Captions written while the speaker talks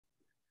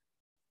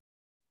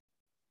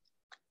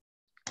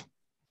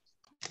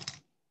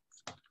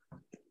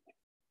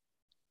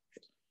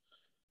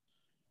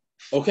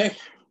Okay,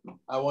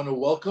 I want to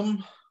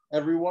welcome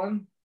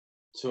everyone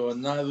to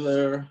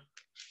another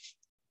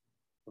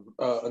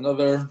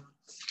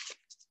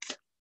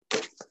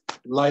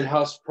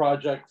Lighthouse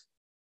project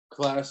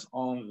class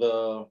on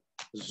the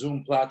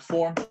Zoom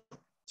platform.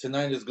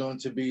 Tonight is going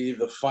to be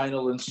the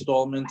final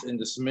installment in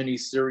this mini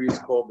series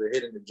called The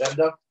Hidden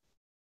Agenda.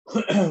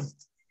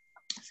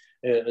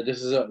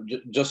 This is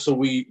just so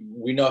we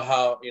know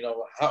how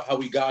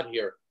we got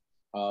here.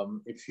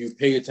 If you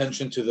pay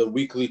attention to the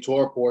weekly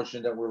Torah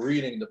portion that we're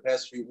reading the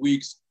past few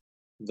weeks,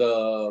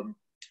 the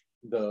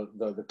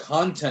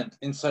content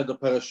inside the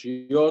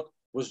parashiyot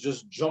was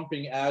just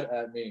jumping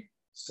at me,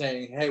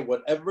 saying, "Hey,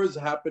 whatever is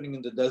happening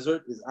in the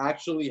desert is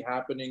actually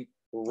happening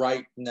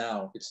right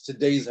now. It's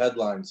today's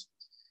headlines."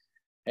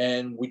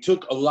 And we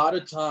took a lot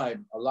of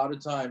time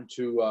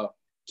to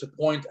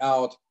point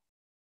out,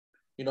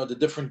 the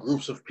different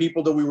groups of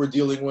people that we were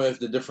dealing with,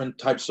 the different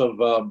types of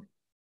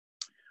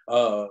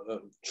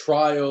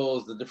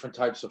trials, the different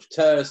types of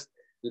tests,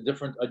 the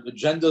different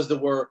agendas that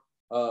were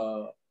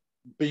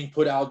being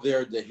put out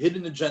there, the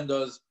hidden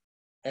agendas.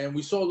 And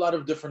we saw a lot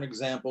of different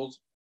examples.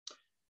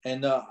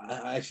 And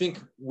I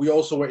think we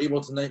also were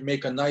able to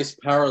make a nice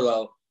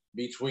parallel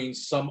between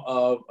some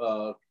of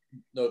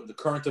the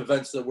current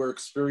events that we're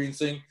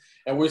experiencing.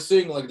 And we're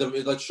seeing, like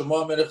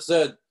Shlomo HaMelech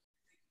said,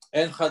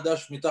 En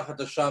chadash mitachat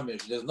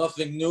hashamesh. There's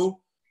nothing new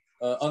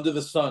under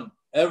the sun.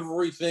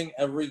 Everything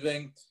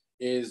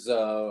is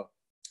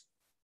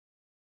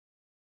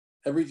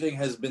everything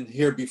has been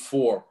here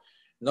before.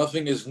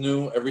 Nothing is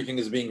new. Everything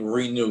is being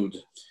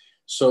renewed.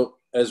 So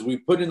as we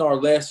put in our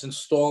last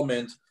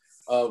installment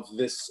of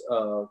this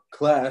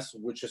class,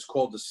 which is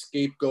called the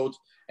Scapegoat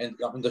and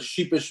the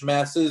Sheepish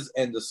masses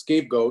and the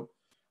Scapegoat,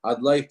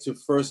 I'd like to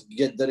first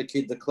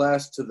dedicate the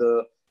class to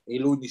the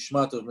Ilui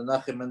Nishmat of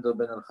Menachem Mendel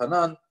ben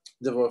Elchanan,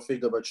 Devorah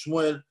Figda bat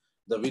Shmuel,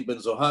 David ben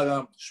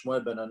Zohara,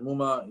 Shmuel ben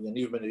Anmuma,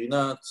 Yaniv ben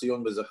Rina,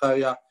 Tzion ben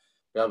Zechariah,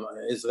 Rav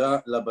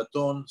Ezra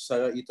Labaton,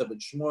 Sarah Ita ben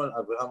Shmuel,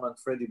 Avraham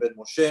Manfredi ben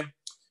Moshe,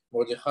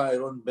 Mordechai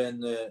Aaron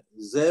ben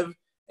Zev,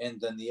 and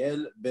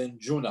Daniel ben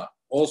Juna.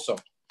 Also,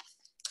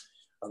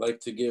 I'd like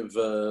to give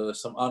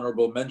some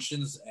honorable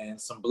mentions and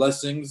some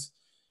blessings.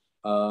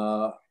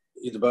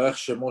 יתברך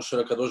שמו של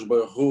הקדוש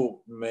ברוך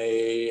הוא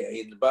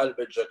מענבל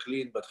בת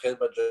ג'קלין, בת חן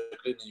בת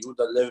ג'קלין,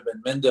 יהודה לב בן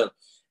מנדל,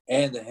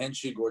 and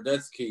הנשי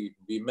גורדצקי,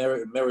 be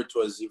married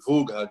to a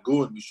זיווג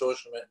הגון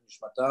משורש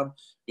נשמתם,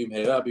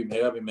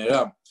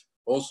 במהרה.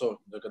 Also,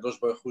 הקדוש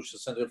ברוך הוא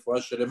שסן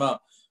רפואה שלמה,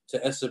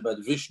 תעשה בת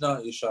וישנה,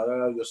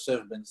 ישעיה יוסף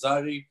בן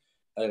זרי,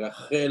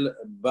 רחל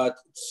בת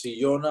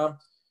ציונה,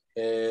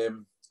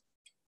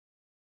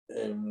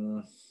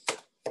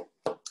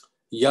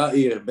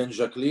 יאיר בן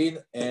ז'קלין,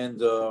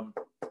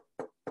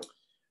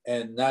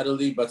 and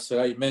Natalie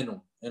Batsarai Menu,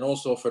 and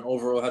also for an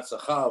overall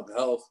hatzlacha of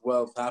health,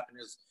 wealth,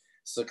 happiness,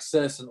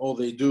 success, and all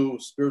they do,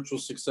 spiritual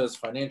success,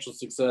 financial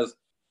success,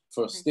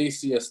 for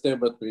Stacy Esther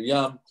Bat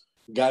Miriam,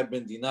 Guy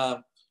Ben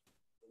Dina,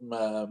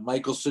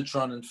 Michael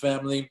Citron and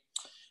family,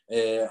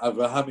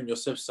 Avraham and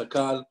Yosef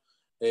Sakal,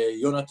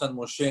 Yonatan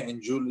Moshe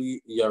and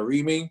Julie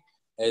Yarimi,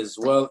 as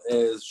well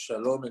as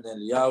Shalom and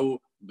Eliyahu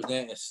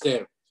Bnei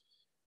Esther.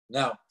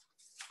 Now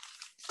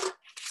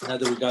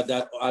that we got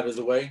that out of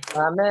the way.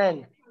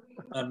 Amen.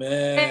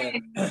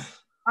 Amen.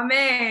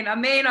 Amen.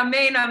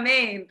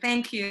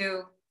 Thank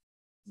you.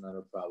 Not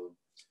a problem.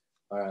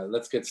 All right,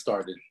 let's get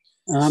started.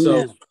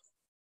 Amen.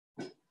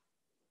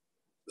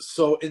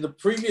 So in the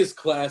previous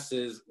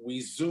classes,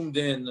 we zoomed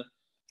in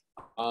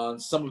on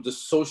some of the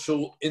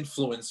social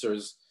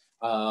influencers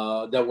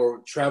that were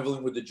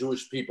traveling with the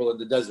Jewish people in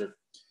the desert.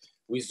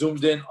 We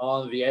zoomed in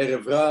on the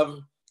Erev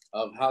Rav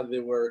of how they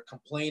were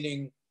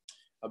complaining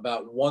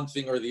about one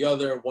thing or the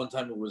other. One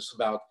time it was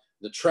about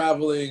the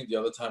traveling, the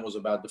other time was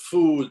about the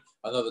food,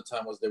 another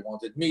time was they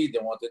wanted meat, they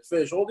wanted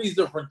fish, all these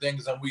different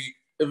things. And we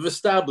have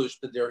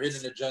established that their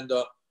hidden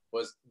agenda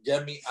was,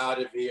 get me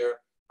out of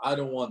here. I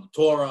don't want the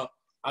Torah.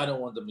 I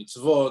don't want the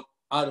mitzvot.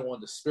 I don't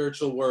want the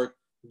spiritual work.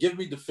 Give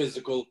me the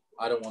physical.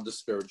 I don't want the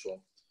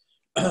spiritual.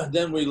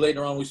 Then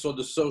later on, we saw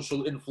the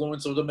social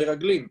influence of the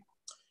Meraglim.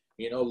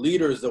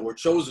 Leaders that were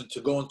chosen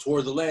to go and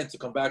tour the land, to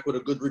come back with a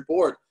good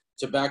report,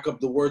 to back up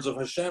the words of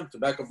Hashem, to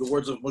back up the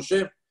words of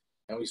Moshe.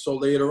 And we saw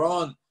later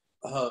on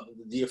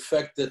the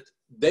effect that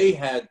they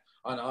had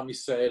on Am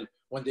Yisrael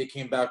when they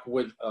came back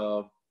with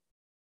a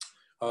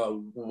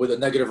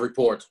negative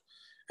report.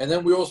 And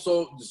then we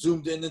also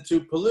zoomed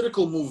into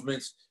political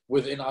movements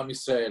within Am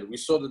Yisrael. We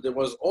saw that there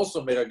was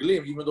also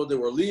Meraglim, even though they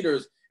were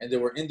leaders and they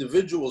were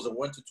individuals that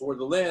went to tour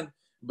the land,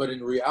 but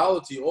in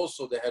reality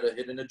also they had a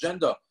hidden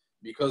agenda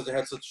because they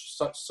had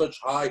such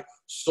high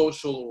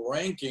social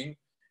ranking,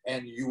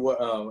 and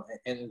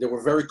they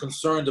were very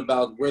concerned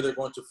about where they're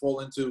going to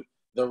fall into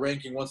the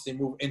ranking once they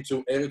move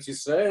into Eretz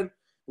Yisrael.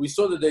 We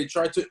saw that they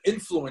tried to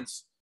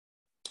influence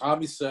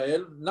Am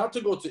Yisrael not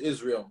to go to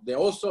Israel. They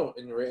also,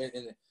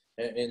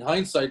 in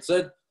hindsight,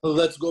 said,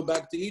 let's go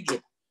back to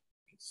Egypt.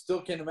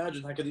 Still can't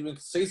imagine I could even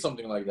say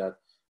something like that.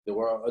 There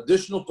were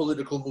additional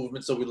political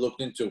movements that we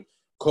looked into.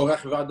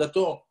 Korach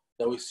Vadato,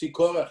 that we see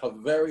Korach, a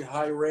very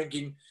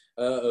high-ranking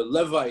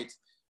Levite,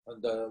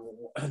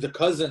 the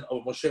cousin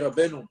of Moshe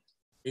Rabbeinu,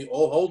 he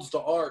holds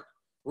the ark,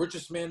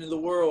 richest man in the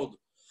world,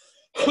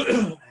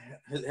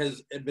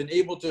 has been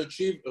able to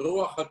achieve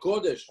Ruach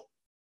HaKodesh.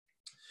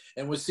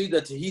 And we see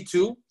that he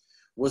too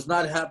was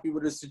not happy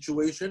with his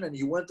situation, and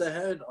he went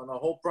ahead on a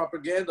whole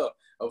propaganda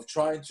of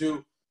trying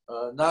to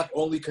not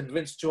only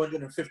convince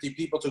 250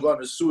 people to go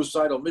on a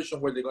suicidal mission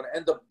where they're going to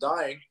end up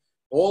dying.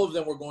 All of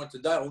them were going to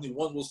die. Only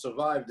one will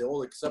survive. They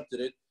all accepted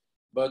it.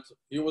 But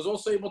he was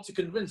also able to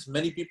convince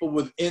many people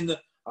within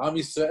Am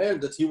Yisrael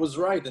that he was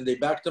right, and they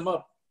backed him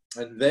up.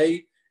 And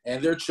they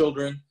and their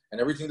children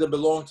and everything that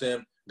belonged to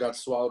him got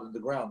swallowed in the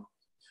ground.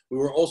 We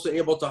were also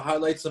able to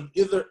highlight some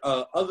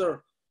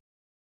other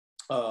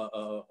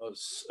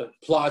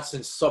plots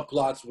and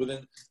subplots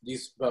within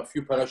these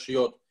few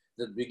parashiyot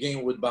that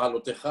begin with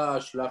Ba'alotecha,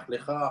 Shlach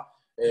Lecha,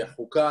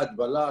 Chukat,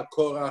 Bala,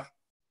 Korach.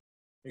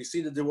 You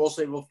see that they were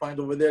also able to find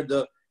over there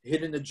the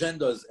hidden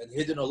agendas and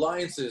hidden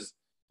alliances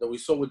that we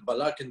saw with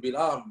Balak and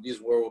Bilam.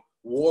 These were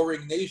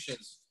warring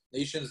nations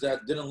that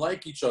didn't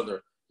like each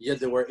other, yet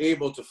they were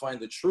able to find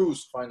the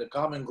truce, find a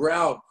common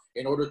ground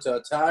in order to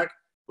attack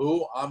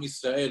who? Am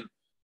Yisrael,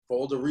 for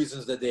all the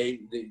reasons that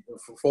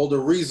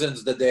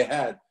they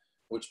had,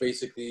 which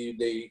basically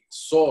they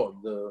saw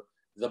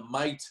the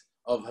might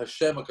of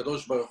Hashem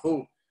HaKadosh Baruch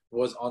Hu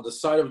was on the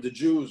side of the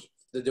Jews,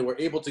 that they were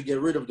able to get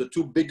rid of the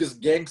two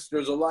biggest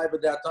gangsters alive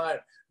at that time,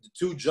 the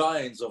two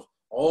giants of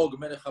Og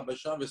Melech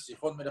HaBashan and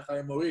Sichon Melech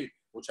HaEmori,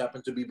 which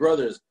happened to be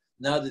brothers.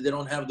 Now that they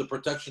don't have the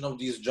protection of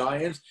these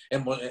giants,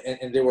 and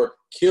they were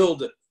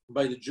killed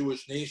by the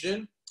Jewish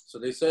nation, so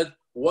they said,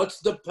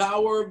 what's the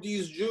power of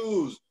these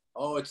Jews?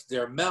 Oh, it's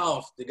their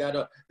mouth. They got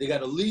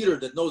a leader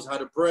that knows how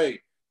to pray.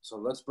 So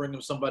let's bring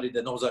them somebody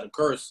that knows how to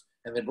curse.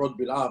 And they brought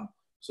Bilam.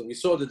 So we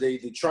saw that they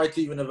tried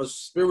to even have a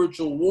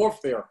spiritual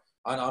warfare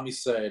on Am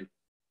Yisrael.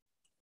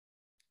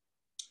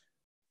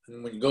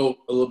 And when you go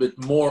a little bit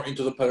more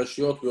into the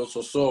parashiyot, we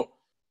also saw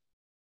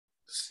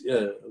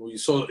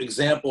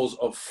examples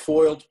of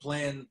foiled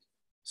planned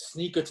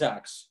sneak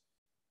attacks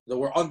that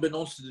were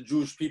unbeknownst to the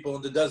Jewish people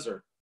in the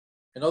desert.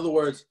 In other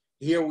words,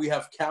 here we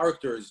have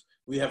characters,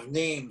 we have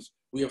names,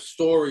 we have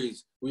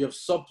stories, we have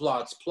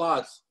subplots,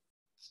 plots,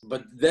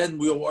 but then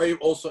we were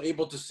also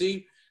able to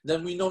see,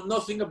 then we know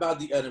nothing about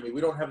the enemy.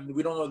 We don't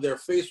know their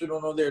face, we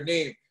don't know their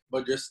name,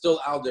 but they're still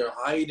out there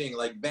hiding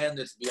like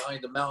bandits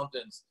behind the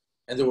mountains,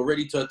 and they were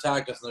ready to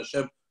attack us, and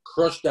Hashem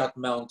crushed that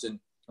mountain,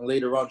 and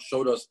later on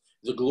showed us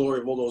the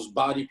glory of all those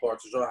body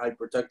parts, which are how he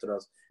protected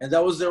us. And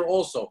that was there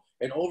also.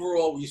 And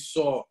overall, we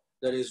saw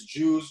that as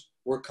Jews,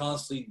 we're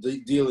constantly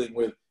dealing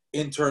with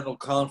internal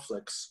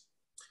conflicts,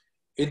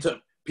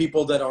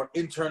 people that are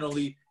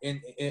internally in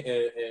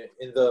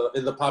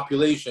the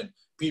population,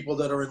 people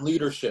that are in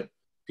leadership,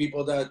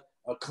 people that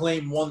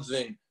claim one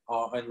thing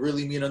and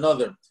really mean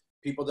another,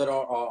 people that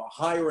are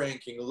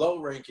high-ranking,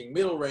 low-ranking,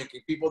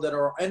 middle-ranking, people that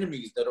are our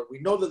enemies, we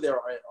know that they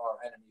are our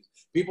enemies,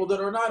 people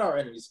that are not our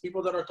enemies,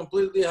 people that are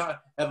completely have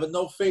a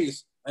no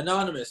face,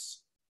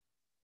 anonymous.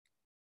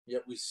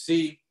 Yet we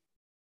see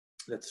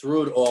that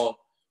through it all,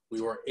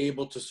 we were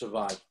able to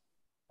survive.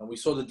 And we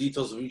saw the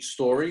details of each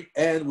story,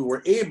 and we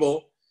were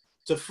able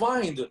to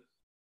find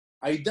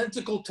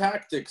identical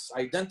tactics,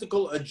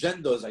 identical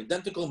agendas,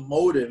 identical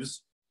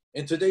motives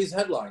in today's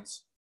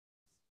headlines.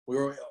 We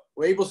were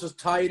able to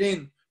tie it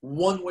in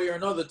one way or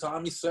another to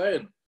Am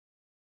Yisrael.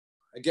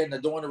 Again, I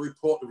don't want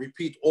to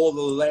repeat all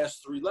the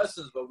last three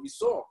lessons, but we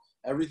saw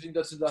everything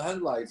that's in the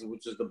headlines,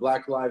 which is the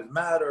Black Lives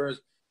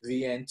Matters,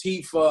 the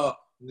Antifa,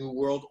 New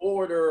World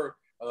Order,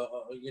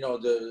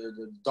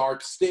 the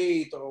dark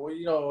state, or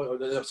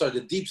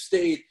the deep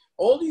state,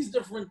 all these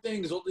different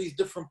things, all these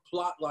different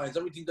plot lines,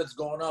 everything that's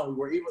going on. We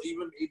were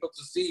even able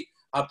to see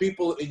how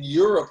people in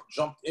Europe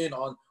jumped in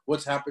on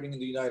what's happening in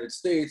the United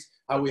States,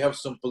 how we have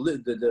some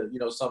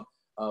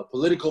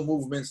political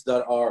movements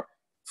that are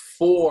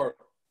for,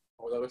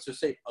 or let's just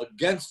say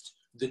against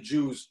the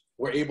Jews,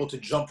 were able to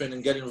jump in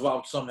and get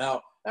involved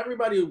somehow.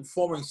 Everybody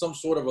forming some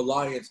sort of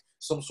alliance,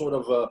 some sort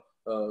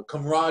of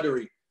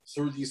camaraderie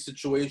through these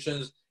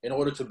situations in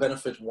order to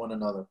benefit one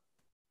another.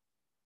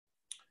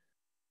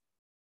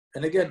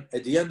 And again,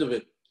 at the end of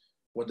it,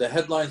 when the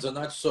headlines are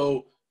not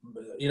so,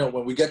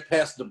 when we get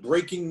past the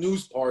breaking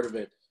news part of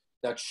it,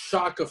 that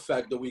shock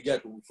effect that we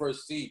get when we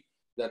first see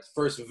that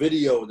first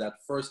video, that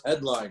first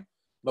headline,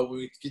 but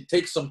we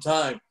take some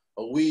time,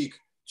 a week,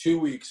 2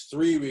 weeks,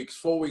 3 weeks,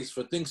 4 weeks,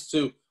 for things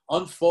to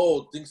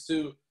unfold, things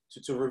to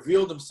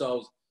reveal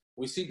themselves,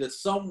 we see that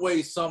some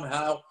way,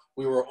 somehow,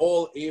 we were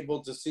all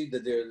able to see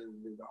that there,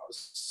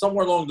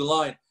 somewhere along the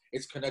line,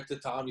 it's connected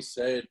to Am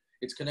Yisrael,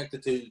 it's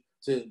connected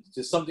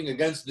to something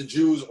against the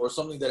Jews, or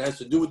something that has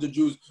to do with the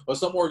Jews, or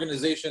some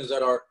organizations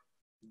that are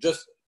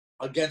just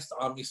against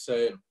Am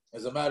Yisrael.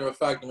 As a matter of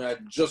fact, I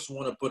just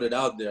want to put it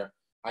out there.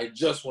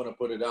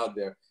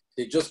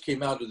 They just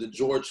came out with the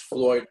George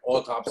Floyd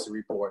autopsy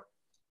report.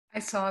 I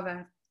saw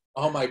that.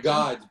 Oh my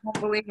God.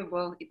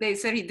 Unbelievable. They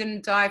said he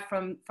didn't die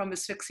from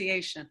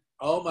asphyxiation.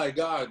 Oh my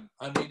God.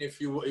 I mean, if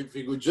you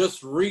could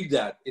just read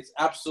that, it's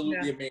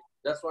absolutely amazing.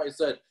 That's why I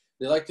said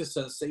they like to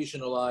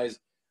sensationalize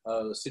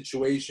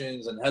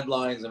situations and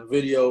headlines and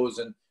videos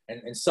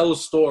and sell a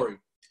story,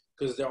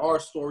 because there are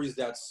stories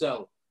that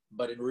sell.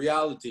 But in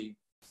reality,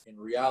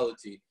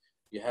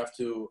 you have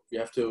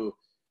to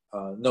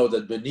know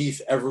that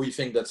beneath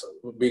everything that's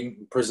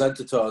being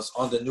presented to us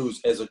on the news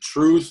as a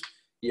truth,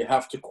 you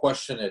have to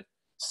question it,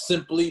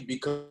 simply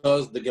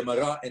because the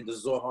Gemara and the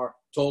Zohar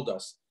told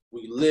us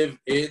we live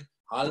in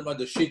Alma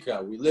de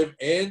Shikra. We live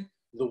in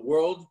the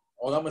world,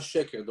 Olam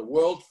HaSheker, the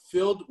world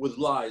filled with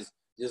lies.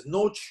 There's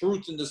no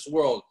truth in this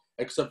world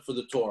except for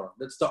the Torah.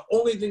 That's the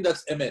only thing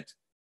that's emet.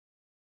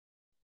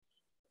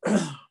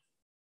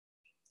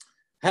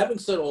 Having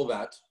said all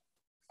that,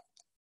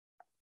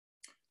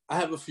 I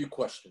have a few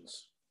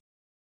questions.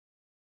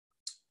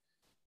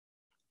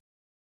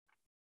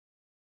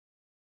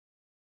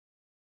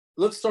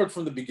 Let's start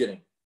from the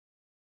beginning.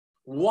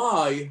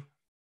 Why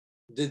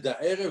did the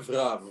Erev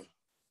Rav,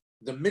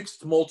 the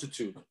mixed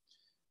multitude,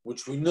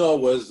 which we know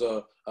was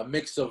a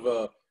mix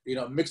of,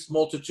 mixed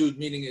multitude,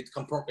 meaning it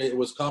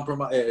was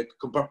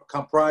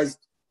comprised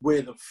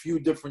with a few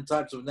different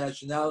types of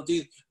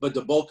nationalities, but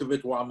the bulk of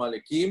it were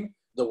Amalekim,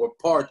 that were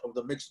part of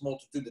the mixed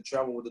multitude that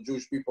traveled with the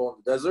Jewish people in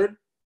the desert.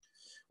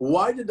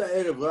 Why did the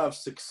Erev Rav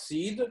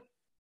succeed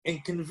in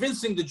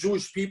convincing the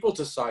Jewish people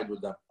to side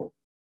with them?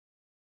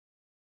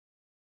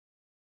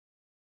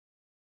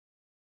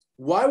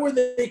 Why were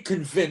they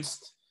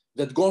convinced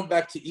that going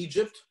back to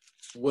Egypt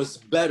was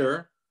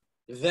better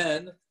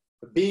than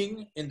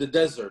being in the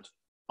desert,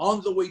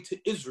 on the way to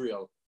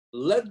Israel,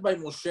 led by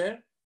Moshe,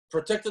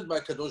 protected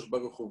by Kadosh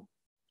Baruch Hu?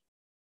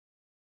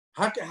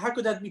 How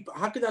could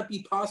that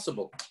be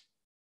possible?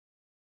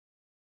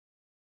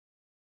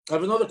 I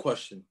have another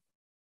question.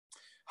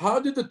 How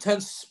did the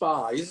 10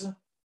 spies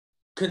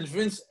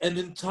convince an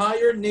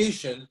entire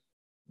nation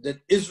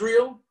that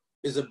Israel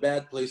is a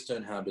bad place to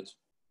inhabit?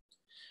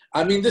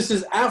 I mean, this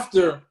is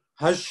after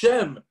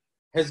Hashem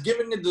has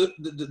given it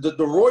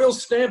the royal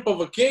stamp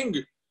of a king,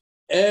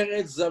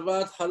 Eretz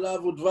Zavat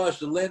Halav Udvash,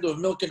 the land of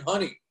milk and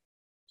honey.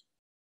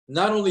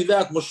 Not only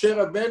that, Moshe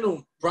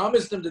Rabbeinu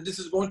promised them that this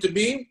is going to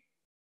be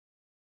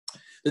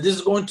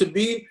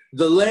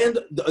the land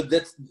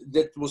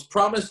that was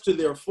promised to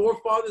their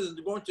forefathers, and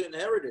they're going to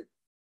inherit it.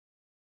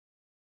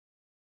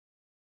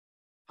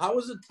 How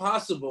is it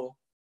possible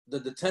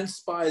that the 10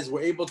 spies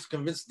were able to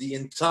convince the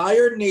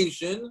entire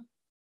nation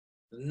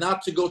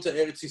not to go to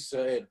Eretz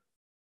Yisrael?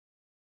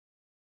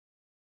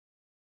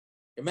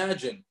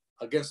 Imagine,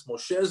 against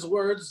Moshe's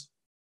words,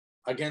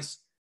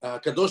 against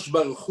Kadosh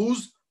Baruch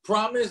Hu's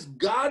promise,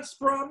 God's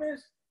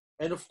promise,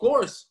 and of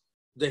course,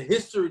 the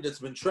history that's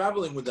been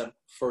traveling with them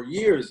for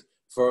years,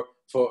 for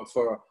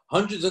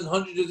hundreds and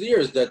hundreds of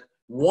years, that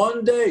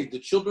one day the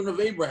children of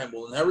Abraham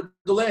will inherit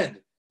the land.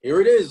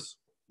 Here it is.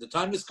 The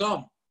time has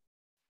come.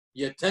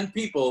 Yet 10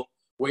 people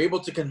were able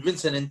to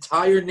convince an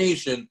entire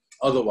nation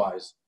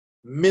otherwise.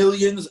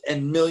 Millions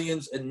and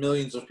millions and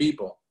millions of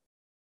people.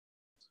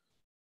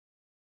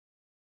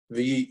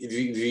 The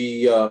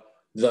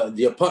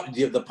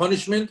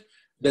punishment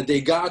that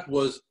they got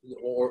was,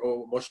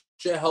 or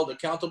Moshe held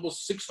accountable,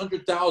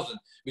 600,000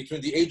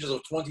 between the ages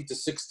of 20 to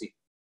 60.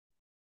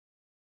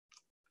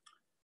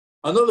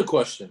 Another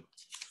question.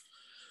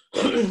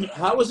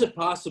 How is it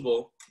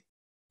possible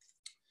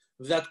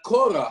that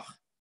Korach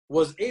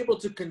was able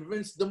to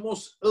convince the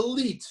most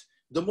elite,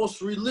 the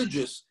most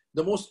religious,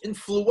 the most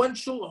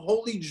influential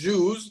holy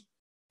Jews,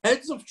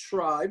 heads of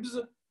tribes,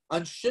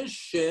 Anshe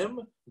Shem,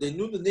 they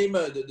knew the name,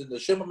 the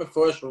Shem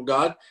HaMeforesh from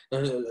God.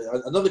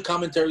 Another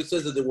commentary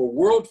says that they were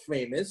world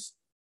famous,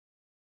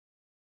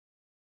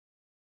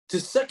 to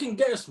second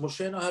guess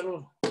Moshe and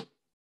Aaron.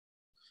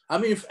 I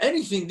mean, if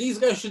anything, these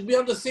guys should be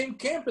on the same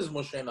camp as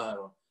Moshe and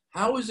Aaron.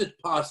 How is it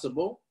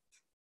possible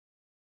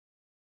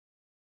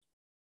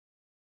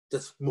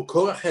that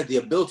Korach had the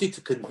ability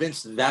to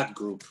convince that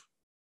group?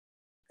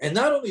 And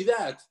not only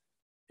that,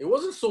 it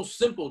wasn't so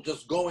simple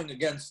just going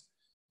against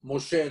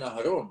Moshe and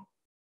Aaron.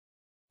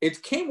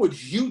 It came with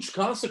huge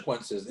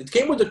consequences. It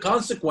came with the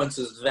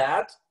consequences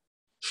that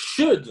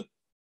should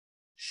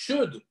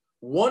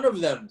one of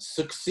them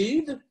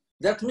succeed,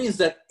 that means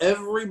that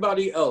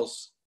everybody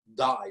else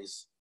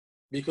dies.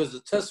 Because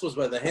the test was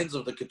by the hands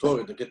of the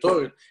Ketoret. The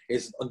Ketoret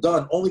is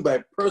done only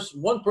by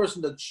one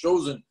person that's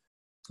chosen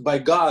by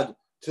God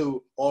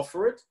to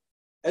offer it.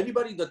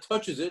 Anybody that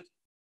touches it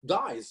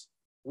dies.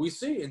 We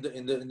see in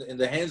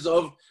the hands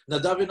of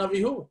Nadav and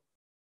Avihu.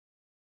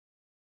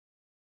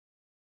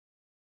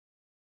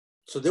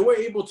 So they were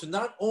able to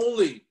not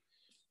only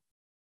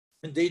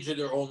endanger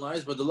their own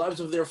lives, but the lives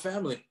of their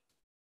family.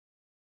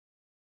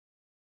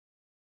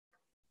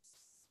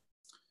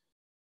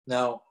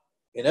 Now,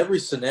 in every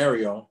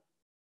scenario,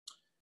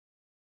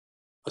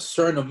 a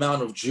certain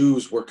amount of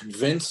Jews were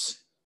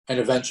convinced and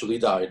eventually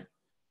died.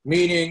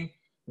 Meaning,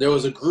 there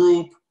was a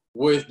group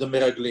with the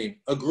Meraglim,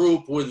 a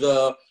group with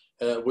the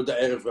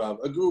Erev Rav,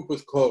 a group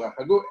with Korach.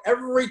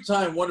 Every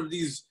time one of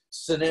these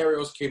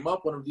scenarios came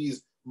up, one of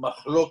these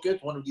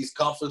machloket, one of these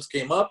conflicts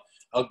came up,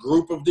 a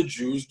group of the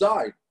Jews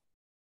died.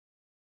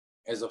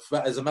 As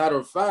a matter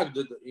of fact,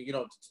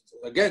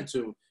 again,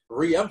 to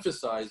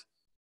re-emphasize,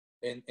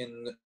 in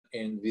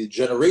the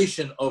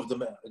generation of the,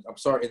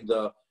 in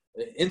the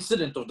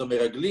incident of the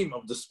Meraglim,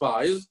 of the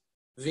spies,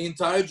 the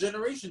entire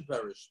generation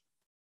perished.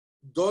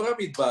 Dora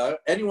Midbar,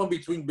 anyone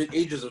between the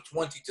ages of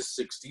 20 to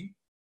 60,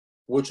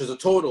 which is a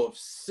total of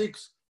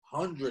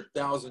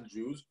 600,000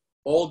 Jews,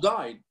 all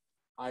died.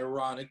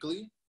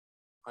 Ironically,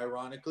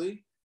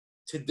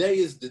 today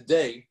is the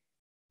day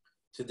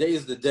that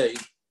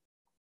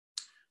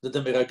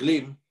the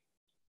Meraglim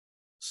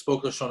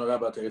spoke Lashon Hara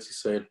about Eretz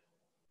Yisrael.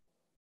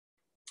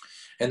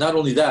 And not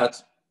only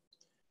that,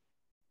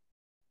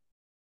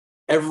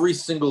 every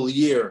single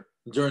year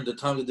during the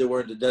time that they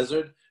were in the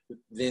desert,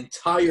 the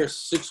entire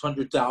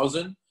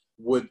 600,000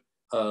 would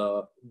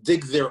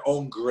dig their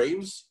own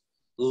graves,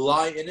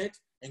 lie in it,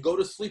 and go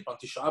to sleep on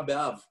Tisha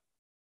B'Av.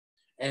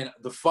 And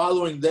the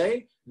following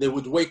day, they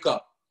would wake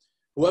up.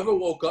 Whoever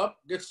woke up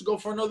gets to go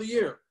for another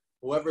year.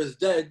 Whoever is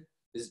dead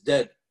is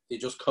dead. They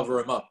just cover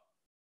him up.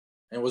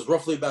 And it was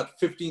roughly about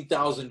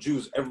 15,000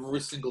 Jews every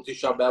single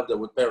Tisha B'Av that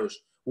would perish.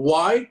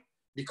 Why?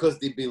 Because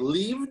they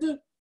believed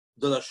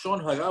the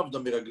Lashon Hara of the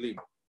Meraglim.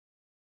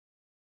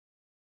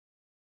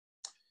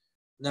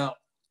 Now,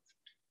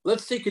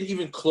 let's take an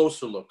even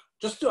closer look.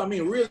 Just to,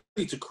 really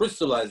to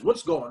crystallize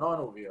what's going on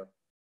over here.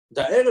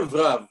 The Erev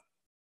Rav,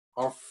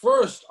 our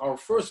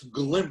first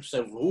glimpse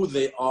of who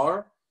they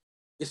are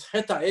is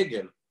Het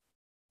HaEgel.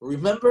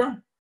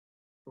 Remember?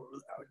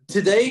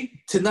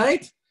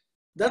 Tonight,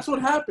 that's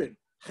what happened.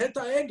 Het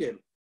HaEgel.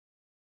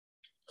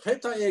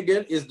 Het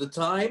HaEgel is the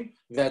time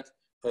that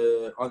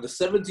on the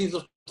 17th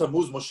of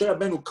Tammuz, Moshe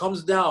Rabbeinu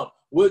comes down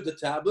with the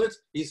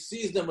tablets. He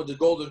sees them with the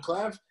golden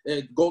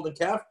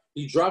calf.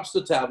 He drops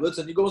the tablets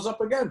and he goes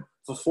up again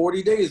for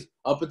 40 days,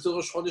 up until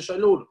Rosh Chodesh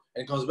Elul,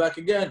 and comes back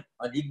again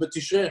on Yud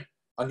B'Tishrei,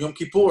 on Yom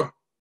Kippur.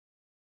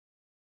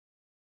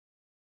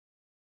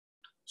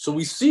 So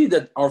we see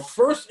that our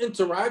first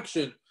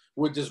interaction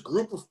with this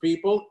group of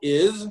people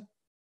is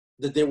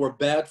that they were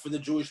bad for the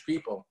Jewish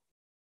people.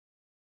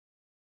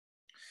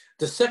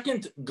 The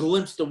second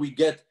glimpse that we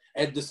get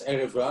at this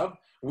Erev Rav,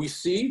 we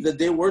see that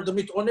they were the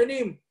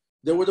mitonenim.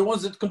 They were the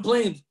ones that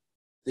complained.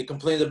 They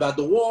complained about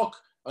the walk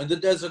in the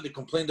desert. They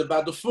complained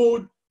about the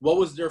food. What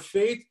was their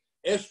fate?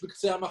 Esh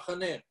b'ktzei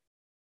ha'machaneh.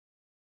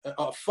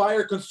 A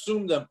fire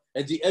consumed them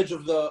at the edge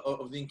of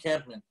the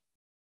encampment.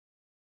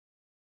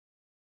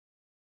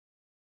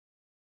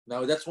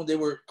 Now that's when they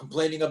were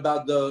complaining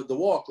about the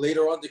walk.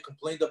 Later on, they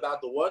complained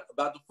about the what?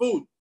 About the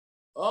food.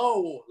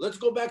 Oh, let's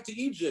go back to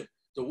Egypt.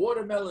 The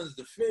watermelons,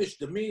 the fish,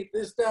 the meat,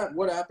 this, that.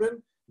 What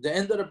happened? They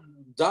ended up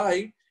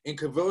dying in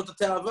Kevorot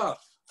HaTe'avah.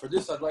 For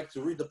this, I'd like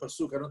to read the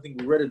pasuk. I don't think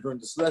we read it during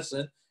this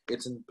lesson.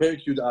 It's in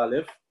Perek Yud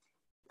Aleph.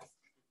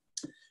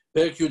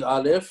 Perek Yud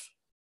Aleph,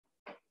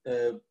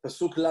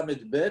 pasuk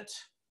Lamed Bet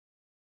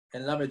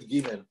and Lamed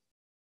Gimel.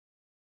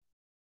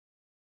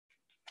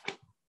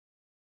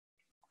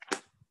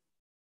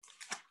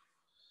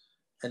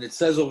 And it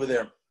says over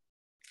there,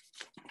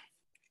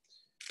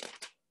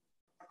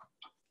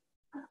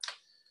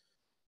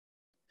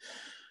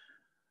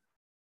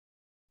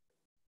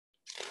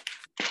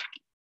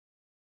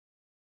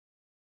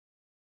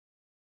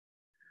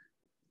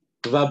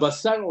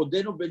 V'abasar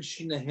odenu ben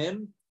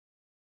shinehem,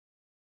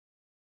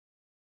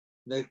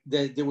 that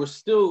they were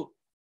still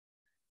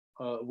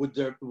with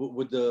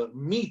the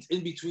meat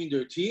in between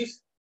their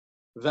teeth.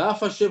 V'af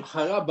Hashem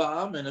chara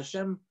ba'am, and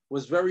Hashem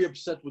was very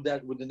upset with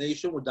the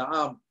nation, with the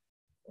Am.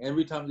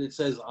 Every time it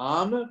says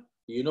Am,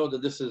 you know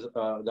that this is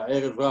the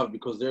Erev Rav,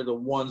 because they're the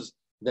ones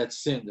that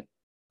sinned.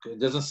 It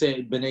doesn't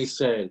say Bnei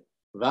Israel.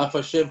 V'af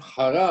Hashem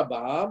chara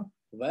ba'am,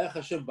 v'ayach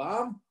Hashem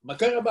ba'am,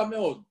 makara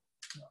ba'meod.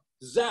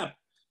 Zap.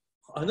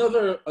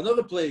 Another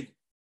plague.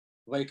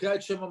 Vayikra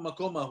et shem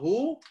hamakom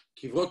hahu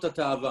Kivrot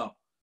HaTe'avah.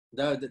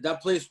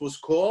 That place was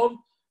called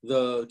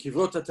the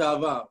Kivrot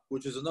HaTe'avah,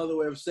 which is another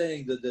way of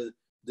saying that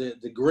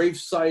the grave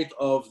site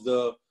of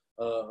the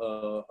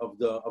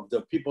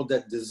people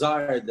that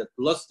desired, that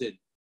lusted.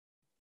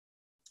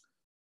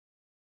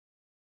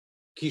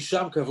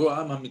 Kisham kavru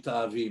am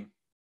hamita'avim,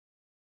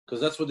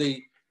 because that's where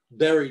they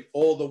buried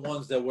all the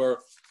ones that were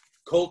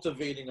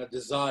cultivating a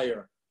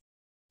desire,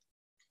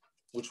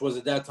 which was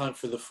at that time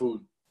for the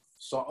food.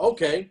 So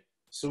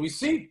so we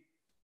see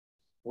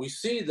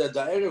that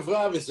the Erev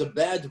Rav is a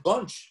bad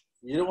bunch.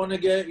 You don't want to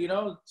get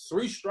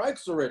 3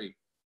 strikes already.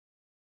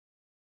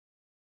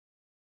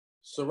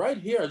 So right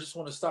here, I just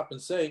want to stop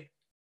and say,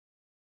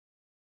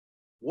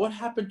 what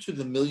happened to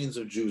the millions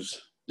of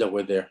Jews that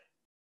were there?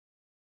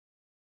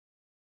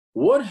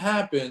 What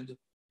happened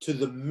to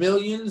the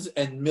millions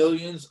and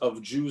millions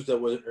of Jews that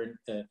were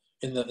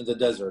in the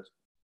desert?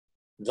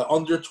 The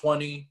under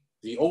 20,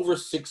 the over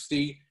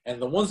 60,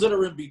 and the ones that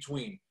are in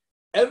between.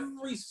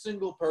 Every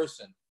single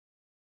person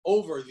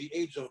over the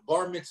age of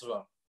bar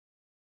mitzvah,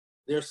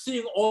 they're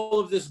seeing all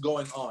of this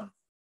going on.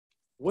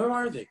 Where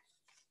are they?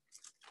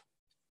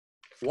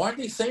 Why aren't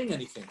they saying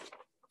anything?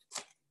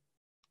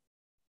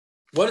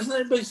 Why doesn't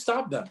anybody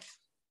stop them?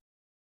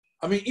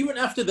 Even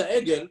after the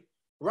Egel,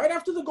 right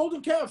after the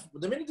golden calf,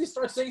 the minute they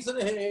start saying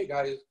something, hey,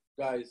 guys,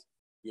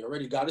 you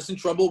already got us in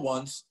trouble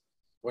once.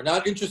 We're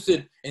not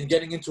interested in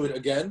getting into it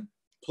again.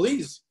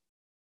 please,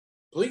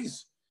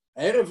 please,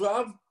 Erev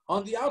Rav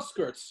on the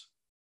outskirts.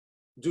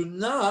 Do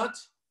not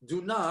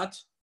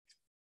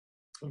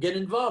get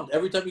involved.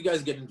 Every time you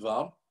guys get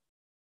involved,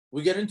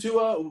 we get into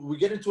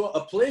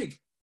a plague.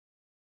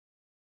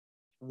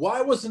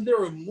 Why wasn't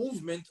there a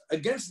movement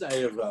against the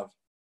Erev Rav?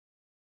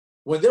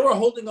 When they were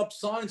holding up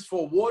signs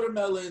for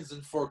watermelons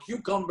and for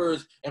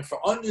cucumbers and for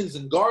onions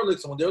and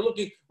garlics, and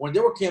when they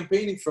were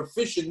campaigning for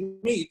fish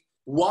and meat,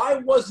 why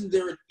wasn't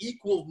there an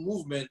equal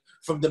movement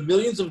from the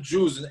millions of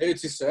Jews in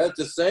Eretz Yisrael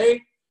to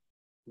say,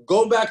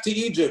 go back to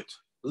Egypt,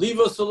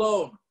 leave us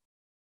alone?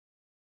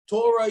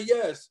 Torah,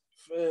 yes.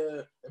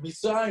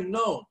 Mitzrayim,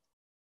 no.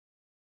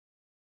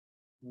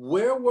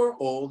 Where were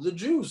all the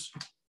Jews?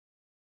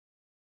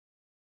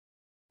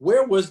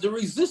 Where was the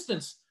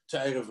resistance to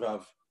Erev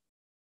Rav?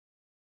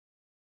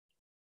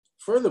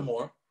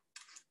 Furthermore,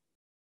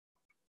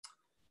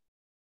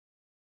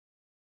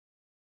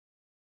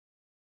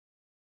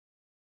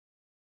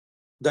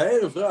 the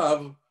Erev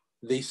Rav,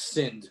 they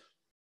sinned.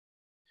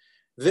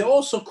 They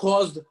also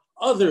caused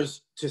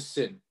others to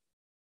sin.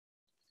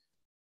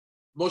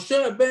 Moshe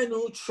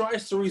Rabbeinu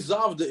tries to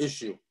resolve the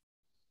issue.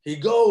 He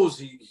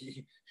goes,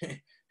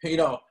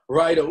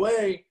 right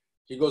away,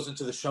 he goes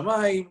into the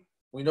Shamayim.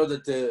 We know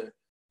that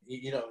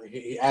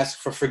he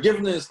asks for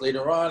forgiveness.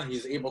 Later on,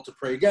 he's able to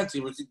pray again. So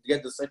he will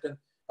get the second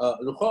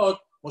Luchot.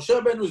 Moshe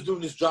Rabbeinu is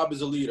doing his job as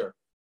a leader.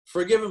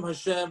 Forgive him,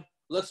 Hashem.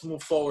 Let's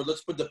move forward.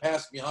 Let's put the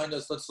past behind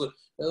us.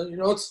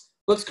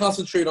 Let's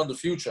concentrate on the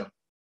future.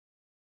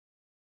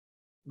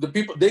 The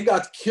people, they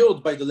got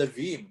killed by the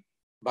Levim,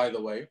 by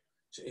the way.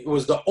 It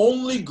was the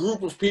only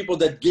group of people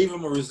that gave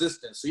him a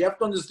resistance. So you have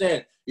to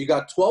understand, you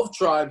got 12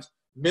 tribes,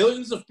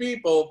 millions of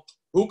people.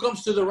 Who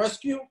comes to the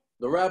rescue?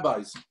 The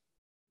rabbis,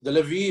 the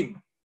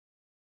Levim.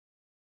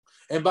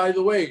 And by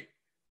the way,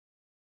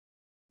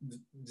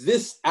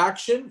 this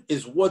action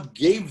is what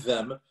gave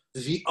them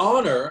the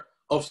honor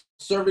of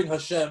serving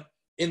Hashem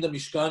in the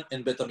Mishkan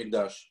and Bet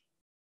HaMikdash.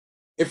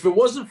 If it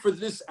wasn't for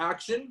this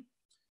action,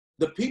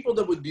 the people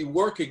that would be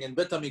working in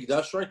Bet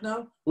HaMikdash right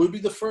now would be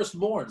the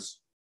firstborns.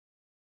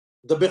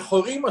 The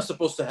Bechorim are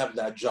supposed to have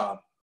that job,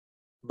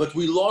 but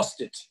we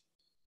lost it.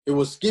 It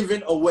was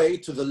given away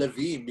to the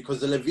Levim because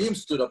the Levim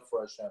stood up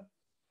for Hashem.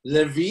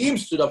 Levim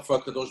stood up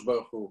for HaKadosh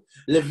Baruch Hu.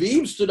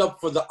 Levim stood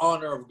up for the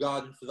honor of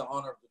God and for the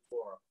honor of the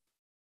Torah.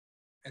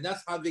 And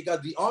that's how they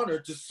got the honor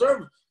to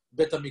serve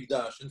Bet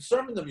HaMikdash and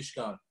serve in the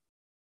Mishkan.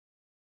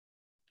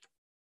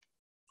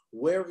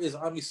 Where is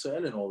Am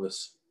Yisrael in all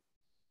this?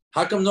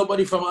 How come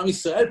nobody from Am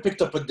Yisrael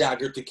picked up a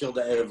dagger to kill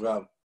the Erev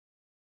Rav?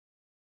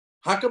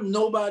 How come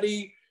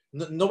nobody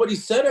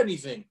said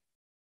anything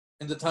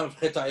in the time of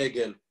Chet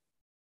HaEgel?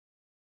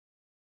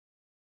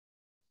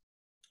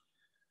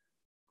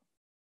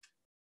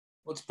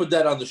 Let's put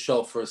that on the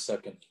shelf for a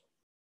second.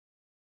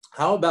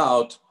 How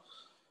about,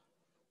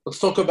 let's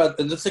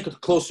take a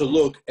closer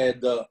look at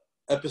the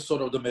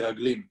episode of the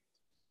Meraglim,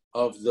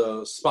 of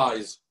the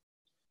spies.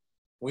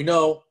 We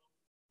know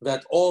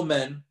that all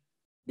men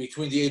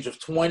between the age of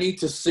 20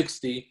 to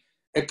 60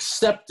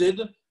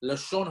 accepted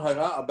Lashon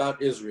Hara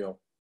about Israel.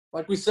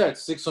 Like we said,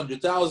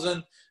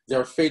 600,000.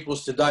 Their fate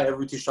was to die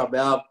every Tisha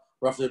B'Av,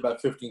 roughly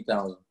about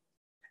 15,000.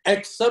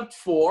 Except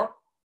for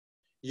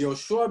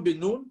Yoshua ben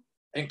Nun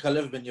and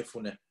Kalev ben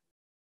Yefuneh.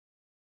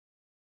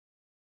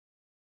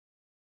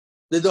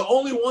 They're the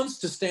only ones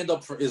to stand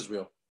up for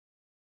Israel.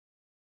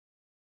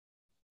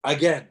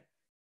 Again,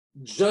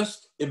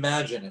 just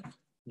imagine it.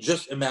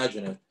 Just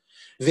imagine it.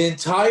 The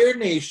entire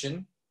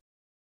nation,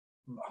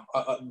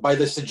 by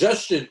the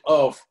suggestion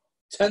of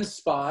 10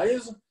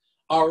 spies,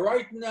 are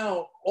right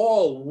now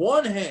all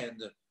one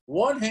hand.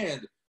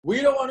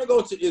 We don't want to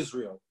go to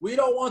Israel. We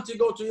don't want to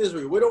go to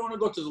Israel. We don't want to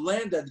go to the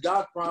land that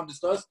God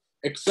promised us,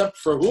 except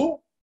for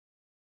who?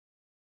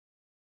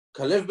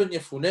 Kalev ben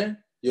Yefuneh,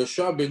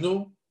 Yoshua ben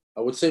Nun,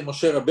 I would say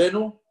Moshe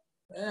Rabbeinu.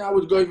 I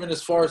would go even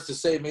as far as to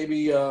say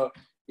maybe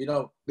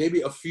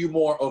maybe a few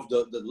more of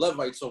the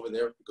Levites over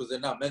there, because they're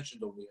not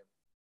mentioned over here.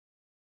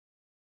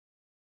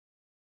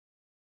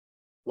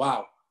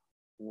 Wow,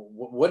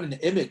 what an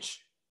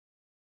image!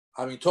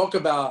 I mean, talk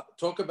about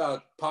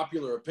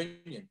popular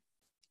opinion.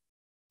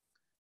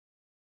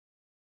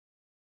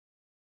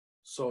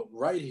 So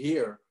right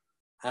here,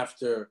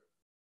 after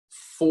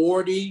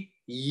 40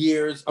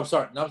 years, I'm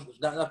sorry,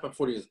 not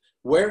 40 years.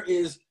 Where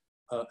is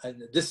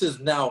and this is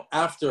now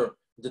after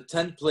the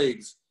 10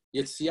 plagues,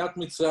 Yetziat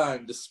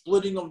Mitzrayim, the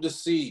splitting of the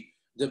sea,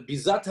 the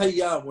Bizat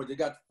Hayam, where they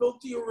got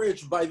filthy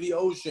rich by the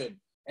ocean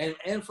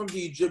and from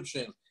the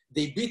Egyptians.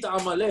 They beat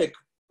Amalek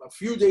a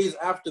few days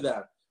after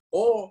that.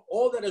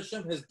 All that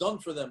Hashem has done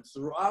for them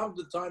throughout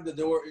the time that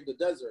they were in the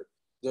desert.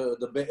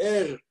 The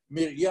Be'er,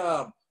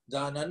 Miriam, the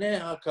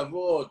Ananeh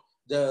HaKavod,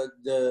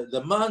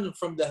 the man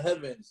from the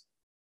heavens,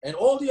 and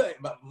all the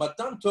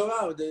Matan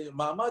Torah, the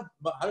Ma'amad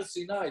Har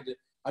Sinai.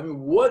 I mean,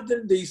 what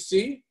did they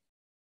see?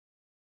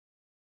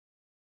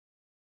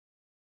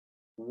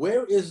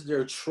 Where is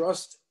their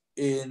trust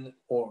in,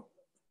 or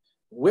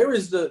where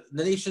is the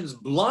nation's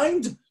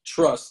blind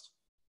trust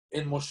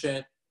in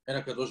Moshe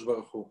and HaKadosh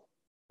Baruch Hu?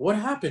 What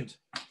happened?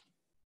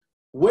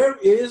 Where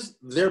is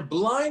their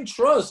blind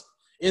trust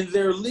in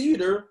their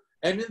leader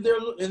and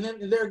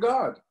in their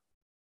God?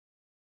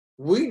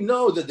 We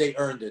know that they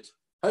earned it.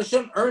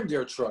 Hashem earned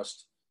their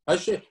trust.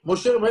 Moshe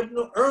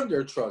Rabbeinu earned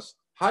their trust.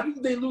 How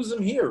did they lose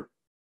him here?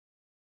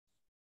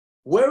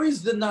 Where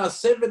is the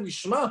Naaseh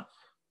v'Nishma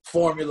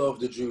formula of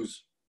the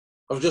Jews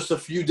of just a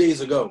few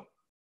days ago?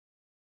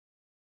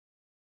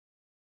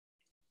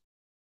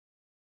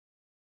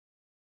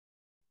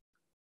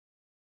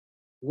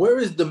 Where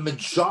is the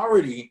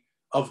majority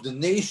of the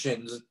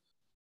nation's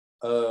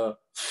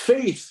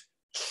faith,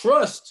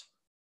 trust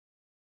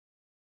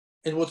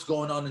in what's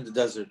going on in the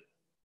desert?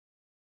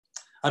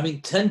 I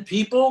mean, 10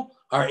 people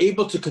are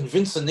able to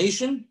convince a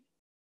nation?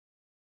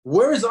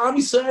 Where is Am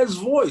Yisrael's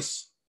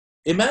voice?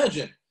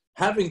 Imagine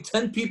having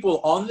 10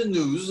 people on the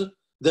news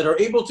that are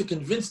able to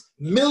convince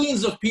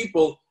millions of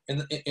people in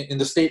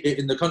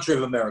the country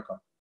of America.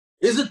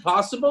 Is it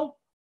possible?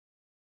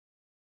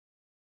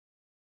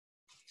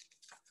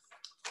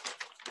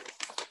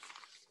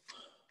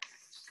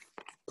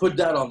 Put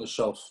that on the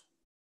shelf.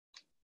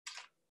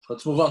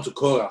 Let's move on to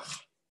Korach.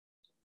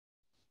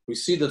 We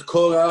see that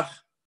Korach,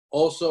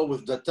 also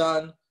with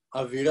Datan,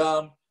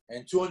 Aviram,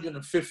 and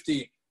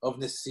 250 of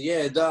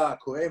Nesieh Edah,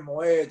 Korei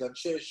Moed,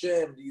 Anshe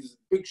Shem, these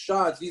big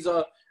shots, these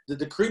are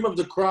the cream of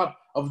the crop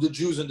of the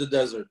Jews in the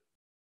desert.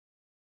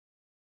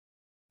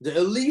 The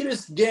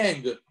elitist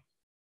gang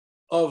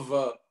of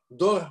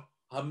Dor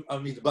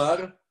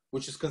HaMidbar,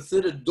 which is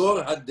considered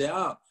Dor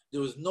HaDe'ah.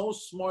 There was no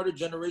smarter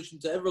generation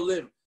to ever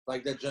live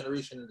like that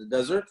generation in the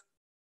desert,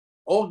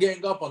 all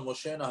gang up on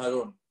Moshe and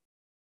Aharon.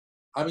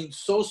 I mean,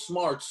 so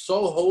smart,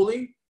 so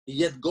holy,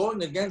 yet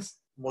going against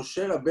Moshe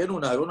Rabbeinu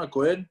and Aharon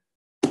HaKohen,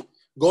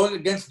 going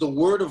against the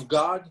word of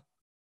God,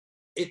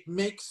 it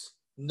makes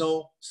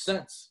no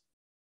sense.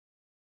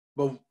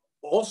 But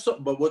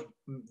what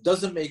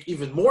doesn't make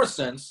even more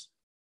sense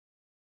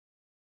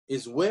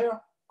is,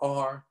 where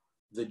are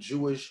the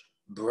Jewish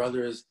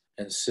brothers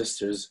and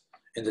sisters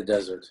in the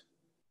desert?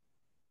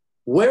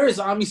 Where is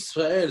Am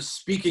Yisrael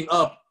speaking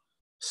up,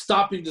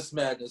 stopping this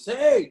madness?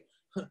 Hey,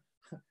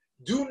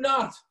 do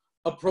not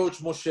approach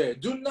Moshe.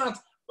 Do not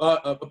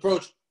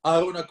approach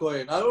Aharon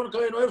HaKohen. Aharon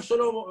HaKohen, Ohev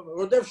Shalom,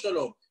 Rodef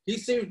Shalom. He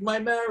saved my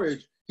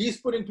marriage.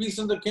 He's putting peace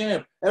in the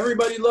camp.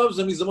 Everybody loves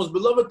him. He's the most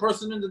beloved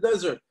person in the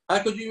desert. How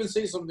could you even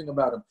say something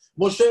about him?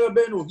 Moshe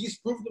Rabbeinu, he's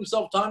proved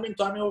himself time and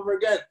time over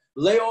again.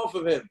 Lay off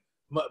of him.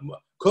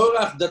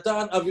 Korach,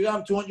 Datan,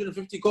 Aviram,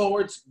 250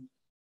 cohorts.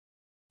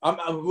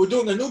 We're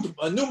doing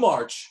a new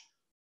march.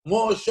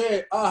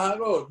 Moshe,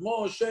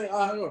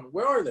 Aharon.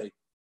 Where are they?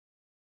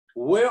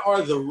 Where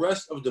are the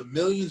rest of the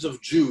millions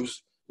of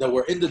Jews that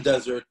were in the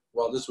desert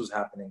while this was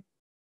happening?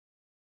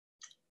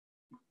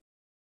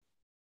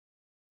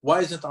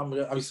 Why isn't Am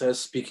Yisrael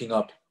speaking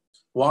up?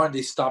 Why aren't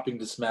they stopping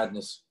this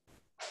madness?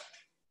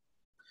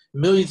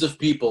 Millions of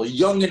people,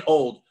 young and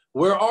old,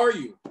 where are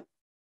you?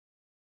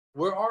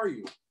 Where are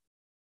you?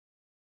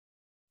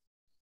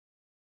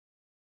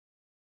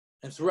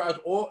 And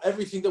throughout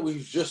everything that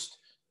we've just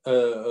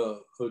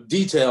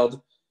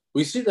detailed,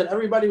 we see that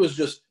everybody was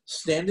just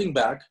standing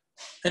back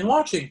and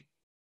watching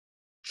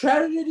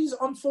tragedies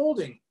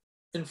unfolding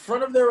in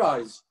front of their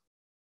eyes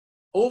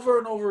over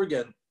and over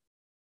again.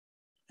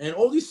 And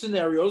all these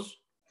scenarios,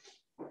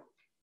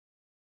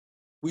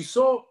 we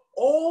saw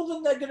all the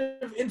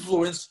negative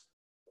influence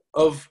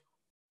of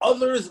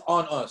others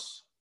on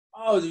us.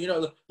 Oh,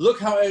 look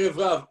how Erev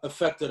Rav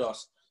affected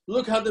us.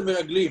 Look how the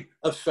Meraglim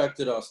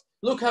affected us.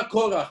 Look how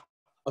Korach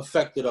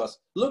affected us.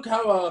 Look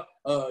how,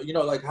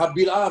 like how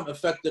Bilam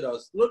affected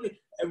us.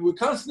 We're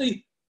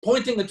constantly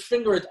pointing a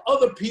finger at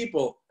other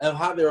people and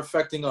how they're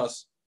affecting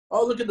us.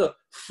 Oh, look at the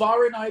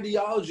foreign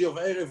ideology of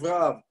Erev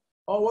Rav.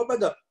 Oh, what about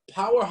the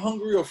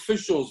power-hungry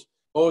officials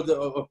or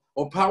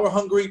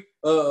power-hungry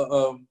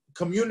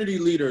community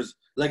leaders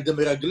like the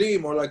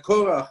Meraglim or like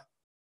Korach?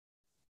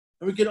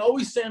 And we can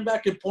always stand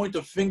back and point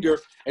a finger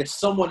at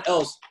someone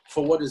else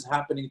for what is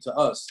happening to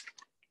us.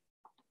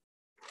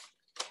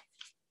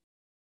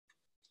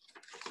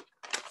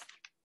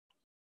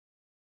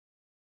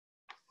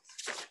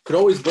 Could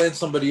always blame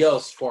somebody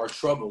else for our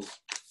troubles.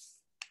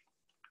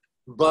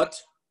 But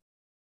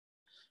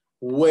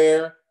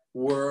where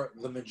were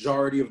the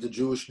majority of the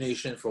Jewish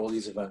nation for all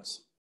these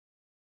events?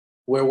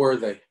 Where were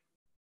they?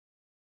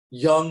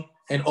 Young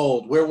and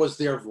old, where was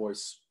their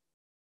voice?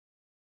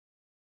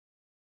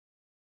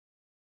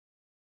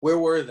 Where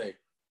were they?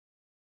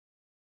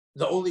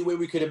 The only way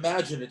we could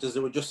imagine it is they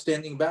were just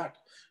standing back,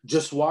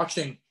 just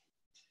watching,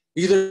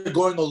 either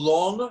going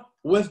along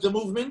with the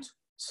movement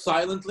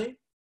silently,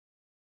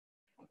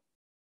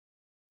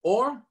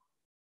 or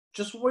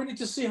just waiting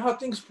to see how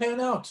things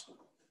pan out.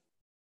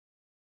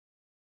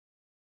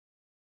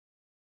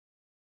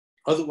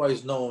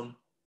 Otherwise known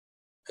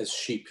as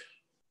sheep.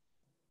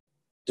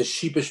 The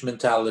sheepish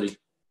mentality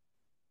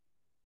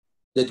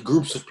that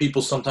groups of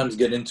people sometimes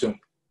get into.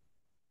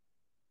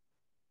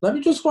 Let me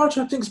just watch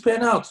how things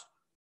pan out.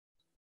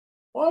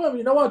 Well,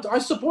 you know what? I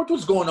support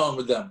what's going on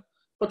with them.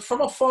 But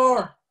from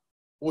afar,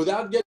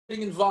 without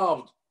getting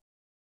involved,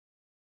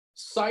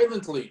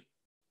 silently.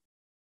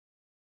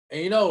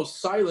 And you know,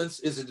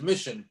 silence is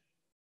admission.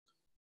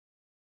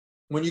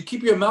 When you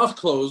keep your mouth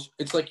closed,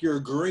 it's like you're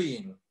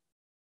agreeing.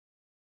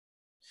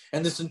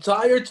 And this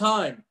entire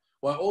time,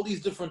 while all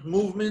these different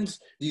movements,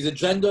 these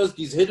agendas,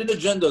 these hidden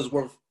agendas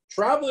were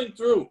traveling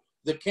through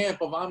the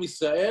camp of Am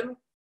Yisrael,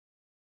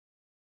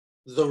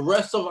 the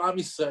rest of Am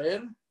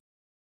Yisrael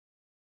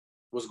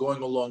was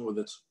going along with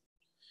it.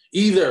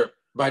 Either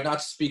by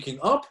not speaking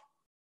up,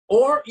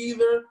 or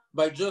either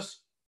by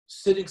just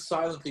sitting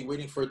silently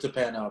waiting for it to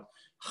pan out.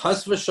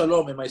 Chas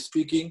v'shalom, am I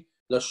speaking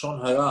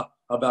lashon hara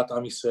about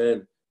Am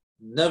Yisrael?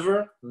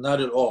 Never, not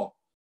at all.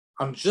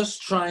 I'm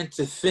just trying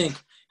to think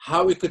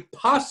how it could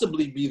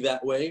possibly be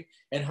that way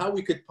and how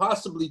we could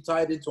possibly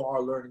tie it into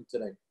our learning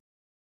today.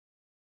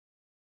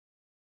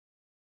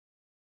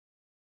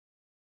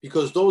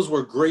 Because those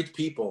were great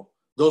people.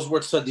 Those were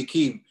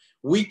tzaddikim.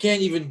 We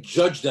can't even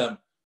judge them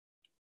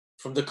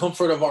from the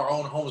comfort of our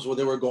own homes what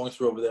they were going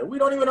through over there. We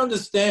don't even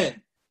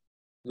understand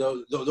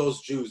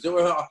those Jews. They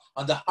were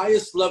on the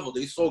highest level.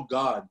 They saw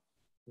God.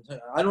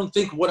 I don't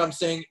think what I'm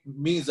saying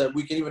means that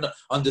we can even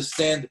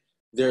understand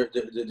their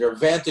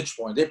vantage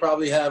point. They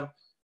probably have,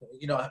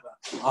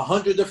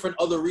 100 different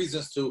other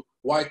reasons to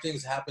why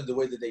things happened the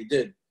way that they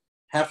did.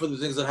 Half of the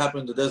things that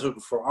happened in the desert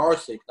were for our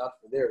sake, not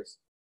for theirs.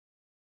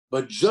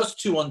 But just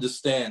to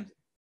understand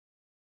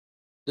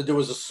that there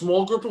was a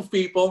small group of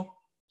people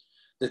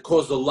that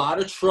caused a lot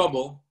of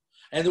trouble,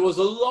 and there was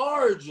a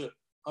large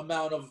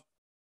amount of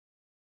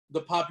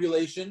the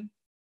population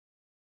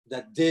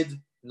that did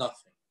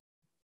nothing.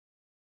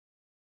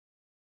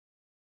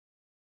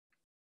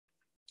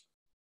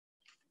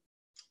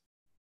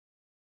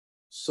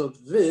 So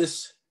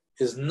this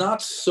is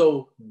not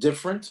so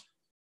different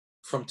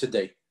from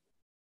today.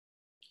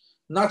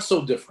 Not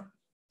so different.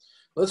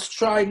 Let's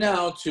try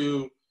now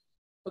to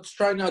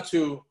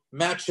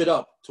match it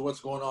up to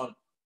what's going on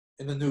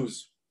in the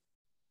news.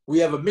 We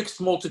have a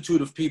mixed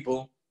multitude of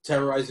people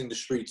terrorizing the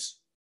streets.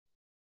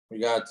 We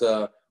got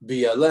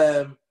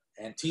BLM,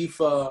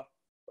 Antifa,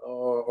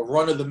 or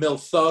run-of-the-mill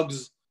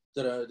thugs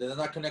that are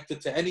not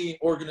connected to any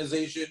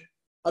organization.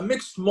 A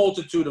mixed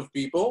multitude of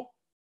people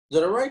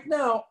that are right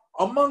now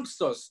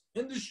amongst us,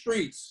 in the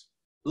streets,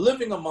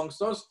 living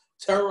amongst us,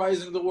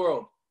 terrorizing the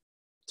world,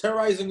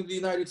 terrorizing the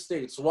United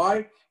States.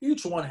 Why?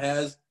 Each one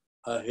has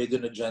a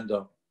hidden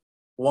agenda.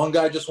 One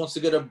guy just wants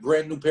to get a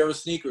brand new pair of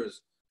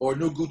sneakers or a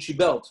new Gucci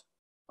belt.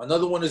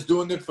 Another one is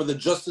doing it for the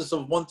justice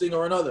of one thing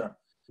or another.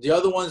 The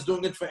other one's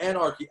doing it for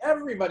anarchy.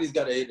 Everybody's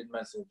got a hidden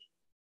message.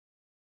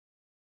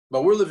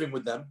 But we're living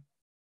with them.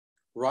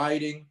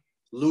 Rioting,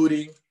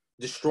 looting,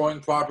 destroying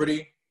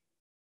property.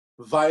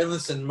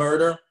 Violence and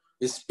murder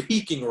is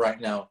peaking right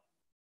now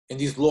in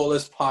these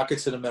lawless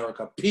pockets in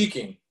America.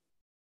 Peaking.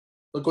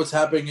 Look what's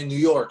happening in New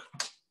York.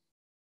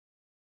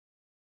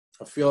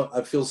 I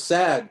feel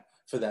sad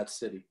for that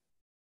city.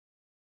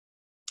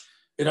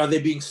 And are they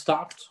being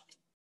stopped?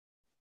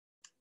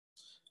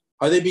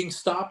 Are they being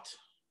stopped?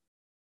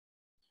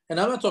 And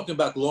I'm not talking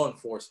about law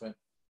enforcement.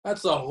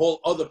 That's a whole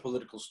other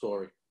political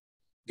story.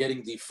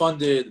 Getting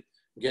defunded,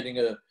 getting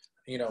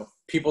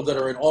people that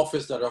are in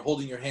office that are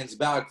holding your hands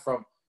back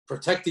from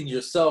protecting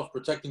yourself,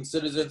 protecting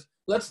citizens.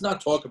 Let's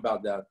not talk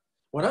about that.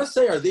 When I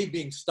say are they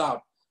being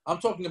stopped, I'm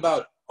talking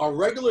about are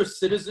regular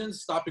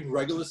citizens stopping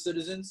regular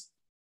citizens?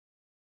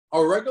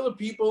 Are regular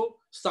people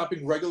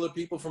stopping regular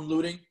people from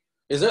looting?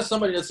 Is there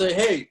somebody that say,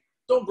 hey,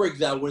 don't break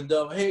that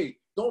window. Hey,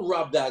 don't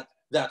rob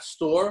that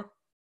store.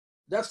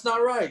 That's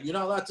not right. You're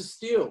not allowed to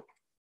steal.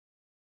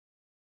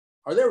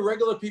 Are there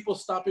regular people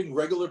stopping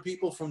regular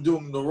people from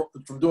doing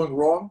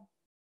wrong?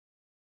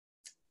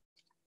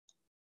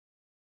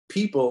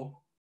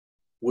 People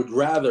would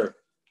rather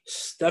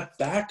step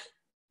back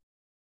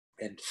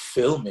and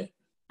film it.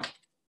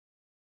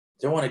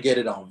 They want to get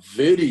it on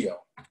video.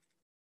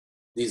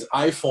 These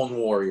iPhone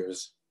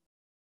warriors.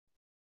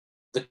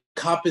 The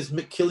cop is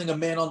killing a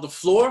man on the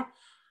floor.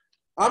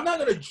 I'm not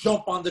going to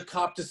jump on the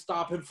cop to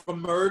stop him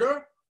from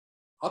murder.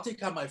 I'll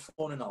take out my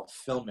phone and I'll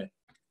film it.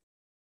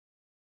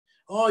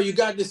 Oh, you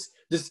got this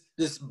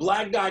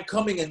black guy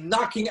coming and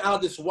knocking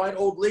out this white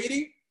old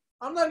lady.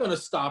 I'm not going to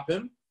stop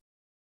him.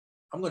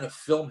 I'm going to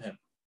film him.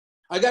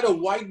 I got a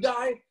white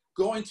guy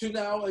going to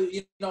now,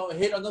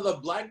 hit another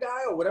black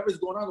guy or whatever's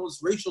going on. This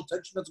racial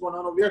tension that's going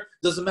on over here.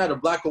 Doesn't matter,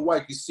 black or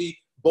white. You see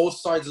both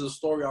sides of the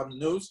story on the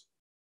news.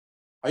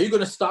 Are you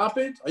going to stop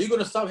it? Are you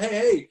going to stop?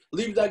 Hey,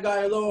 leave that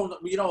guy alone.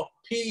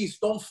 Peace,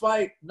 don't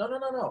fight.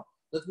 No.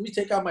 Let me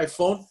take out my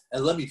phone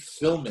and let me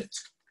film it.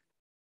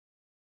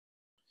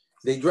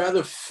 They'd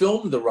rather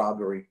film the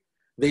robbery.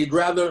 They'd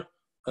rather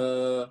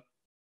film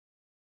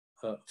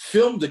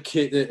the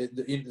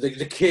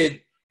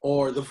kid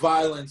or the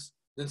violence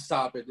than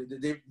stop it.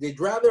 They'd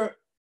rather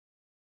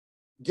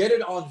get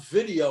it on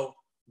video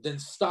than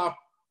stop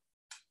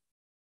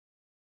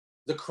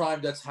the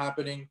crime that's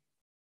happening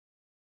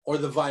or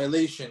the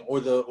violation or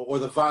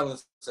the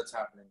violence that's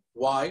happening.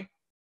 Why?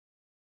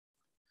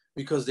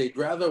 Because they'd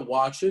rather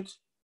watch it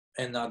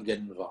and not get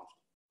involved.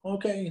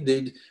 Okay,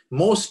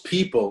 most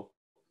people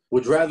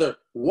would rather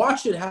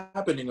watch it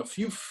happening a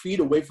few feet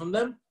away from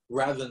them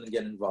rather than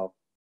get involved.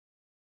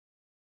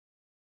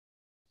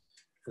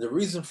 The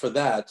reason for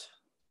that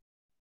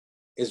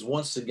is,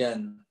 once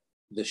again,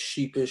 the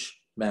sheepish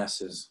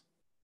masses.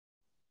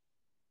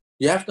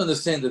 You have to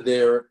understand that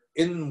there,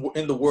 in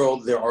the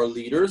world, there are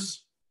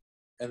leaders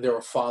and there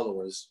are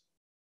followers.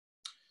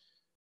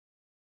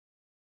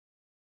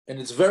 And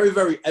it's very,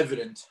 very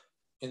evident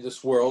in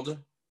this world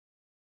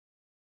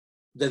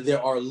that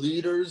there are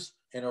leaders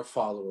and are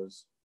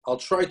followers. I'll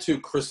try to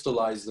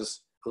crystallize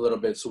this a little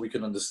bit so we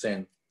can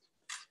understand.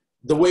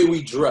 The way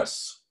we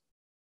dress,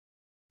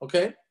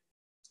 okay?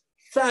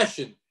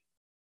 Fashion.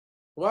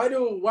 Why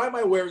am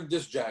I wearing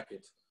this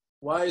jacket?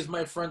 Why is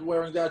my friend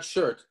wearing that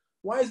shirt?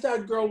 Why is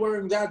that girl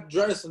wearing that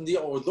dress and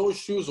or those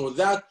shoes or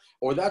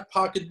that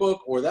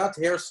pocketbook or that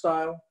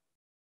hairstyle?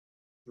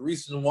 The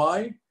reason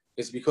why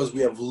is because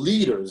we have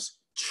leaders,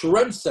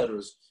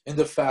 trendsetters in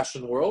the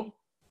fashion world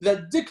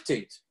that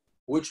dictate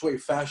which way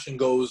fashion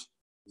goes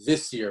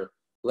this year,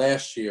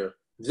 last year,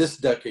 this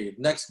decade,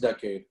 next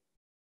decade.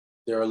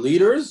 There are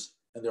leaders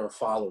and there are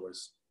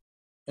followers.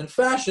 In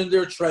fashion,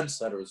 there are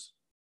trendsetters.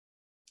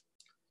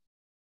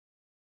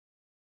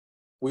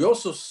 We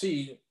also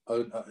see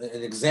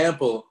an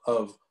example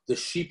of the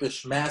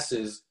sheepish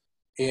masses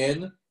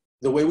in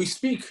the way we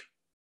speak.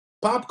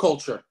 Pop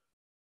culture.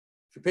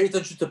 If you pay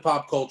attention to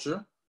pop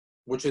culture,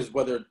 which is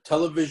whether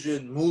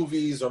television,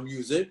 movies, or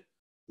music,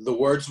 the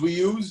words we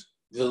use,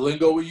 the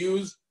lingo we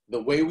use,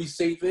 the way we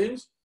say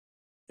things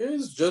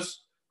is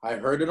just, I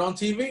heard it on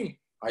TV.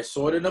 I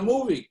saw it in a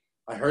movie.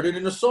 I heard it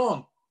in a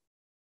song.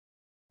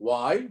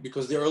 Why?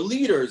 Because there are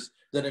leaders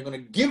that are going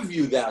to give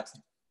you that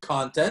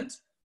content,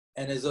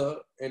 and as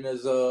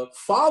a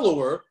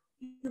follower,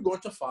 you're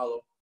going to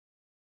follow.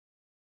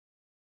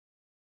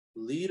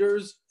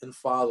 Leaders and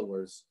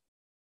followers.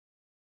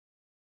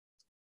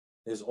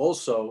 There's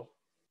also,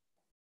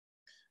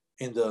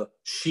 in the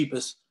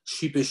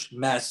sheepish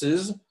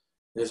masses,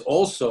 there's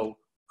also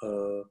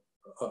a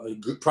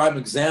good prime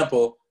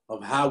example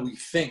of how we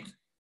think.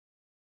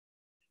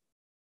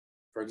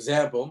 For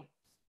example,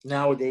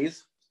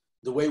 nowadays,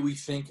 the way we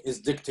think is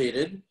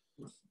dictated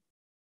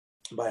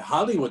by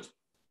Hollywood.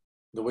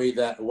 The way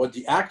that, what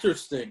the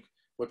actors think,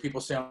 what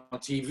people say on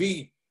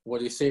TV,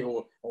 what they say,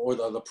 or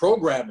the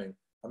programming.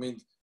 I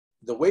mean,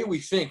 the way we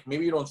think,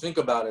 maybe you don't think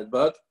about it,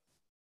 but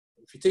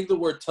if you take the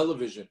word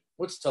television,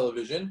 what's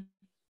television?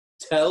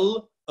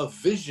 Tell a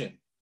vision.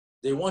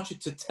 They want you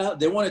to tell,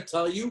 they want to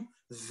tell you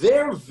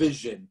their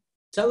vision.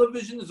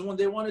 Television is when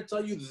they want to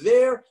tell you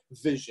their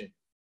vision.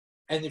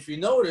 And if you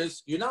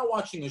notice, you're not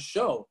watching a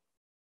show,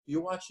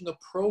 you're watching a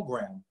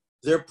program.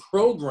 They're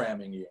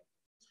programming you.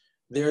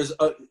 There's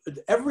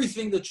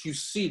everything that you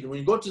see when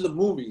you go to the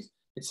movies.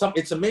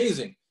 It's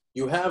amazing.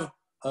 You have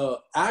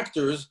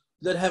actors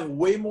that have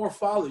way more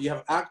followers. You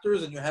have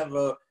actors and you have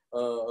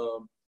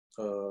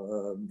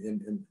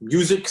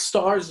music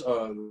stars,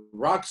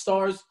 rock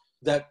stars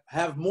that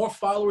have more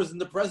followers than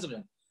the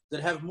president,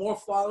 that have more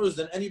followers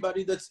than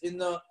anybody that's in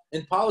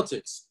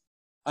politics.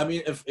 I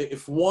mean,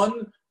 if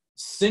one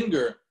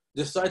singer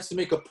decides to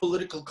make a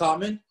political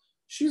comment,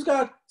 she's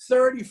got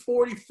 30,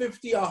 40,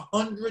 50,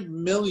 100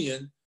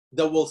 million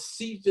that will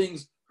see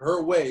things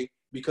her way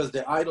because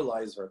they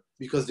idolize her,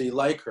 because they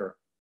like her,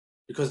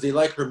 because they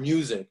like her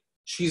music.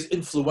 She's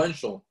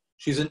influential.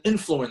 She's an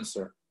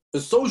influencer, a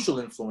social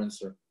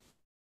influencer.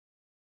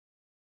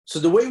 So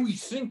the way we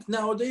think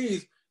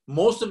nowadays,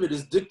 most of it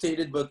is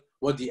dictated by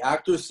what the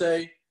actors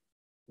say,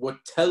 what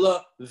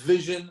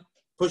television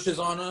pushes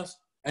on us,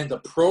 and the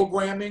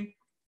programming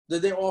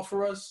that they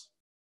offer us.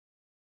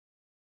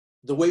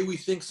 The way we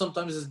think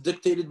sometimes is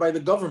dictated by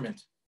the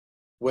government,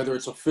 whether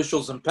it's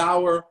officials in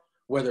power,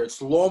 whether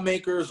it's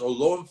lawmakers or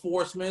law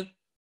enforcement.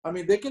 I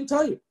mean, they can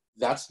tell you,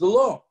 that's the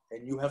law,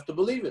 and you have to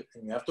believe it,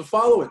 and you have to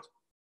follow it.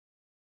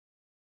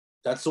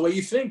 That's the way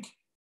you think.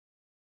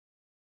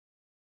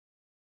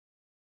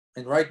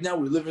 And right now,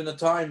 we live in a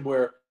time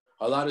where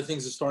a lot of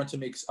things are starting to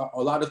make,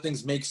 a lot of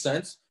things make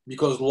sense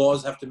because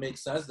laws have to make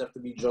sense. They have to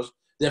be just.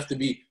 They have to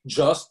be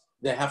just.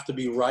 They have to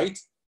be right.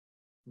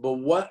 But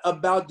what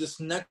about this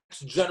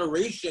next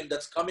generation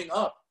that's coming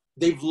up?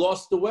 They've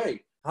lost the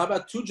way. How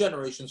about 2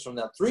 generations from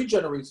now, 3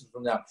 generations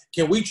from now?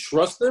 Can we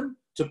trust them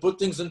to put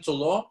things into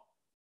law?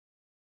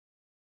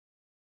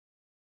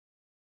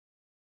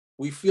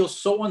 We feel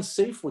so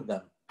unsafe with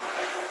them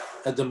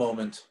at the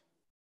moment.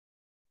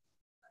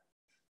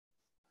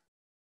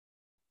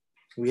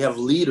 We have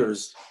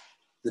leaders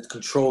that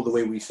control the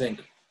way we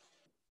think.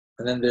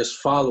 And then there's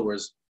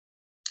followers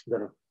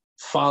that are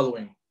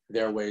following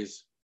their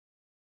ways.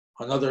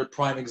 Another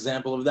prime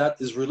example of that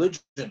is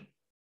religion.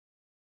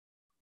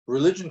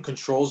 Religion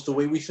controls the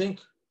way we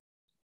think.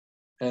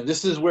 And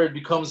this is where it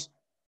becomes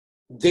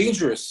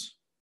dangerous.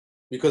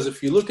 Because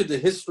if you look at the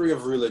history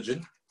of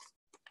religion,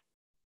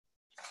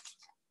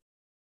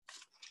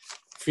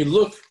 if you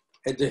look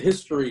at the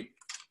history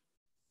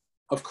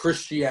of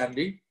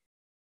Christianity,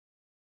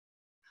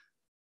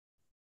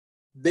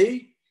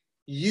 they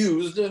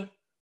used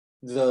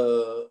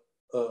the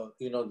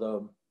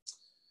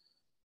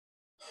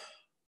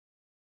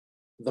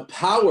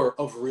power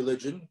of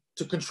religion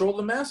to control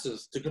the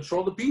masses, to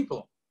control the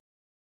people.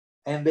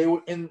 And they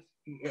were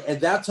at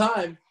that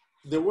time,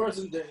 there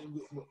wasn't,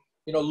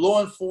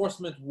 law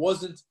enforcement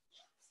wasn't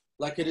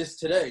like it is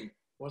today. It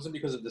wasn't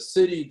because of the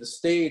city, the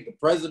state, the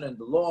president,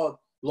 the law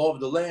of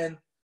the land.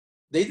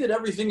 They did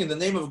everything in the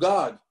name of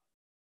God.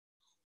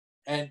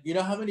 And you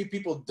know how many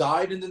people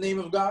died in the name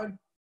of God?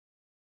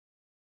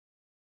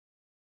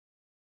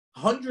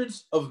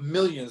 Hundreds of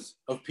millions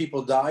of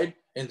people died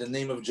in the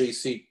name of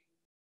JC.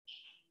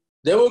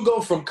 They will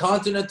go from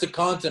continent to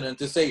continent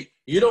to say,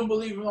 you don't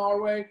believe in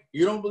our way,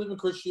 you don't believe in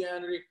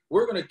Christianity,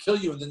 we're going to kill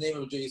you in the name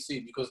of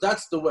JC, because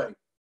that's the way.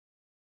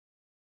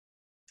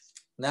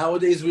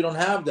 Nowadays, we don't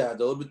have that.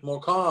 They're a little bit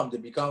more calm. They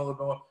become a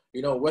little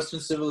more, Western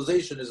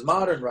civilization is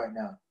modern right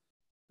now.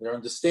 They're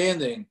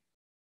understanding,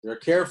 they're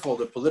careful,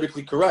 they're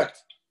politically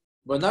correct.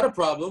 But not a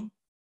problem.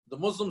 The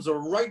Muslims are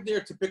right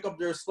there to pick up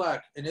their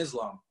slack in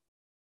Islam.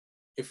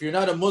 If you're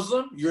not a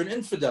Muslim, you're an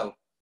infidel.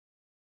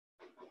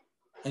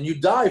 And you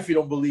die if you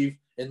don't believe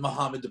in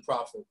Muhammad the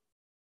Prophet.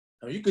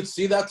 And you could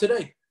see that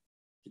today.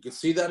 You could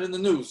see that in the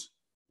news.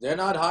 They're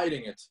not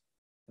hiding it.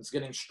 It's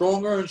getting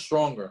stronger and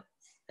stronger.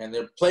 And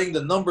they're playing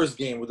the numbers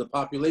game with the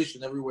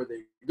population everywhere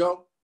they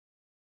go.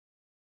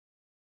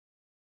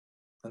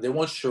 And they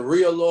want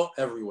Sharia law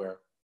everywhere.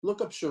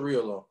 Look up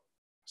Sharia law.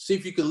 See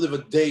if you could live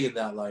a day in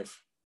that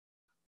life.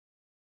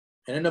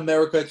 And in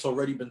America, it's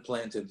already been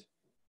planted.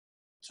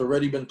 It's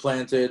already been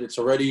planted. There's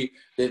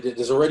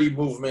already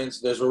movements.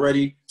 There's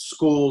already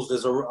schools.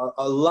 There's a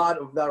lot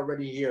of that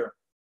already here.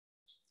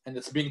 And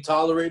it's being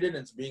tolerated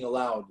and it's being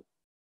allowed.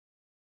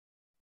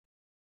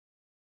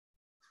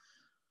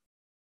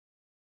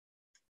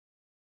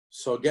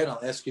 So again, I'll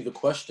ask you the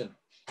question.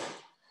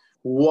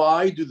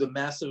 Why do the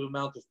massive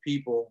amount of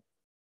people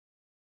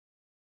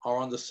are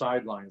on the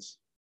sidelines,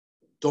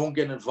 don't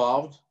get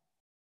involved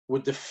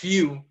with the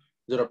few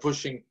that are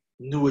pushing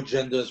new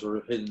agendas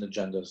or hidden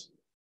agendas?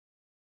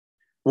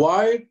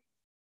 Why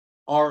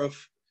are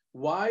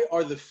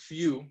the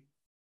few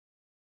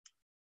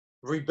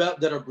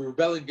that are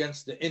rebelling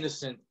against the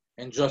innocent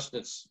and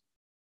justice?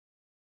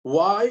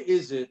 Why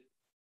is it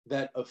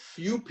that a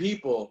few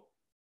people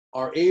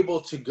are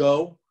able to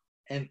go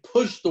and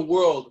push the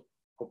world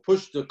or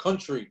push the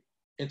country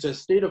into a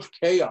state of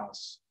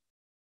chaos,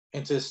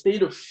 into a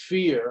state of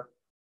fear,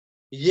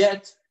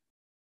 yet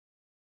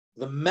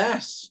the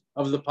mass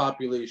of the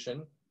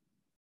population,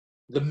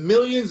 the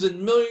millions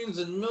and millions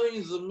and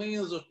millions and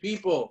millions of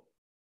people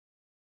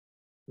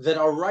that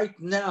are right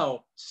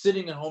now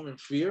sitting at home in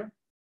fear,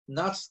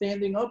 not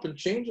standing up and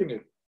changing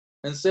it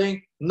and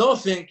saying, no,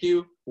 thank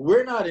you,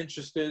 we're not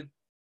interested,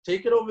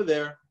 take it over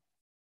there.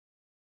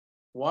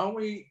 Why are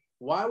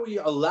we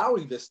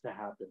allowing this to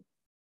happen?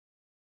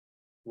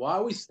 Why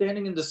are we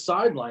standing in the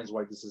sidelines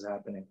while this is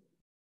happening?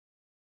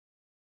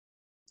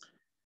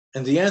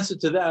 And the answer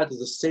to that is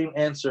the same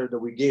answer that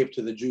we gave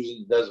to the Jews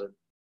in the desert.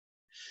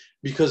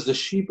 Because the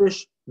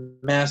sheepish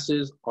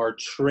masses are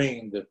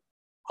trained,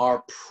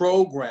 are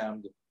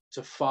programmed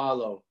to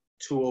follow,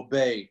 to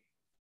obey,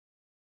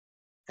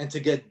 and to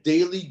get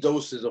daily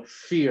doses of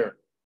fear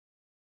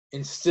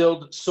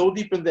instilled so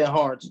deep in their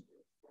hearts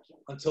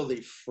until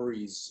they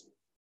freeze.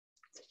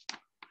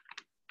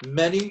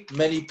 Many,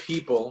 many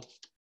people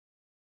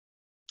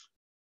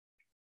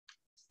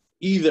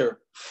either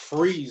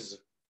freeze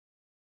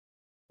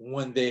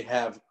when they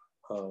have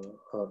a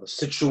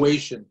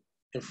situation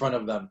in front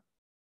of them,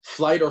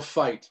 flight or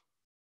fight,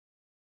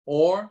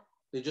 or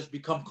they just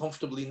become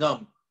comfortably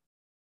numb.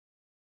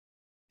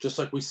 Just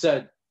like we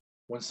said,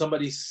 when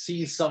somebody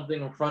sees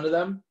something in front of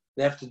them,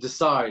 they have to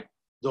decide,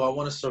 do I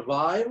want to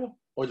survive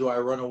or do I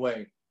run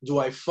away? Do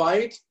I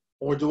fight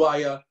or do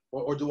I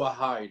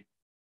hide?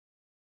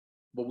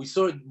 But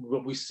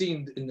what we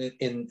see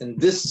in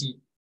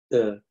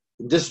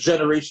this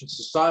generation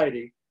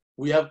society,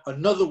 we have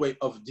another way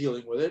of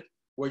dealing with it,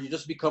 where you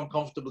just become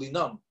comfortably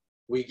numb.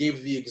 We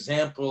gave the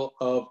example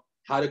of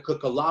how to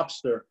cook a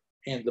lobster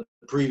in the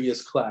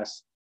previous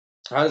class.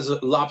 How does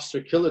a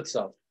lobster kill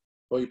itself?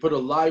 Well, you put a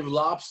live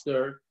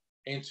lobster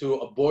into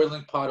a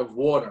boiling pot of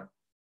water,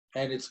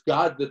 and it's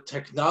got the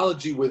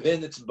technology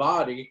within its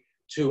body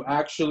to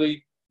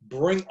actually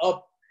bring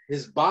up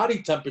his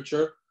body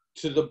temperature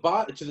to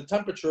the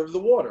temperature of the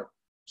water.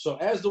 So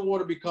as the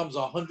water becomes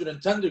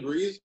 110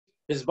 degrees,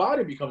 his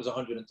body becomes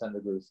 110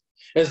 degrees.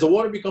 As the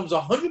water becomes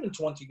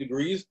 120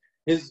 degrees,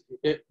 his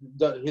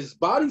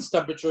body's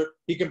temperature,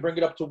 he can bring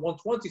it up to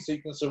 120 so he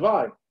can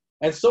survive.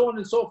 And so on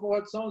and so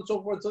forth,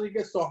 until he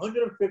gets to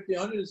 150,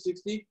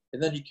 160,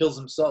 and then he kills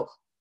himself.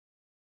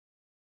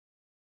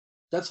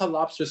 That's how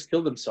lobsters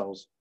kill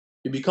themselves.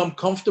 You become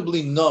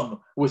comfortably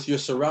numb with your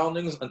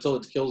surroundings until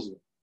it kills you.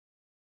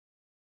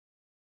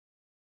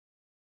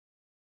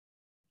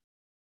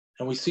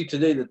 And we see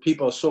today that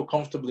people are so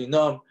comfortably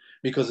numb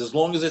because as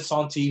long as it's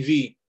on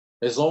TV,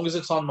 as long as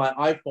it's on my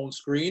iPhone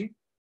screen,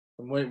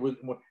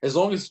 as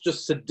long as it's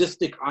just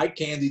sadistic eye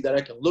candy that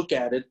I can look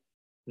at it,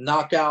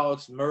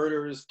 knockouts,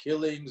 murders,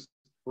 killings,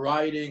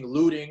 rioting,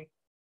 looting,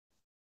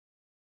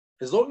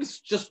 as long as it's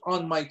just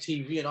on my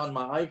TV and on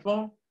my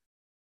iPhone,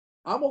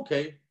 I'm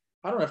okay.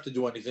 I don't have to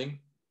do anything.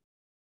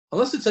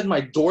 Unless it's at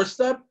my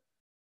doorstep,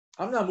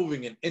 I'm not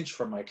moving an inch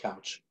from my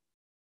couch.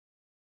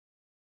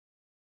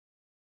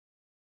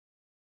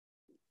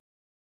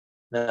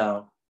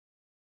 Now,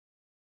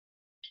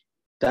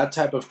 that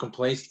type of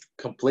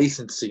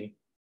complacency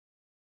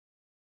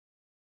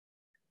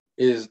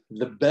is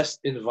the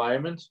best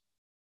environment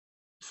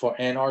for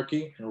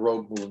anarchy and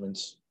rogue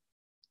movements.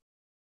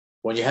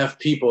 When you have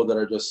people that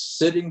are just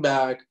sitting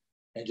back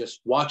and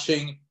just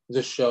watching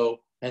the show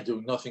and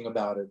doing nothing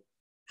about it,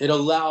 it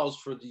allows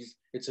for these,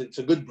 it's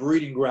a good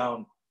breeding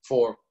ground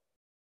for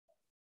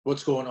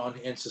what's going on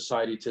in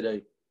society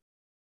today.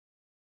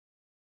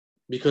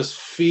 Because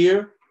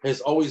fear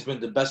has always been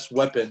the best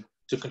weapon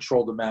to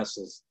control the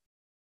masses.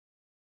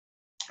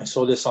 I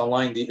saw this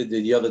online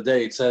the other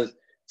day. It says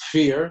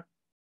fear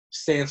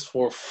stands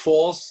for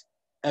false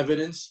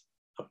evidence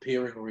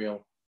appearing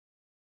real.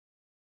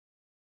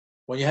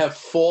 When you have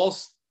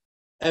false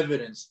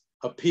evidence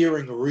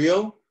appearing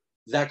real,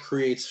 that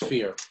creates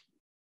fear.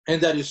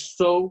 And that is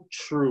so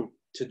true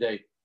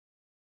today.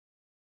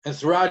 And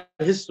throughout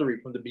history,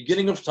 from the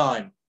beginning of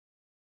time,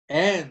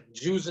 and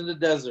Jews in the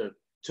desert,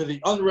 to the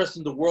unrest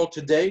in the world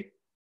today,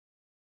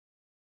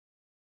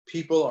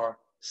 people are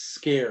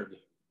scared.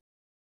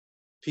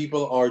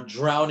 People are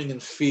drowning in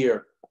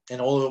fear, and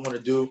all they want to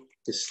do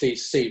is stay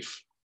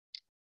safe.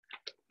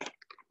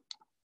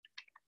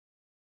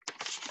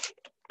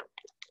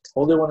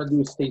 All they want to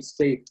do is stay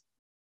safe,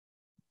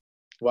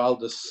 while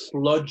the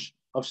sludge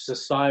of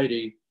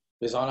society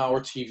is on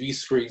our TV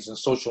screens and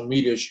social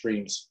media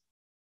streams,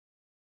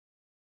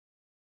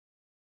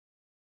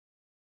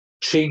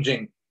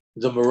 changing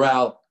the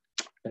morale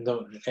and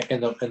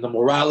the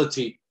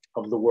morality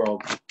of the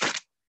world.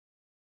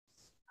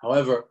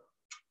 However,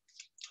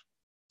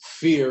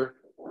 fear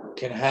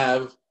can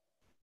have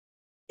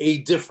a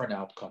different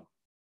outcome.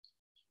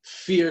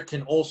 Fear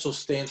can also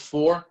stand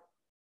for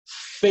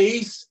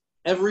face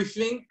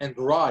everything and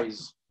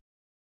rise.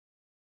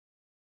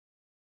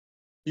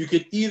 You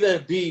could either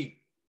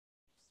be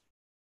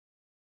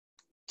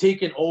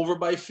taken over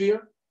by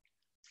fear,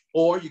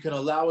 or you can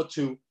allow it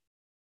to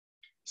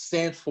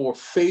stand for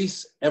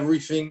face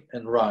everything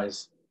and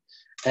rise,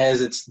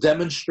 as it's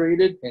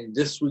demonstrated in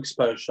this week's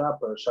parasha,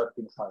 Parashat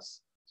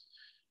Pinchas.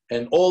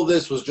 And all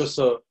this was just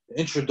an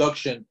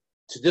introduction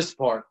to this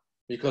part,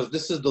 because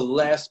this is the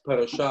last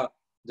parasha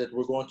that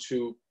we're going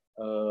to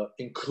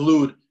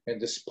include in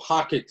this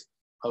pocket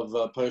of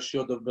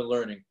parashiyot that we've been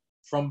learning,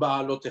 from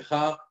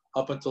Ba'alotecha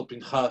up until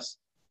Pinchas,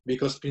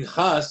 because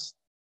Pinchas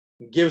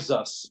gives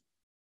us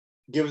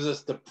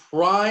the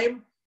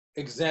prime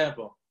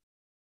example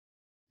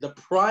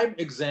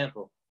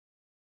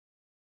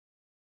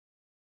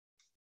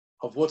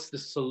of what's the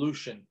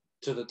solution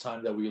to the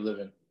time that we live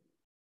in.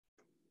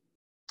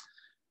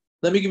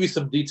 Let me give you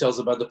some details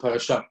about the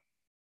parasha.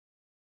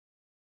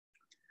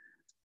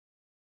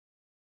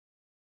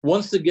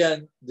 Once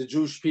again, the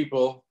Jewish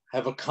people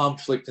have a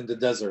conflict in the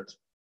desert.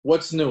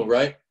 What's new,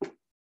 right?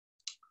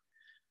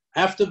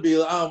 After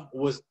Bilam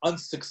was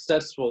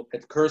unsuccessful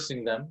at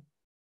cursing them,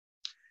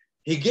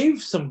 he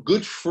gave some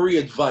good free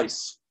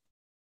advice.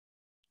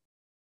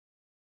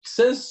 He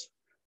says,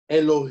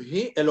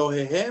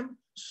 Elohehem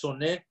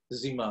soneh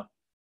zima.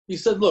 He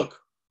said,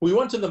 look, we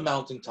went to the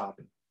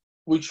mountaintop.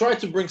 We tried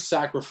to bring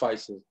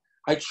sacrifices.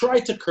 I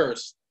tried to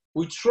curse.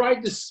 We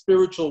tried this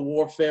spiritual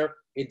warfare.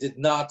 It did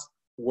not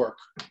work.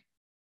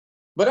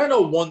 But I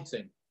know one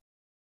thing.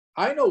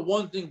 I know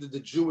one thing that the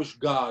Jewish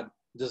God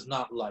does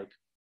not like.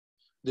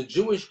 The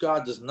Jewish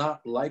God does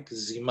not like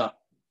zima.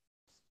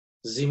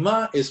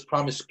 Zima is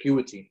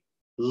promiscuity,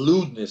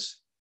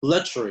 lewdness,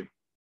 lechery.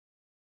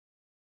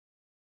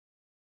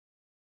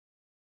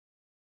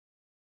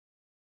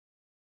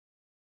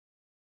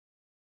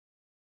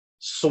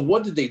 So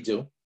what did they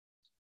do?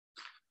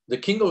 The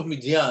king of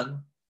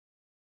Midian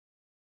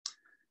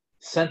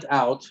sent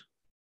out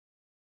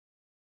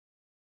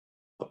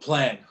a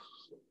plan.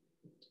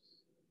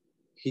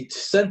 He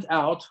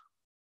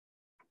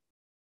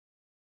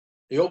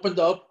opened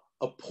up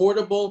a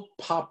portable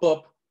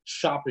pop-up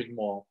shopping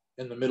mall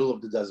in the middle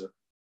of the desert.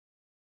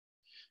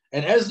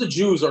 And as the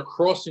Jews are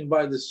crossing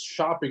by this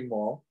shopping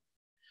mall,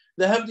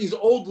 they have these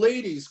old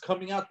ladies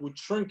coming out with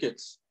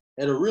trinkets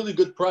at a really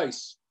good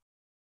price.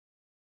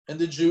 And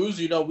the Jews,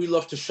 we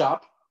love to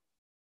shop.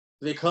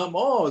 They come,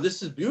 oh,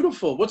 this is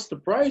beautiful. What's the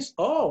price?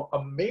 Oh,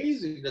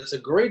 amazing. That's a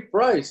great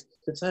price.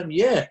 They tell them,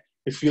 yeah,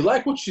 if you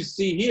like what you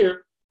see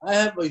here, I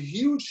have a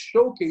huge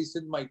showcase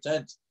in my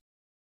tent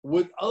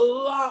with a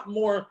lot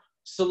more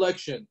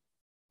selection.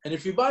 And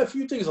if you buy a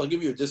few things, I'll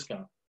give you a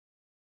discount.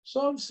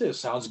 So I'm saying,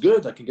 sounds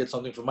good. I can get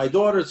something for my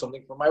daughter,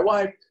 something for my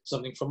wife,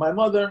 something for my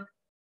mother.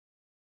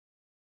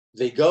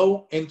 They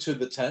go into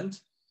the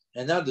tent,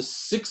 and now the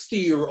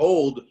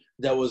 60-year-old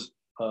that was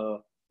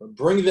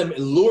luring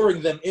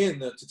them in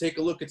to take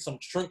a look at some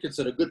trinkets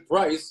at a good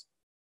price,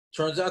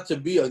 turns out to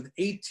be an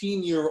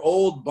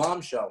 18-year-old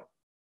bombshell.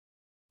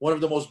 One of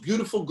the most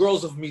beautiful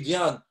girls of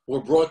Midian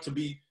were brought to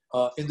be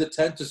in the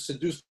tent to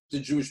seduce the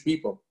Jewish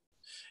people.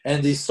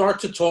 And they start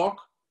to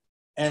talk,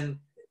 and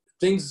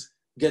things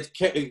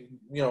carry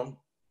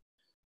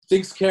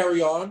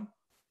on,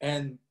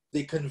 and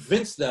They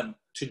convinced them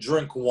to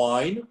drink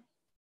wine.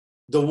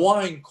 The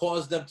wine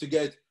caused them to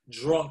get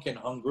drunk and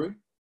hungry.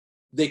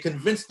 They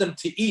convinced them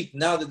to eat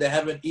now that they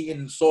haven't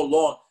eaten in so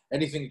long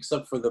anything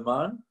except for the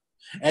man.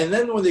 And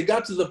then when they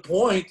got to the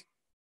point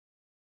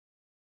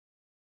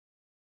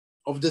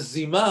of the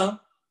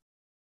zima,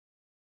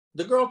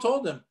 the girl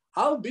told them,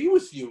 I'll be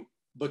with you,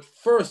 but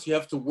first you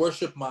have to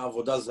worship my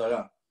avodah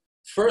zarah.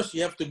 First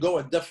you have to go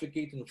and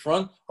defecate in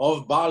front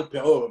of Baal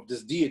Peor, of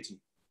this deity.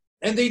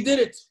 And they did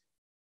it.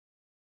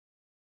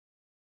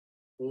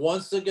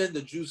 Once again,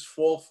 the Jews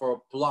fall for a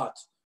plot,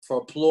 for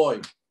a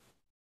ploy,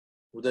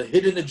 with a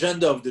hidden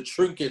agenda of the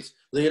trinkets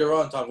later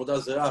on to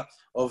avodah zarah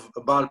of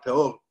Baal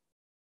Peor.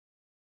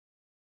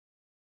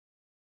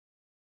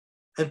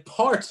 And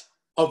part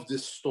of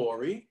this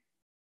story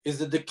is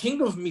that the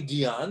king of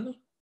Midian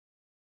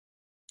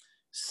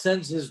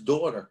sends his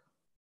daughter,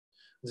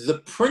 the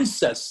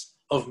princess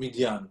of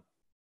Midian,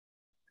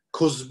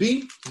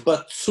 Kozbi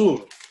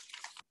Batsur.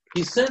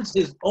 He sends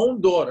his own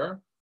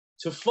daughter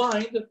to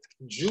find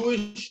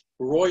Jewish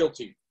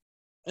royalty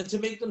and to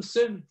make them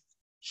sin.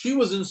 She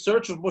was in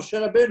search of Moshe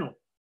Rabbeinu.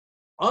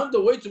 On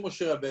the way to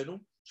Moshe Rabbeinu,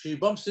 she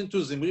bumps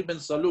into Zimri ben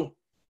Salu.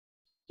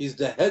 He's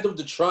the head of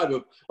the tribe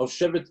of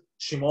Shevet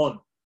Shimon.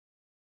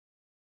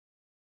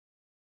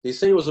 They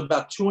say he was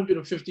about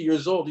 250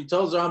 years old. He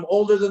tells her, I'm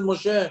older than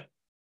Moshe.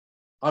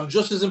 I'm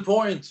just as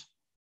important.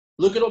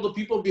 Look at all the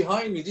people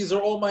behind me. These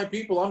are all my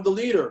people. I'm the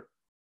leader.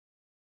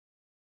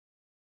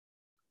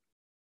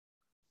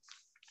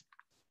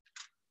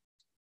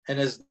 And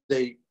as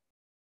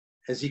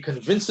he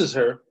convinces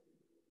her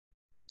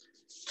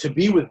to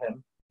be with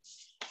him,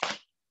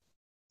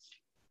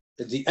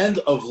 at the end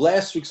of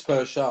last week's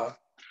parasha,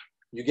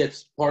 you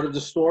get part of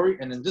the story,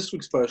 and in this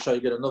week's parasha,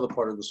 you get another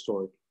part of the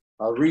story.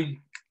 I'll read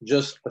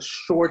just a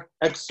short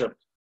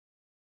excerpt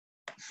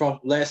from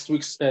last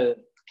week's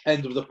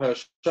end of the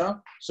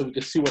parasha, so we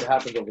can see what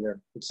happened over there.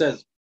 It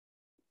says,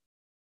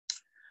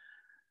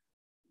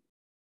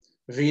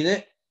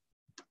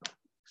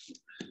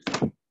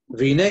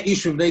 והנה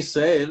איש מבני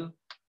ישראל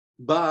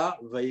בא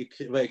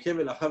ויקב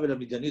אל אחיו אל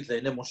המדיינית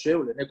לעיני משה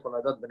ולעיני כל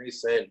עדת בני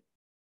ישראל.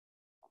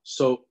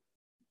 So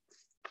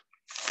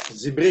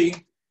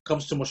Zimri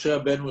comes to Moshe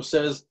Rabbeinu and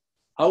says,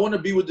 I want to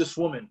be with this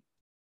woman.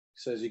 He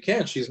says, you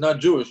can't, she's not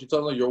Jewish. He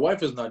tells her, your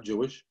wife is not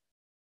Jewish.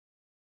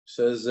 He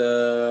says,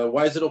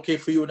 why is it okay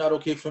for you and not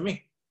okay for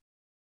me?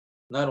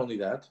 Not only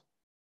that,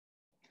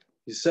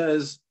 he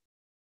says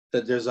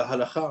that there's a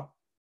halakha.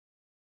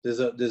 There's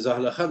a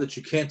halakha that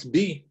you can't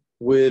be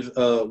with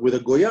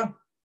a goya.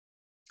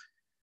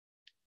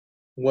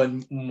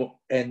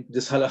 And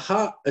this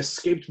halakha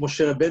escaped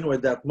Moshe Rabbeinu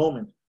at that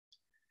moment.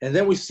 And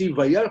then we see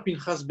Vayar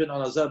Pinchas ben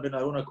Elazar ben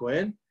Aaron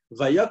HaKohen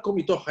Vayakom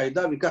mitoch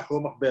ha'eda v'ikach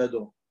romach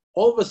be'ado.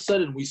 All of a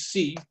sudden we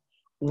see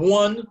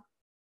one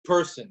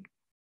person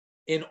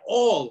in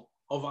all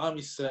of Am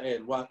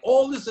Yisrael. While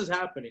all this is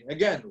happening,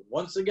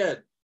 once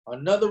again,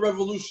 another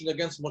revolution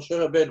against Moshe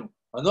Rabbeinu,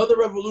 another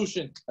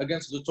revolution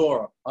against the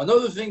Torah,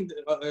 another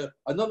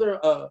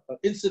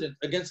incident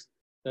against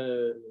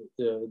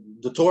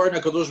the Torah and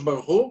HaKadosh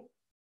Baruch Hu.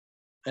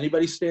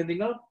 Anybody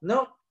standing up?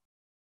 No.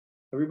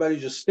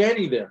 Everybody's just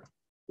standing there,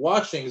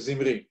 watching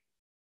Zimri,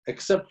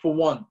 except for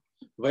one.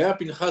 Vaya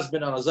Pinchas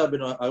ben Elazar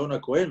ben Aaron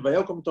HaKohen,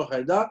 Vayakom mitoch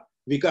ha'eda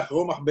v'ikach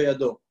romach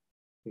be'yado.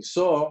 He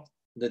saw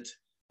that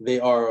they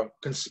are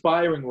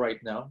conspiring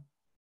right now,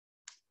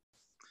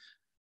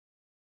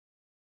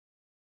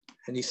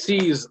 and he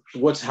sees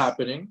what's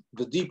happening.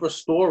 The deeper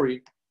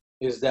story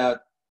is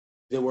that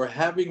they were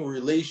having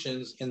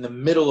relations in the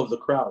middle of the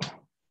crowd.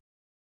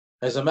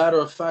 As a matter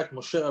of fact,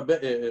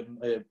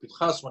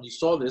 Pinchas, when he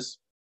saw this,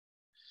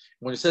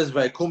 when he says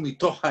 "Vayakom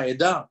mitoch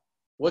ha'eda,"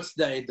 what's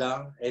the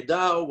Eda?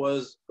 Eda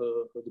was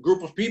the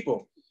group of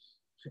people.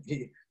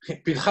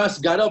 Pinchas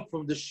got up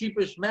from the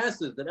sheepish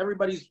masses that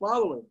everybody's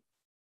following.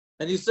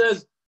 And he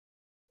says,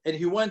 and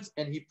he went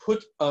and he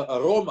put a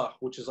romach,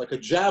 which is like a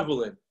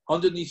javelin,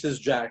 underneath his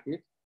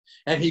jacket.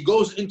 And he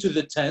goes into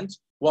the tent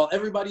while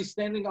everybody's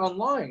standing on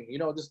line. You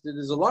know,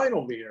 there's a line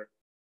over here.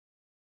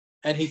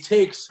 And he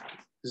takes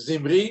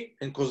Zimri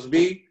and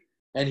Kozbi,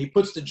 and he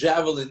puts the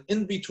javelin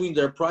in between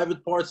their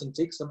private parts and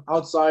takes them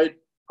outside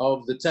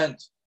of the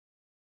tent.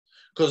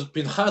 Because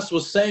Pinchas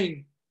was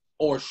saying,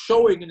 or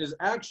showing in his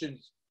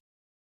actions,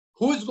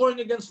 who is going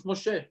against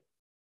Moshe?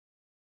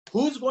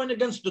 Who's going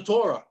against the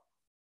Torah?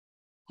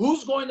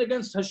 Who's going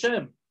against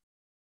Hashem?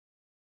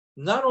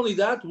 Not only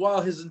that,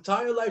 while his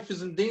entire life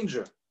is in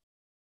danger.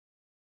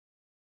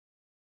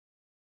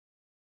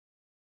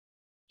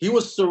 He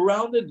was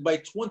surrounded by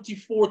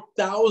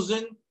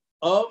 24,000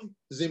 of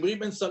Zimri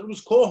ben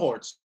Salu's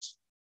cohorts.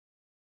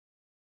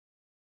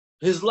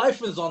 His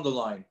life is on the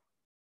line.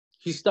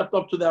 He stepped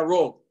up to that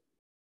role.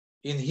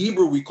 In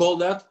Hebrew, we call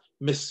that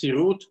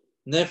Mesirut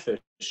Nefesh,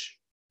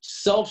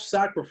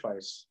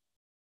 self-sacrifice.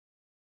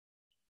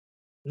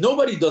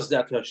 Nobody does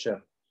that to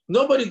Hashem.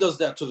 Nobody does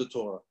that to the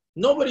Torah.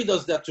 Nobody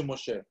does that to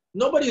Moshe.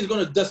 Nobody is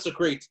going to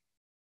desecrate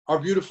our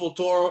beautiful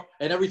Torah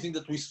and everything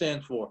that we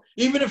stand for.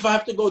 Even if I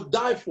have to go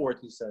die for it,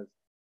 he says.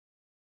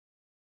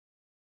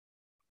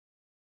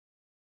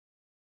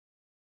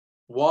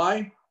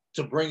 Why?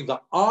 To bring the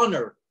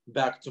honor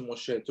back to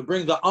Moshe, to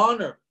bring the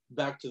honor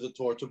back to the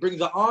Torah, to bring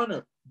the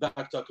honor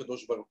back to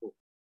HaKadosh Baruch Hu.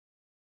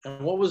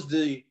 And what was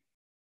the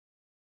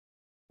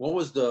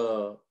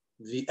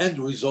end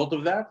result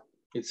of that?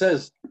 It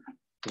says,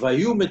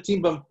 Vayu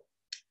metim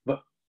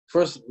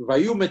first,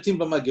 Vayu metim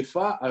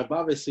b'magefa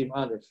arba v'esim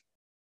alef.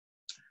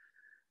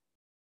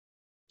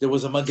 There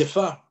was a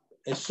magefa.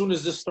 As soon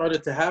as this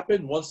started to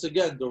happen, once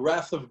again, the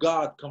wrath of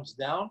God comes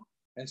down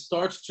and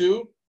starts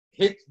to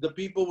hit the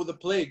people with a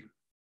plague.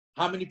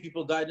 How many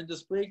people died in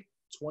this plague?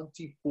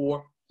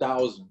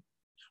 24,000.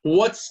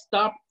 What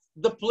stopped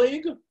the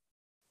plague?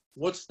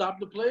 What stopped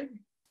the plague?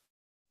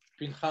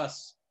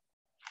 Pinchas.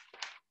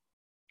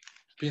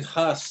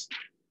 Pinchas.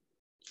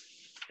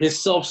 His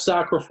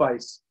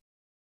self-sacrifice.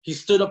 He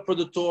stood up for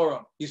the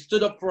Torah. He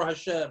stood up for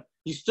Hashem.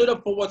 He stood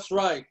up for what's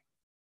right.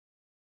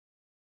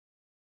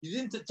 He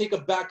didn't take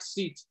a back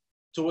seat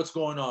to what's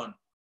going on.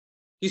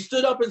 He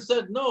stood up and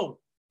said, no,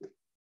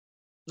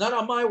 not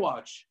on my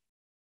watch.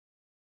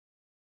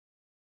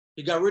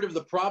 He got rid of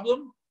the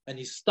problem and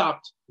he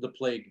stopped the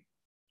plague.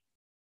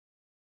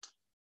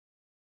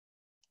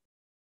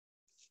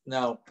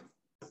 Now,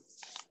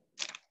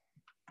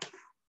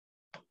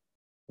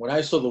 when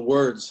I saw the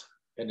words,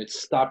 and it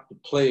stopped the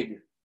plague,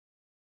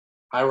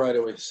 I right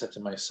away said to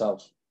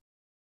myself,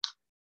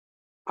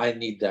 I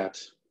need that.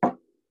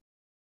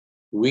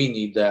 We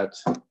need that.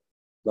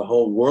 The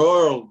whole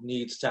world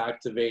needs to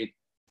activate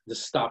the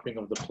stopping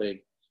of the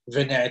plague.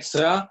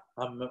 V'ne'etzra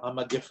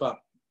ha'magefa.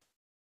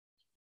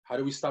 How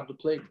do we stop the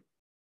plague?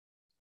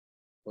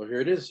 Well,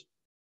 here it is.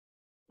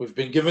 We've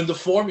been given the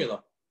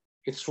formula.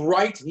 It's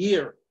right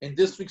here in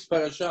this week's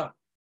parasha.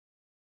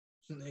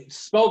 It's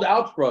spelled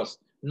out for us.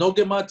 No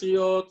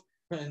gematriot,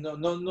 no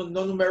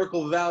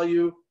numerical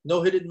value,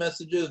 no hidden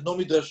messages, no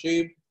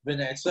midrashim.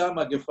 V'ne'etzra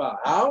magefa.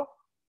 How?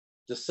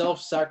 The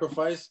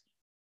self-sacrifice,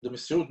 the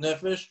mesirut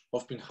nefesh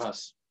of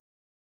Pinchas.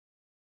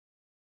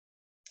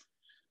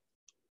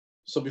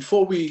 So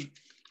before we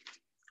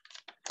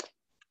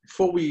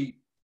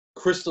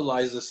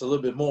crystallize this a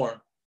little bit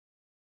more,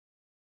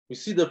 we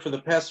see that for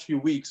the past few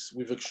weeks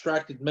we've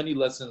extracted many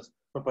lessons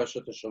from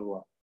Parashat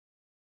HaShavua.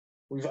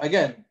 We've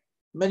again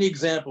many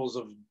examples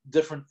of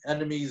different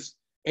enemies,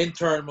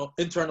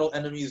 internal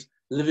enemies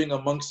living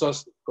amongst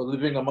us, or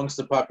living amongst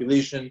the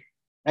population,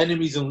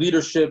 enemies in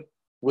leadership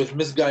with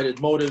misguided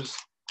motives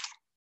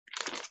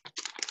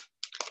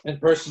and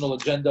personal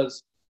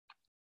agendas.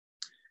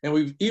 And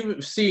we've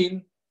even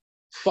seen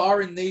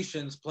foreign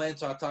nations plan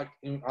to attack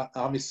Am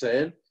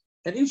Yisrael,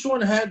 and each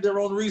one had their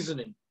own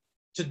reasoning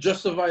to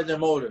justify their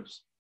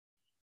motives.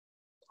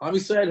 Am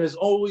Yisrael has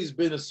always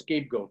been a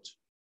scapegoat.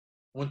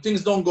 When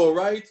things don't go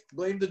right,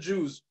 blame the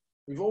Jews.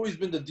 We've always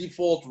been the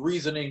default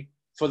reasoning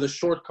for the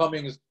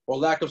shortcomings or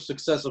lack of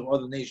success of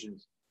other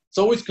nations. It's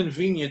always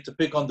convenient to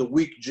pick on the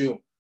weak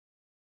Jew.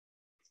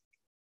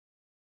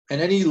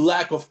 And any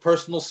lack of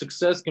personal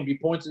success can be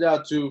pointed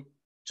out to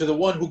the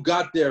one who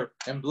got there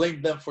and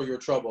blamed them for your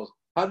troubles.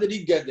 How did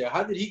he get there?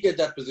 How did he get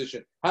that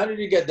position? How did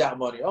he get that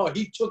money? Oh,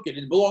 he took it.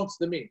 It belongs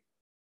to me.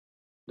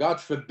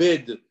 God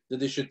forbid that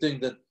they should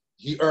think that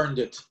he earned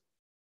it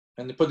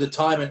and they put the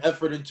time and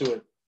effort into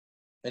it.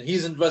 And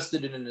he's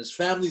invested in it, and his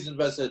family's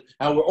invested,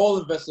 and we're all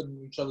invested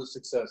in each other's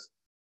success.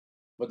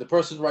 But the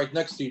person right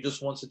next to you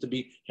just wants it to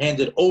be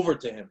handed over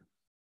to him.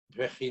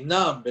 Like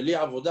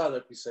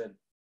we said.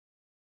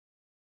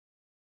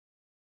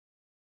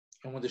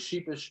 And when the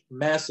sheepish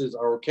masses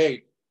are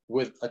okay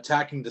with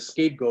attacking the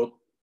scapegoat,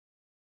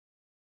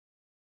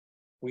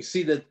 we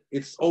see that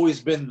it's always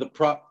been the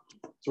problem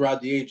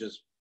throughout the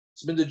ages.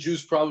 It's been the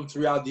Jews' problem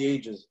throughout the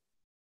ages.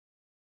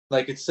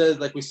 Like it says,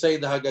 like we say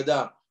in the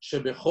Haggadah,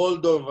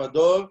 Shebechol dor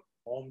vador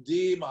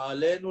omdim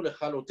alenu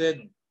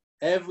lechalotenu.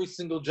 Every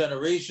single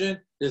generation,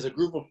 there's a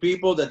group of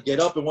people that get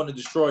up and want to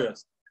destroy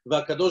us.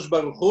 V'akadosh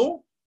baruch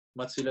hu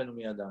matzilenu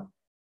miyadam.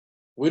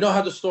 We know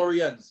how the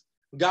story ends.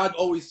 God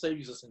always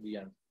saves us in the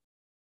end.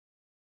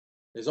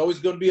 There's always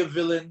going to be a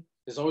villain.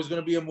 There's always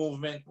going to be a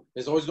movement.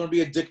 There's always going to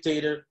be a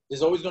dictator.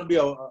 There's always going to be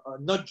a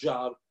nut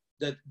job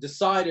that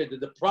decided that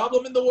the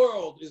problem in the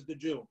world is the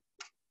Jew.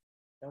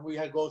 And we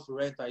go through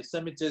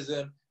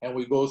anti-Semitism, and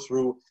we go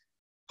through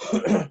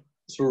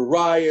through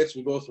riots,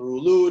 we go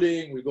through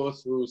looting, we go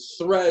through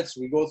threats,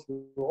 we go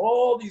through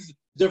all these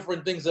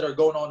different things that are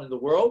going on in the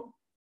world.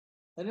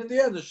 And in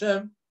the end,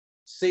 Hashem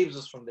saves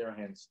us from their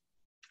hands.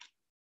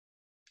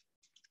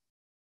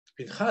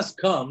 Pinchas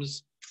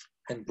comes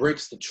and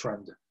breaks the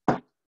trend.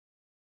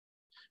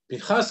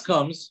 Pinchas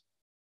comes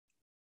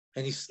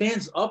and he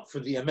stands up for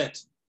the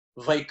emet.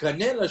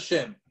 Vaikanel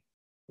Hashem.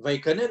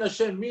 Vaikanel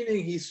Hashem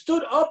meaning he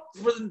stood up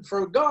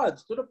for God,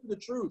 stood up for the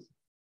truth,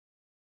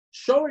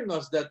 showing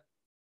us that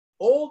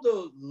all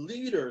the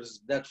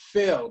leaders that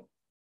failed,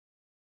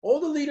 all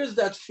the leaders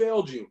that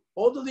failed you,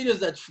 all the leaders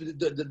that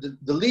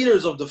the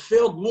leaders of the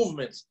failed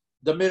movements,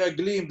 the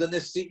Meraglim, the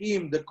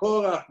Nesi'im, the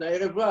Korach, the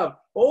Erev Rav,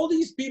 all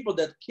these people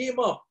that came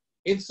up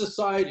in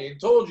society and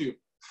told you,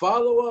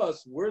 follow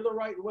us, we're the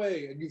right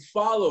way, and you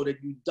followed and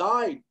you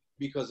died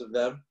because of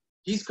them,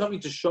 he's coming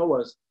to show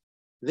us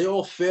they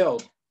all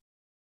failed.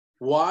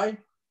 Why?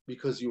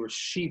 Because you were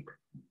sheep.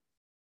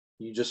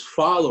 You just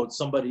followed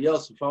somebody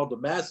else. You followed the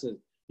masses.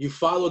 You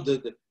followed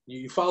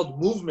you followed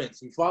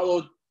movements. You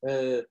followed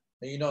the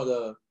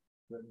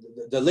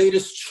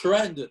latest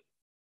trend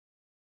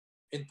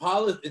in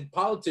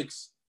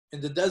politics,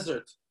 in the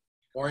desert,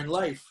 or in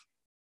life.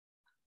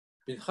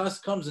 Pinchas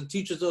comes and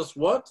teaches us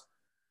what?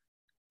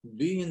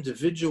 Be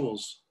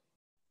individuals.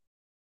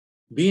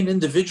 Be an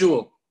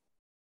individual.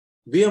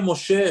 Be a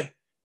Moshe.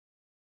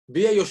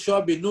 Be a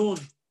Yoshua ben Nun.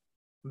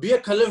 Be a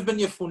Kalev ben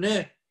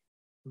Yefuneh.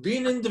 Be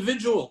an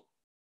individual.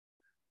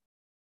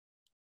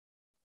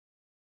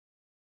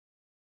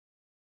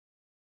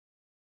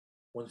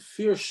 When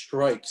fear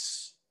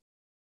strikes,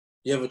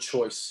 you have a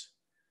choice.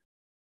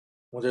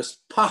 When there's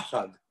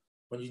pachad,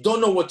 when you don't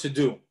know what to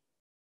do,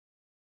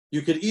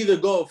 you could either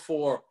go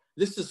for,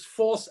 this is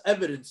false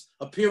evidence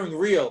appearing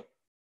real,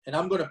 and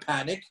I'm going to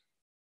panic.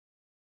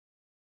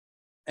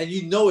 And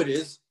you know it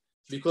is,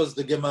 because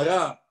the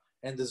Gemara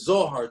and the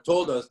Zohar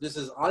told us this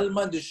is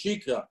Alman de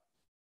Shikra.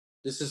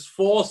 This is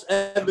false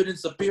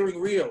evidence appearing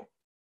real.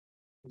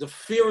 The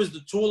fear is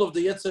the tool of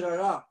the Yetzer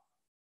Hara.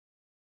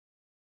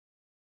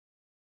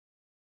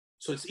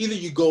 So it's either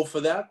you go for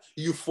that,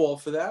 you fall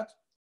for that,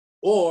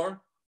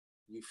 or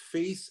you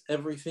face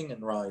everything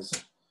and rise.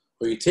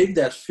 Or you take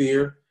that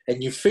fear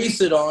and you face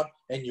it on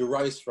and you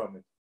rise from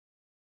it.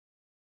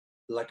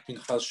 Like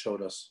Pinchas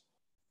showed us.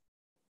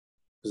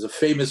 There's a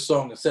famous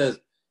song that says,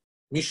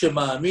 Mi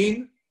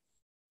shema'amin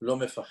lo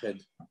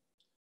mefached.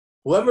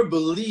 Whoever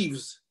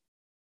believes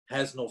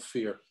has no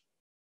fear.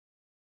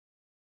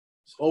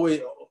 It's always,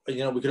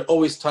 we could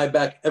always tie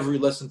back every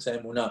lesson to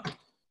Emunah.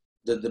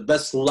 The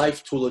best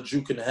life tool a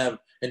Jew can have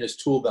in his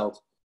tool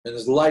belt, in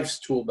his life's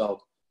tool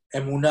belt.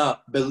 Emunah,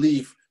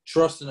 belief,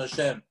 trust in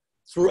Hashem,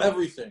 through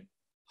everything.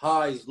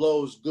 Highs,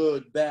 lows,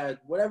 good, bad,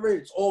 whatever,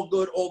 it's all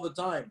good all the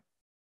time.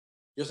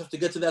 You just have to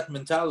get to that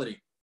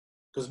mentality.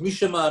 Because Mi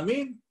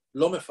shema'amin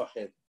lo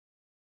mefached.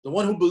 The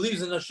one who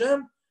believes in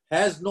Hashem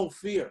has no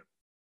fear.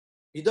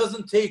 He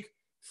doesn't take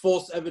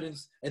false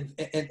evidence and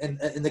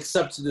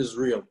accepts it as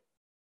real.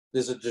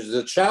 There's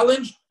a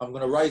challenge, I'm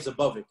going to rise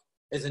above it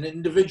as an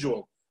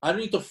individual. I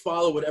don't need to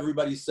follow what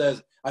everybody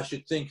says I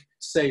should think,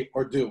 say,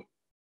 or do.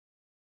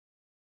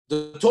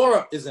 The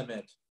Torah is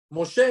Emet.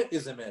 Moshe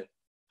is Emet.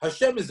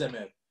 Hashem is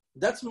Emet.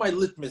 That's my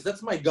litmus.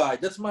 That's my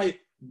guide. That's my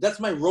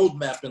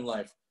roadmap in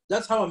life.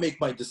 That's how I make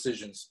my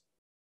decisions.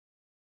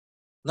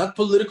 Not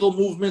political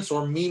movements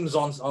or memes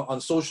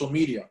on social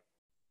media.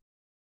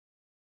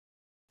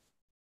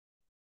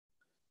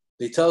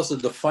 They tell us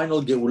that the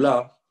final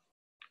Geulah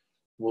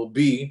will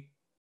be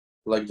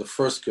like the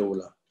first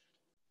Geulah.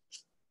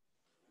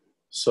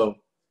 So,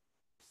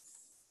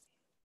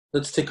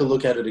 let's take a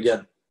look at it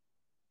again.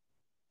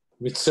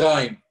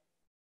 Mitzrayim.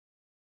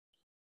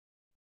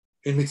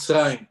 In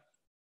Mitzrayim,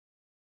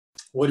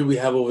 what do we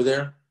have over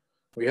there?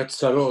 We had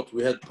tzarot,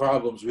 we had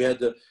problems, we had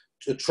the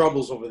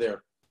troubles over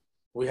there.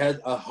 We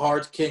had a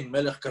hard king,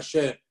 Melech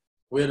Kasher.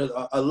 We had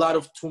a lot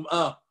of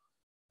tum'ah.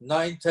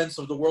 9/10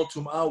 of the world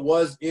tum'ah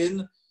was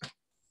in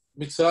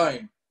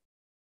Mitzrayim.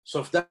 So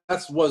if that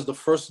was the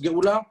first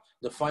Geulah,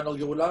 the final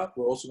Geulah,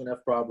 we're also going to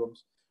have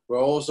problems.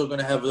 We're also going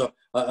to have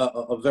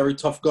a very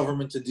tough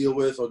government to deal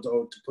with, or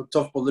to put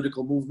tough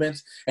political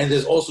movements. And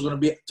there's also going to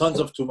be tons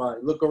of tumah.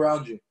 Look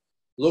around you.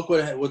 Look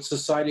what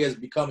society has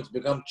become. It's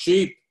become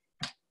cheap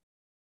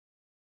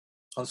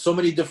on so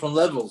many different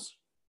levels.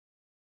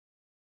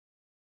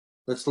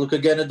 Let's look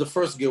again at the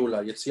first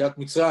Geulah, Yetziat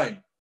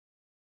Mitzrayim.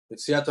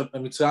 Yetziat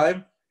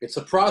Mitzrayim, it's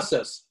a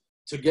process.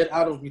 To get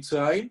out of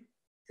Mitzrayim,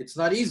 it's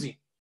not easy.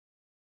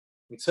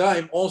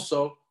 Mitzrayim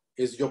also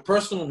is your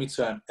personal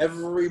Mitzrayim.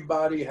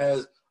 Everybody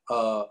has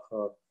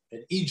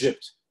an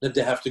Egypt that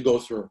they have to go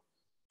through.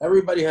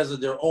 Everybody has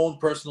their own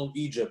personal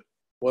Egypt,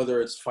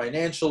 whether it's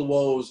financial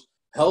woes,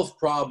 health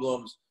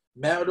problems,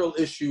 marital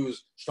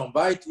issues, shlom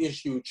bayit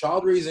issues,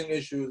 child raising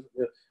issues,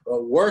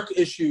 work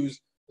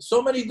issues,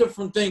 so many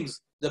different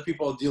things that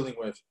people are dealing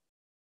with.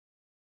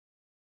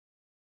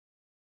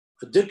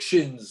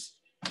 Addictions.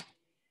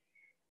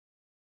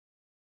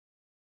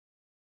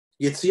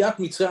 Yetziat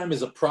Mitzrayim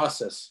is a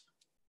process.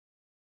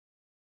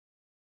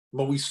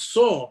 But we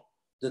saw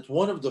that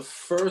one of the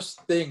first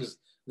things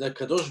that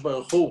Kadosh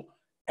Baruch Hu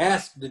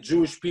asked the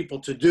Jewish people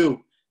to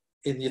do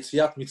in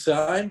Yetziat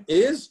Mitzrayim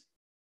is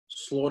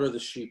slaughter the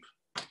sheep.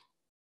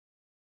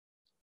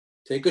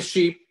 Take a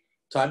sheep,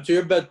 tie him to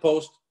your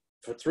bedpost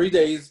for 3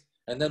 days,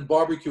 and then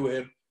barbecue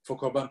him for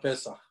Korban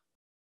Pesach.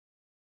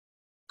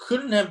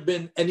 Couldn't have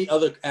been any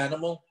other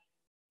animal.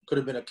 Could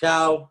have been a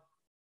cow.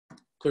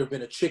 Could have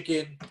been a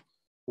chicken.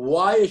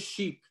 Why a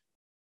sheep?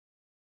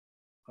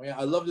 I mean,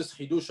 I love this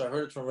chidush. I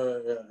heard it from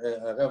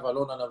Rav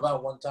Alon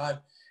Anava one time,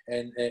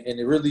 and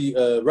it really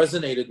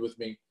resonated with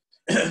me.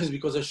 It's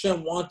because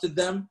Hashem wanted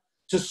them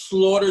to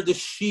slaughter the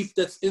sheep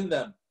that's in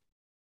them,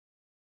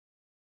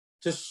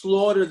 to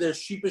slaughter their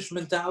sheepish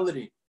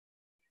mentality.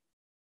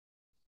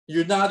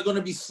 You're not going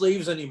to be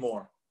slaves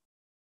anymore.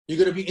 You're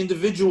going to be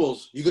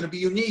individuals. You're going to be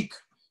unique.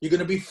 You're going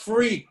to be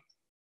free.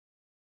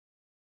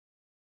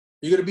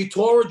 You're going to be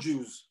Torah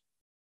Jews.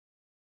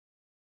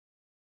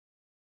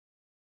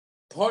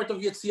 part of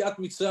Yetziat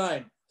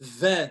Mitzrayim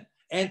then,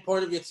 and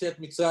part of Yetziat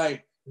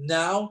Mitzrayim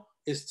now,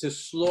 is to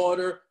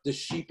slaughter the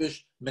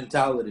sheepish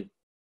mentality.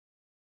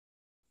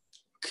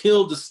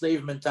 Kill the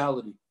slave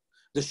mentality,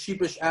 the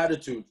sheepish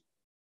attitude.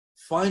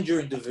 Find your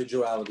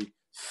individuality.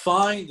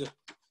 Find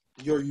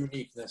your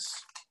uniqueness.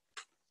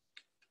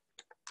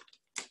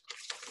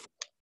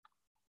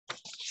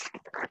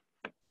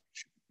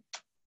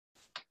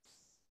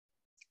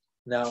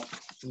 Now,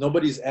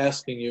 nobody's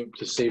asking you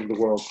to save the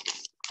world.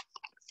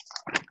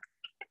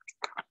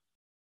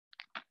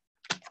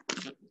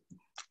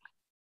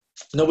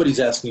 Nobody's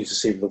asking you to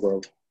save the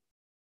world.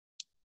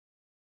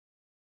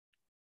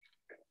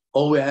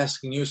 All we're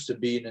asking you is to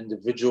be an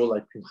individual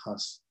like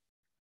Pinchas.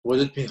 What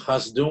did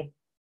Pinchas do?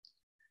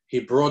 He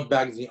brought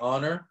back the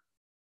honor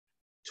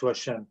to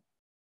Hashem.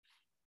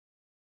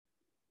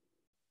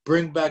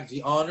 Bring back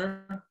the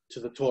honor to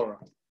the Torah.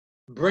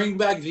 Bring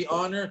back the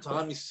honor to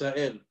Am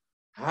Yisrael.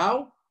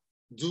 How?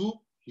 Do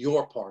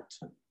your part.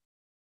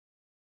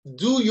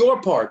 Do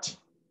your part.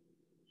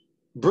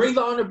 Bring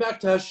the honor back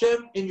to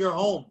Hashem in your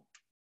home.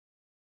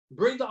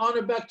 Bring the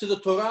honor back to the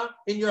Torah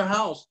in your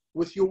house,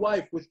 with your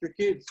wife, with your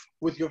kids,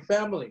 with your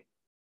family.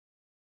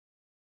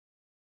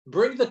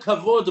 Bring the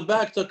kavod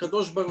back to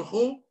Kadosh Baruch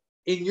Hu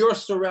in your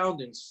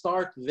surroundings.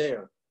 Start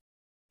there.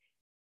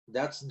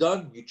 That's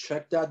done. You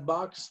check that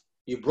box.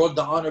 You brought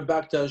the honor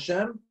back to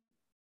Hashem.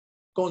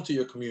 Go into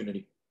your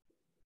community.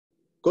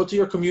 Go to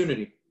your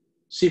community.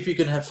 See if you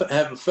can have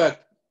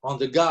effect on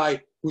the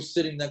guy who's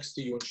sitting next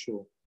to you in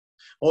shul,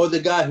 or the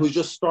guy who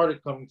just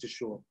started coming to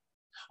shul,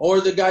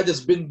 or the guy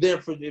that's been there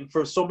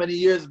for so many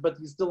years, but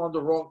he's still on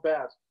the wrong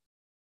path.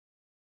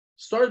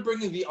 Start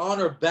bringing the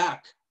honor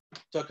back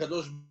to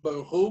Kadosh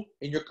Baruch Hu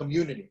in your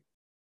community.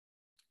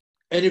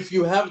 And if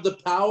you have the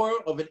power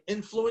of an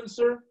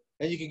influencer,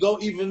 and you can go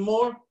even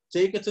more,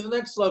 take it to the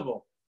next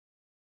level.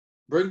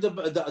 Bring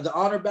the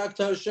honor back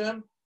to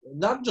Hashem,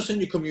 not just in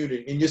your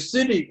community, in your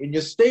city, in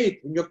your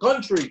state, in your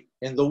country,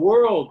 in the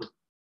world.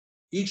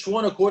 Each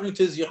one according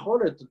to his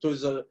yecholet, to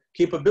his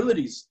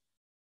capabilities.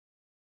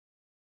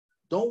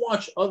 Don't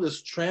watch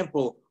others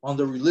trample on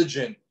the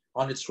religion,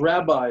 on its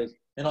rabbis,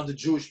 and on the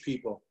Jewish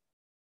people.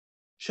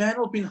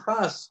 Channel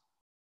Pinchas.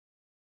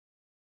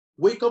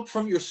 Wake up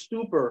from your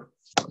stupor,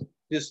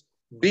 this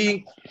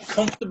being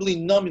comfortably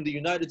numb in the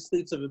United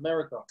States of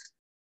America.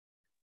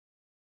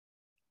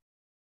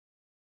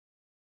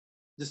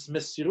 This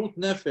Mesirut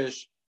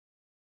Nefesh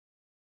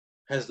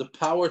has the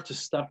power to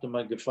stop the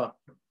Magifa.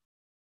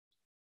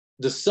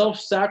 The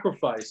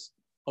self-sacrifice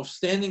of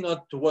standing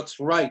up to what's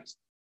right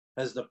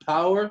has the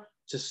power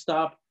to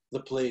stop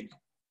the plague.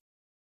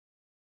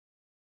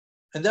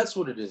 And that's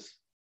what it is.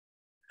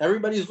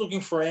 Everybody's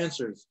looking for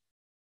answers.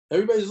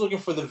 Everybody's looking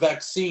for the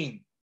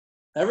vaccine.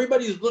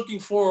 Everybody's looking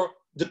for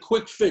the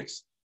quick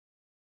fix.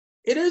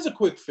 It is a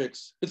quick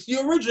fix. It's the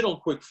original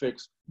quick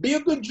fix. Be a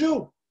good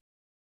Jew.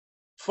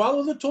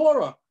 Follow the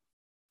Torah.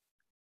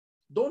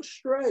 Don't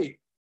stray.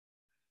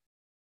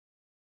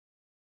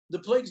 The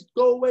plagues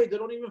go away. They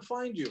don't even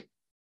find you.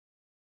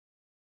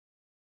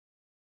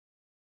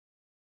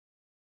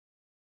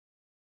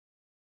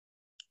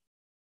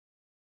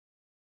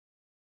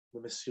 The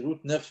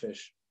Mesirut Nefesh,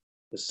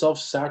 the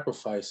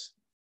self-sacrifice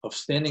of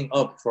standing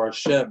up for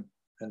Hashem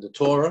and the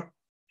Torah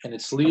and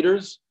its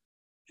leaders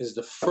is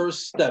the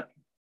first step,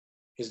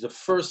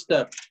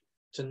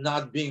 to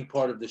not being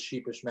part of the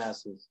sheepish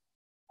masses.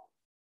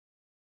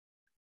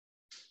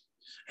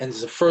 And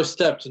it's the first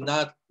step to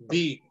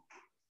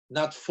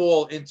not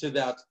fall into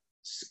that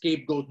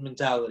scapegoat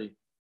mentality.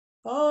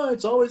 Oh,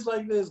 it's always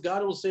like this.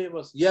 God will save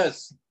us.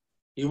 Yes,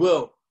 He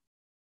will.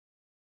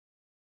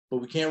 But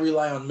we can't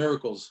rely on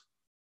miracles.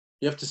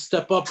 You have to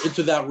step up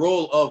into that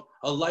role of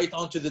a light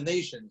unto the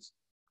nations.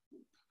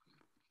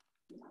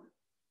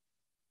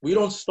 We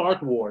don't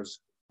start wars.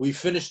 We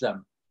finish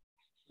them.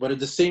 But at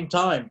the same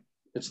time,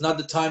 it's not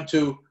the time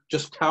to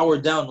just cower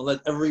down and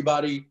let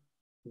everybody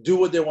do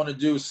what they want to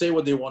do, say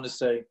what they want to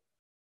say.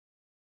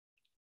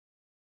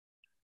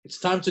 It's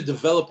time to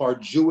develop our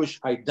Jewish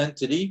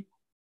identity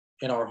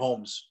in our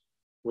homes,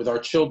 with our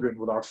children,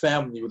 with our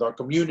family, with our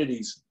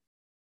communities,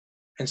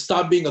 and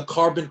stop being a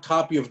carbon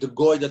copy of the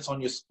goy that's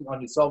on your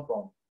cell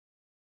phone.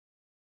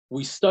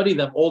 We study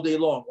them all day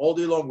long. All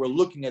day long, we're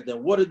looking at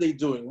them. What are they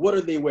doing? What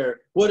are they wearing?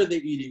 What are they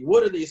eating?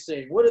 What are they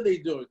saying? What are they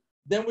doing?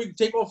 Then we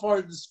take off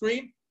the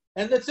screen,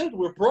 and that's it.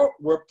 We're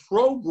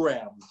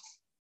programmed.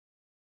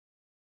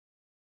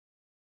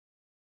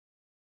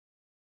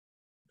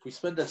 If we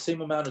spend that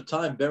same amount of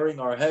time burying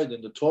our head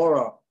in the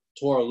Torah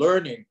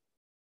learning,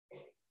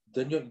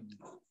 then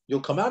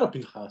you'll come out of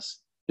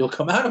Pinchas. You'll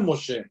come out of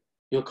Moshe.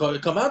 You'll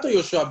come out of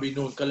Yoshua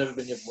Binu and Kalev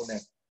ben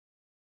Yefuneh.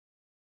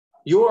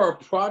 You are a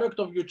product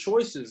of your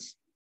choices.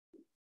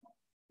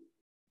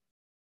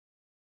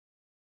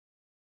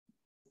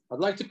 I'd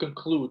like to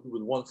conclude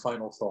with one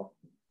final thought.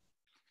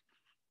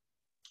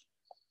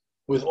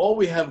 With all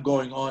we have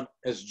going on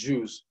as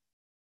Jews,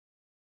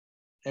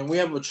 and we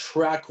have a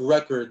track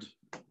record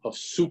of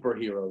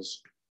superheroes,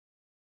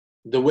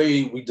 the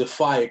way we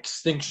defy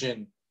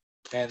extinction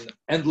and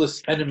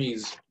endless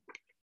enemies,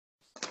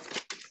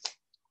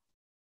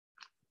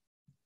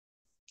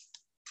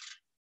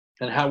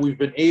 and how we've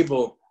been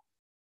able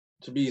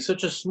to be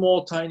such a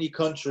small, tiny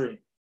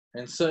country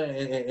and so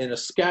in a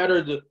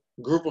scattered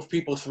group of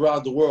people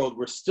throughout the world.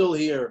 We're still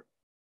here.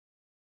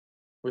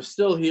 We're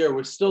still here.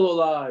 We're still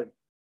alive.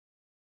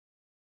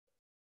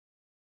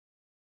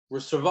 We're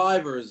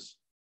survivors.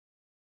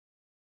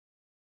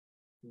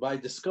 I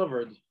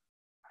discovered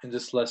in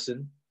this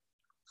lesson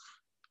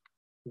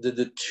that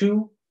the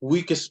two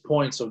weakest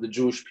points of the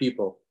Jewish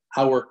people,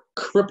 our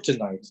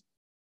kryptonite,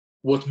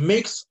 what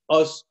makes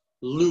us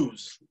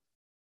lose,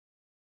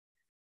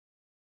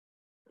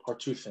 are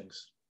two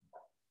things: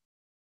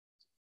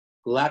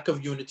 lack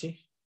of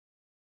unity,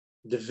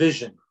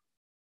 division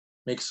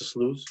makes us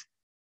lose,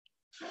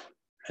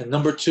 and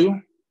number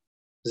two,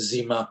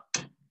 zima,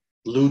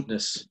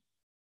 lewdness,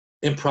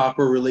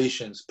 improper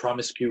relations,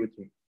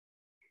 promiscuity.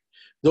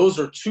 Those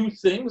are two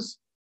things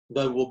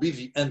that will be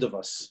the end of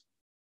us.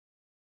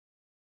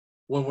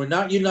 When we're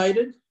not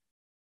united,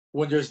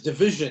 when there's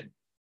division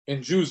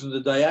in Jews in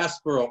the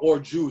diaspora or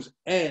Jews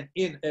and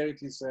in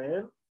Eretz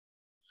Yisrael,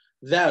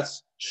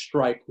 that's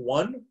strike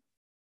one.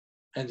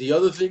 And the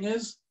other thing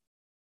is,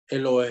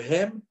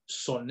 Elohem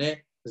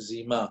soneh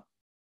zima.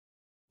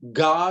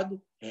 God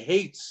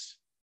hates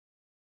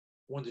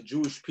when the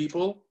Jewish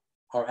people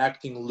are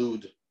acting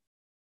lewd,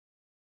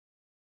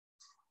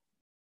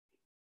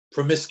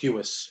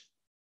 promiscuous.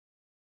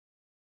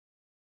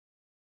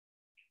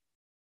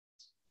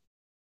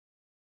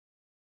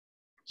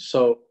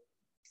 So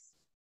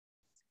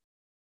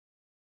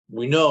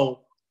we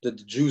know that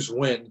the Jews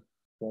win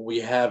when we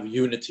have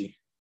unity,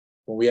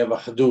 when we have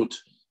achdut,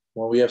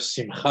 when we have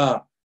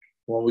simcha,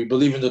 when we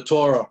believe in the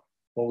Torah,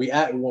 when we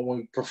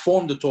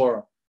perform the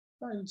Torah.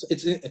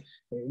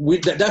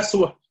 That's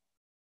what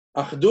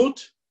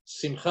achdut,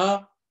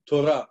 simcha,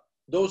 Torah.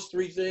 Those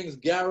three things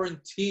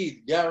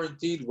guaranteed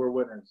we're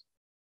winners.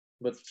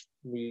 But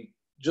we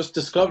just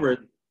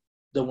discovered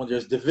that when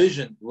there's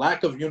division,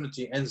 lack of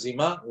unity, and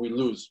zima, we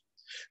lose.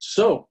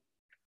 So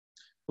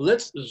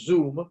let's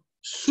zoom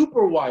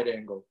super wide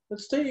angle.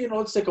 Let's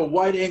take a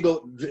wide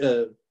angle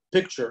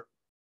picture,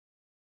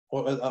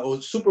 or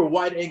a super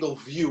wide angle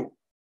view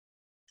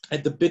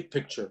at the big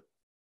picture.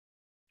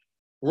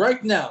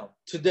 Right now,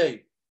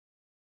 today,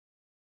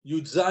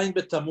 Yud Zayin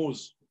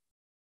B'Tammuz,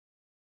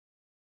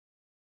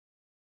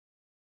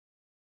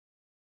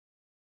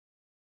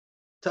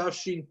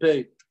 Tafshin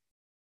Pei,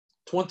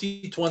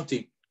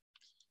 2020.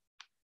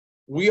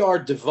 We are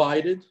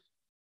divided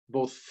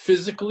both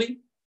physically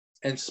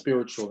and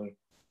spiritually.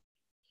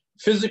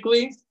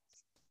 Physically,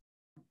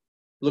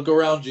 look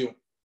around you.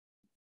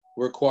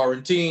 We're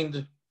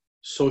quarantined,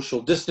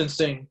 social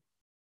distancing.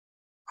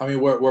 I mean,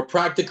 we're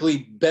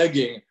practically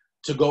begging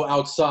to go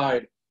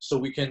outside so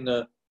we can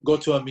go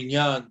to a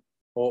minyan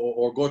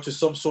or go to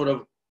some sort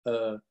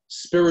of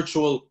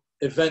spiritual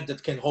event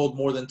that can hold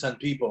more than 10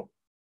 people.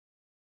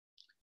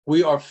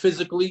 We are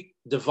physically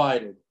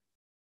divided.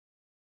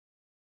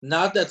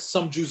 Not that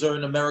some Jews are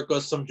in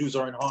America, some Jews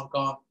are in Hong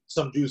Kong,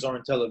 some Jews are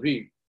in Tel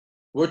Aviv.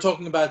 We're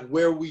talking about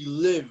where we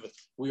live,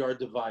 we are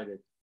divided.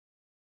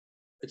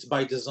 It's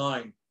by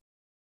design.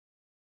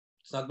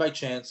 It's not by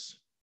chance.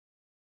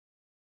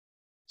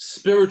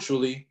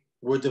 Spiritually,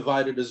 we're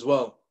divided as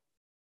well.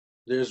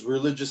 There's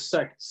religious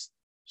sects,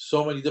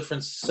 so many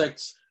different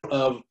sects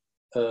of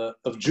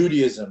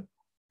Judaism.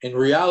 In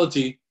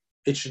reality,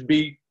 it should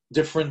be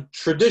different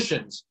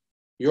traditions.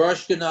 You're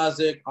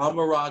Ashkenazic, I'm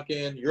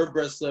Moroccan, you're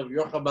Breslev,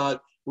 you're Chabad.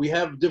 We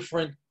have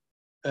different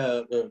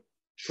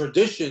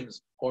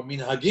traditions or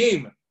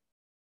minhagim,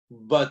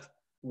 but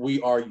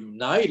we are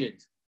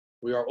united.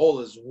 We are all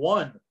as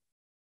one.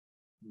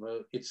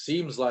 But it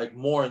seems like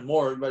more and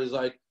more, everybody's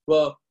like,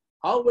 well,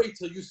 I'll wait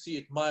till you see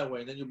it my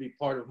way, and then you'll be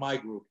part of my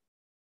group.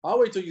 I'll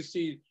wait till you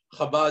see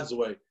Chabad's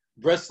way,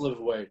 Breslev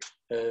way,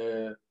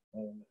 the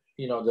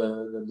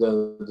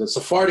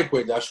Sephardic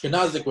way, the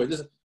Ashkenazic way.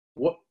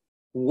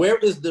 Where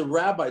is the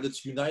rabbi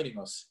that's uniting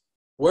us?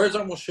 Where's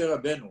our Moshe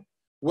Rabbeinu?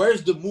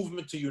 Where's the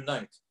movement to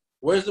unite?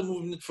 Where's the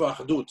movement for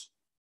Achdut?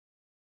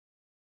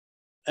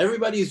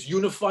 Everybody is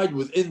unified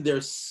within their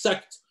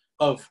sect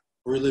of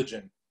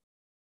religion,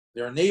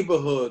 their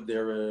neighborhood,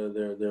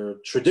 their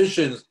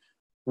traditions.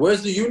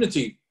 Where's the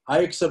unity? I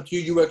accept you,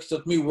 you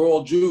accept me, we're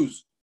all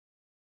Jews.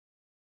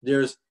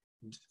 There's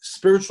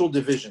spiritual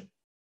division.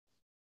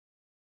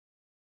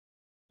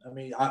 I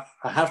mean, I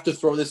have to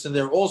throw this in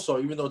there also,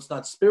 even though it's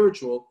not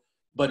spiritual,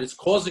 but it's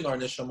causing our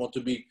neshamot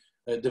to be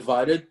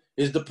divided,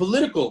 is the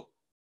political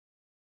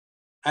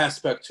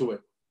aspect to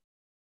it.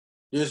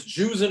 There's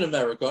Jews in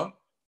America,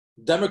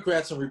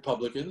 Democrats and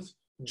Republicans,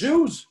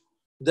 Jews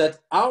that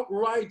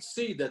outright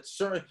see that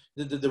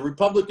the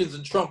Republicans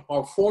and Trump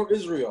are for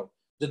Israel.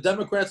 The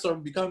Democrats are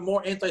becoming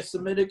more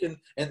anti-Semitic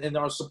and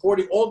are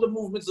supporting all the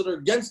movements that are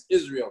against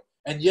Israel.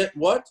 And yet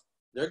what?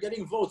 They're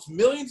getting votes,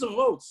 millions of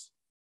votes.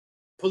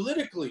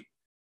 Politically,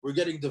 we're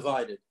getting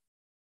divided.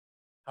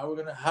 How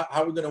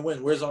are we gonna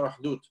win? Where's our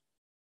achdut?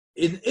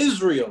 In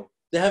Israel,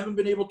 they haven't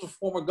been able to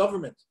form a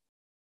government.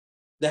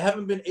 They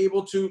haven't been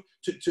able to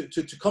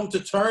come to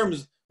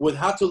terms with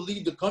how to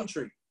lead the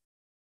country.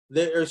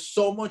 There is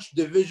so much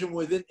division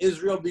within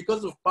Israel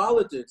because of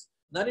politics,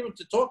 not even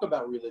to talk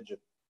about religion.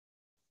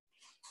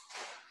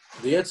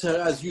 The Yetzer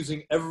Hara is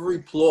using every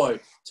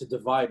ploy to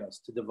divide us,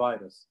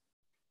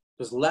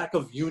 Because lack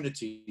of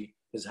unity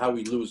is how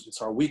we lose.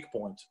 It's our weak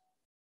point.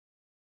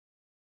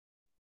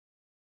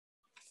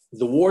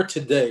 The war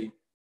today.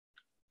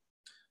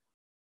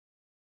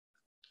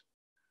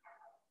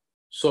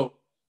 So,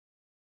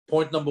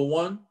 point number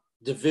one,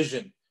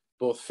 division,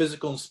 both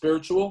physical and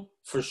spiritual,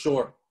 for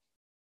sure.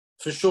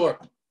 For sure.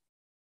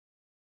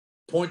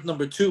 Point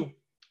number two,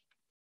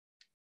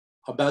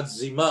 about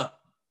Zima.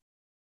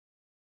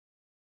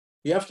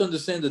 You have to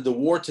understand that the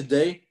war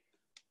today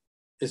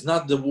is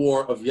not the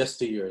war of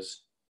yesteryears.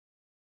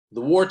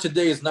 The war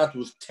today is not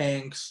with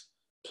tanks,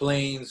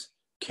 planes,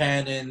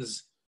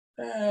 cannons.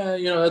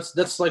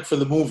 That's like for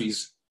the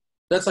movies.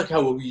 That's like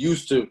how we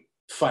used to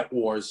fight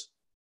wars.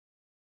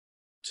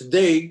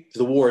 Today,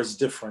 the war is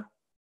different.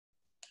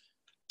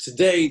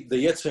 Today,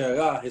 the Yetzer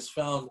Hara has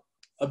found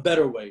a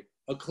better way,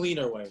 a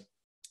cleaner way,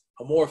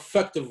 a more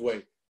effective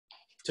way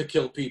to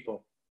kill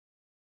people.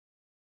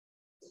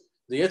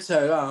 The Yetzer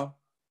Hara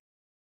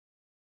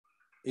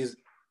is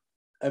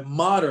a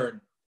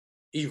modern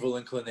evil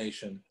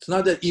inclination. It's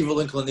not that evil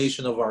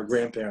inclination of our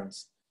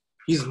grandparents.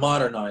 He's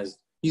modernized.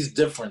 He's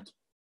different.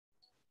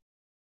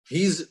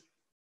 He's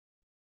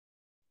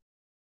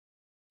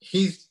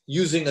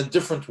using a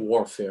different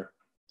warfare.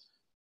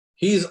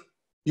 He's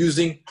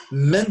using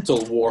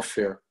mental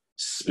warfare,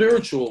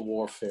 spiritual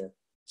warfare.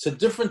 It's a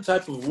different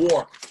type of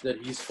war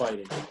that he's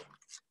fighting.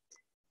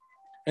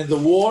 And the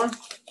war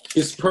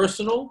is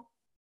personal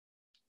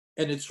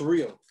and it's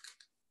real.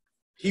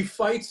 He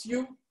fights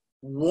you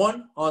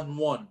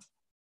one-on-one.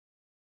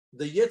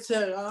 The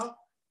Yetzer Hara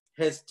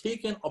has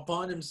taken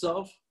upon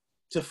himself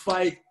to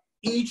fight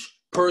each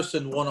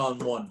person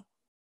one-on-one.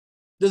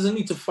 Doesn't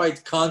need to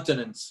fight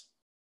continents,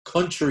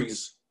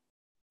 countries,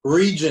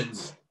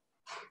 regions.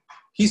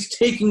 He's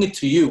taking it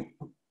to you.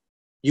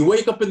 You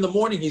wake up in the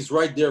morning, he's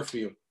right there for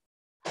you.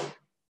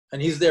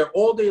 And he's there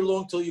all day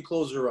long till you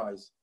close your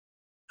eyes.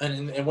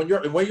 And when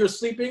you're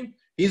sleeping,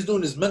 he's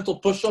doing his mental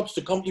push-ups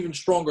to come even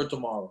stronger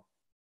tomorrow.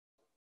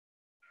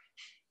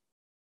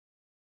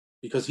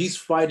 Because he's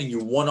fighting you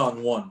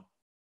one-on-one.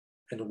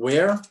 And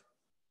where?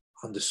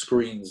 On the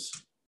screens,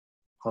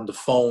 on the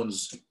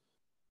phones,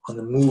 on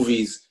the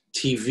movies,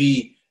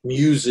 TV,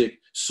 music,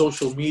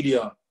 social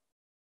media.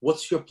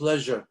 What's your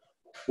pleasure?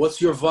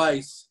 What's your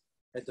vice?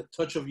 At the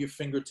touch of your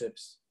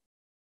fingertips.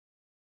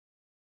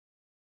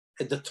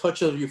 At the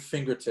touch of your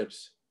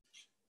fingertips.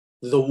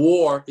 The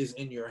war is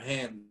in your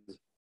hand.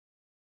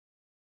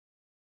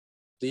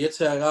 The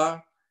Yetzer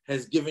Hara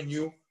has given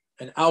you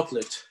an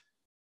outlet.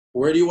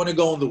 Where do you want to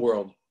go in the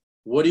world?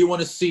 What do you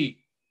want to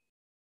see?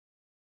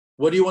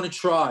 What do you want to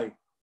try?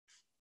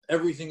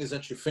 Everything is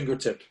at your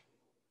fingertip.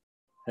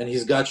 And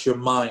he's got your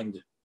mind.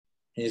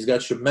 And he's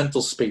got your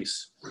mental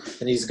space.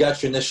 And he's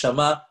got your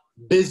neshama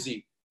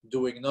busy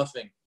doing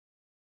nothing.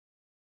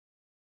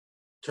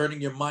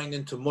 Turning your mind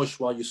into mush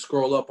while you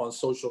scroll up on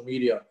social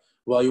media,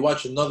 while you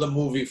watch another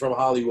movie from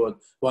Hollywood,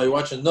 while you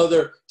watch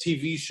another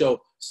TV show,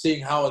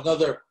 seeing how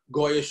another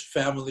Goyish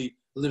family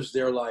lives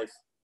their life.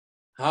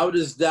 How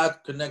does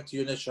that connect to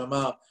your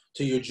neshama,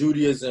 to your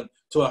Judaism,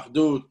 to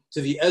Ahdud,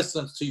 to the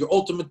essence, to your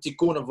ultimate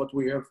tikkun of what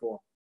we're here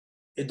for?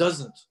 It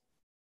doesn't.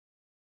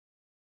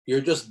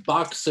 You're just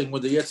boxing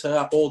with the Yetzer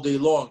Hara all day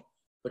long,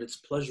 but it's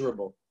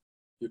pleasurable.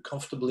 You're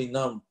comfortably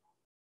numb.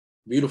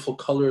 Beautiful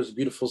colors,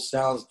 beautiful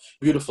sounds,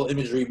 beautiful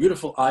imagery,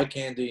 beautiful eye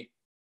candy.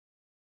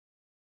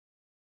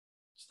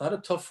 It's not a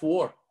tough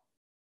war.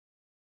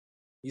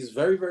 He's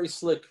very, very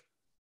slick.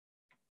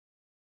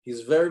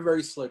 He's very,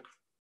 very slick.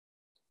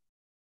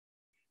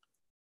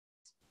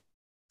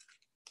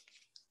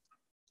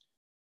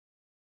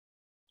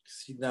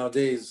 See,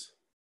 nowadays,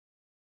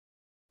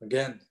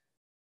 again,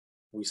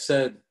 we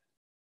said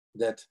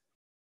that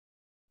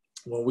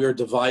when we are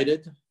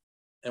divided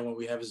and when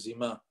we have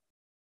Zima,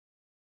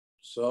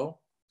 so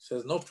he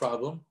says, no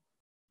problem.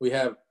 We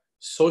have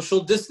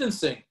social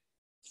distancing.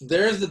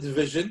 There's the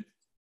division.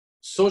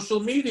 Social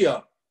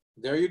media.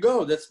 There you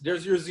go.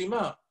 There's your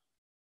Zima.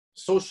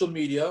 Social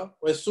media,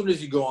 as soon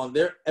as you go on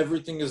there,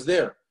 everything is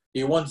there.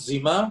 You want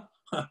Zima?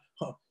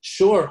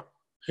 Sure.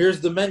 Here's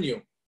the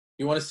menu.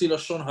 You want to see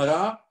Lashon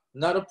Hara?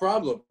 Not a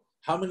problem.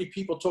 How many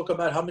people talk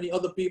about how many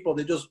other people?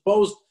 They just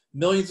post.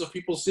 Millions of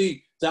people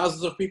see.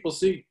 Thousands of people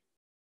see.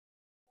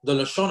 The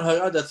Lashon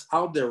Hara that's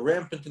out there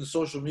rampant in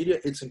social media,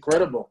 it's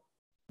incredible.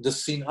 The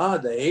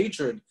sin'ah, the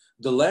hatred,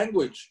 the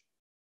language.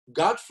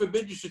 God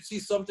forbid you should see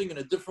something in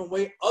a different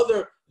way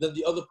other than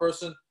the other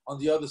person on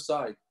the other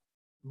side.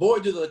 Boy,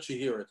 do they let you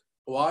hear it.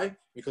 Why?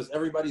 Because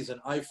everybody's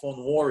an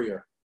iPhone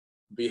warrior.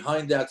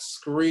 Behind that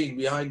screen,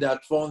 behind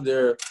that phone,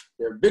 they're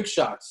big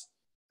shots.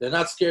 They're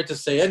not scared to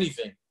say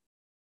anything.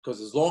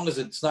 Because as long as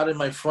it's not in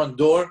my front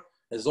door,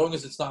 as long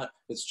as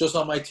it's just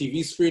on my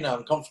TV screen,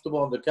 I'm comfortable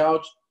on the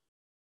couch,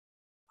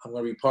 I'm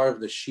going to be part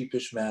of the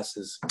sheepish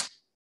masses.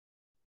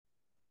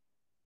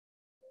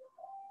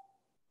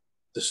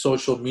 The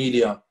social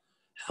media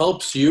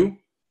helps you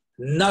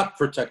not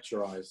protect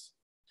your eyes.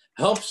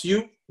 Helps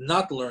you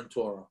not learn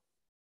Torah.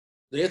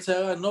 The Yetzer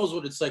Hara knows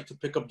what it's like to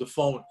pick up the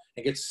phone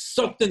and get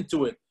sucked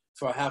into it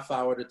for a half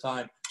hour at a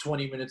time,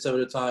 20 minutes at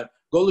a time.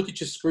 Go look at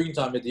your screen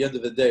time at the end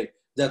of the day.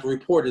 That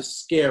report is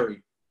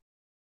scary.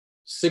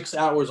 6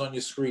 hours on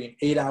your screen,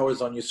 8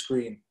 hours on your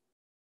screen.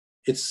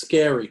 It's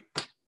scary.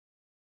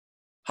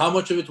 How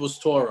much of it was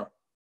Torah?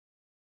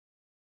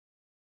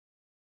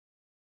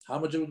 How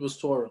much of it was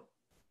Torah?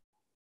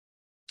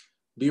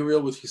 Be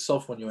real with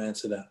yourself when you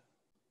answer that.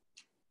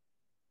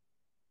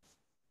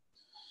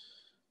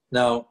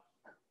 Now,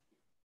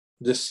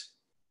 this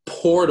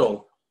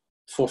portal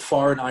for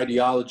foreign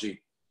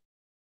ideology,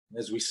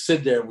 as we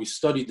sit there and we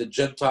study the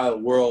Gentile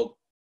world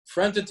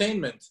for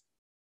entertainment,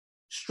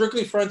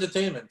 strictly for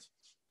entertainment.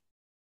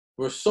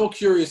 We're so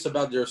curious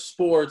about their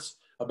sports,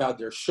 about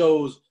their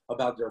shows,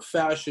 about their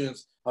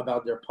fashions,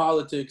 about their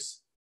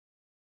politics.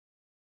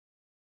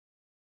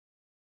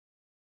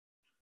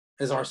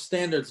 As our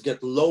standards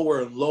get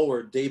lower and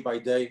lower day by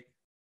day,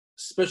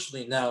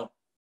 especially now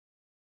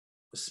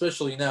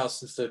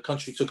since the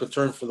country took a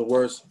turn for the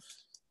worse,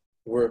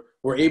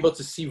 we're able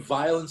to see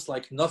violence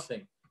like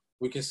nothing.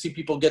 We can see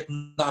people get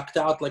knocked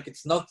out like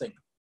it's nothing.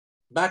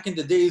 Back in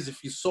the days,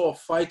 if you saw a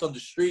fight on the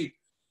street,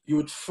 you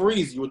would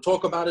freeze. You would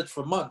talk about it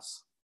for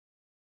months.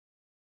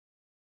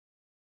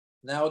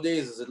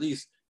 Nowadays, there's at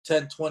least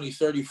 10, 20,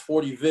 30,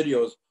 40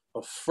 videos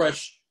of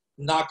fresh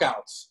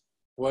knockouts,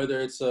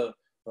 whether it's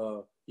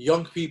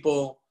young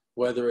people,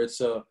 whether it's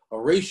a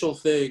racial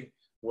thing,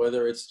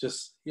 whether it's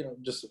just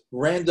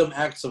random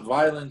acts of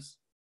violence.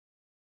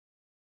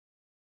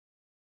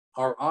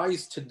 Our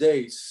eyes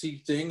today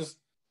see things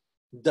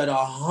that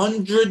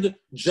 100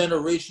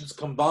 generations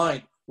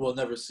combined will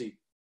never see.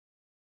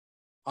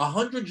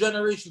 100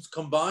 generations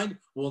combined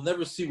will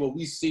never see what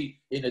we see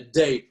in a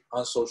day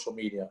on social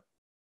media.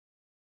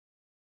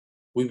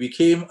 We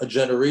became a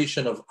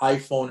generation of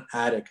iPhone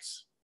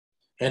addicts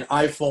and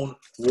iPhone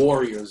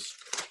warriors.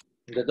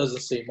 That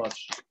doesn't say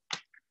much.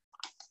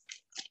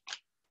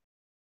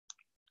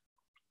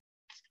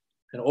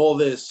 And all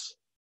this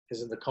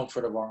is in the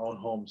comfort of our own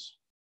homes.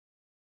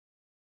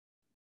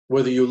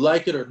 Whether you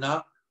like it or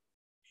not,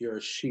 you're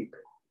a sheep.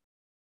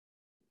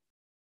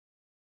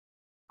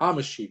 I'm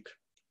a sheep.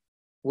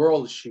 We're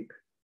all a sheep.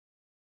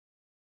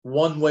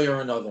 One way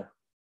or another.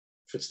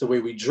 If it's the way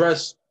we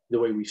dress, the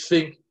way we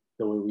think,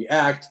 the way we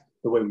act,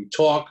 the way we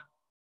talk,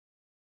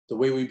 the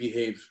way we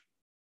behave.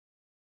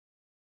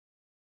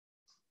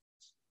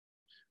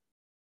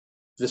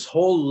 This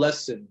whole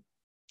lesson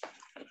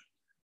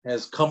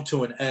has come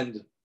to an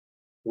end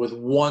with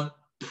one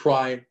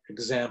prime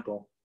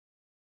example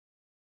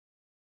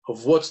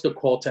of what's the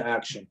call to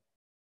action.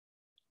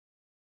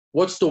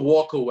 What's the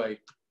walk away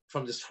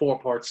from this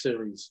 4-part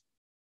series?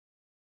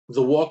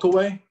 The walk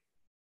away?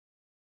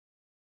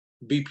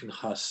 Be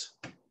Pinchas.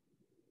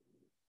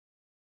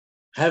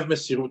 Have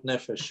Mesirut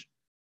Nefesh.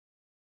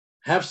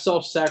 Have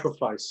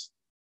self-sacrifice.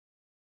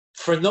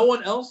 For no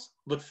one else,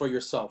 but for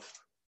yourself.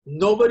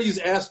 Nobody's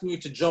asking you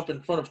to jump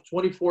in front of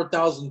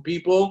 24,000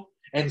 people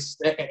and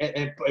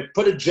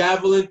put a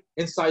javelin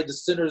inside the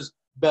sinner's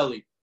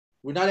belly.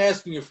 We're not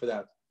asking you for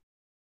that.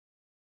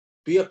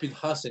 Be a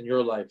Pinchas in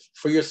your life.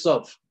 For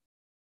yourself.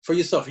 For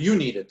yourself. You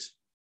need it.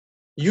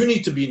 You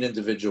need to be an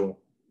individual.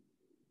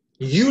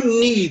 You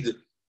need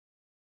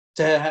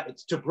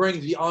to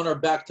bring the honor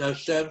back to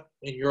Hashem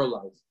in your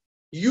life.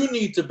 You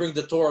need to bring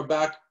the Torah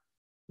back,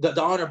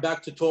 the honor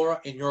back to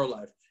Torah in your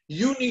life.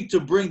 You need to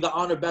bring the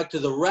honor back to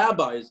the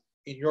rabbis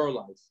in your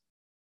life.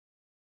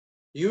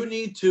 You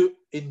need to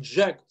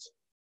inject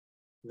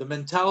the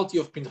mentality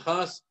of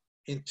Pinchas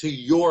into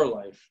your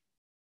life.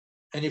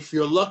 And if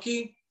you're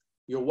lucky,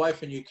 your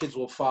wife and your kids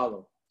will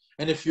follow.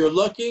 And if you're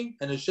lucky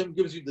and Hashem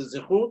gives you the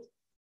zechut,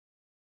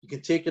 you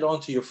can take it on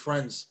to your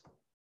friends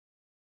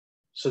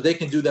so they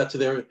can do that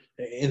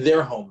in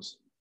their homes.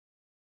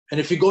 And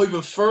if you go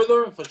even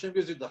further, if Hashem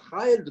gives you the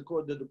chayil, the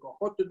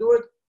kohot to do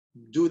it,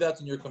 do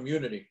that in your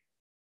community.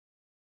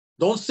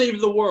 Don't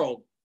save the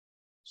world.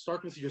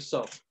 Start with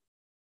yourself.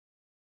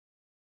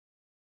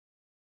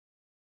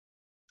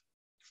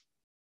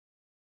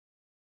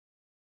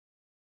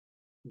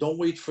 Don't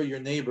wait for your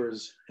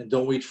neighbors and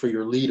don't wait for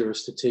your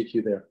leaders to take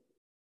you there.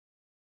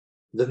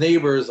 The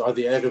neighbors are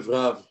the Erev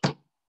Rav.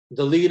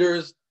 The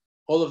leaders,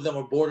 all of them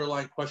are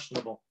borderline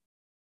questionable.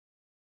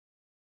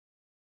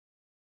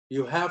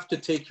 You have to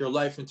take your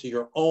life into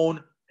your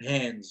own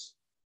hands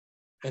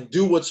and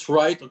do what's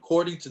right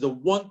according to the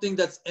one thing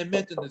that's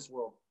emet in this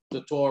world,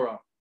 the Torah.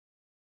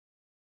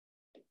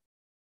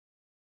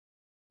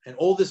 And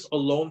all this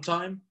alone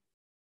time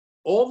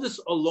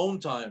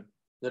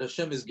that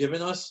Hashem has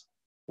given us,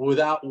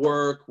 without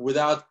work, with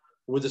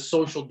the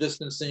social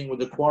distancing, with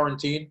the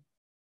quarantine,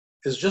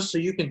 is just so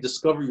you can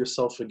discover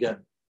yourself again.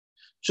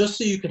 Just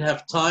so you can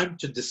have time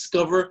to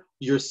discover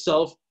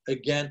yourself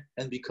again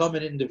and become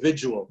an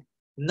individual.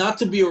 Not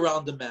to be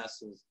around the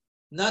masses,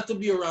 not to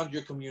be around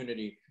your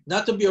community,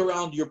 not to be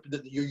around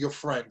your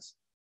friends.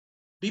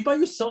 Be by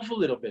yourself a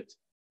little bit.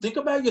 Think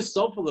about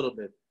yourself a little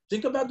bit.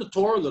 Think about the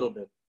Torah a little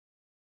bit.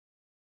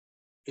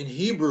 In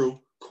Hebrew,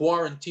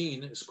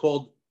 quarantine is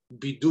called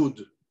bidud.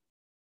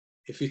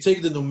 If you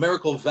take the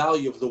numerical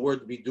value of the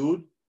word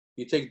bidud,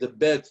 you take the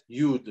bet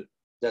yud,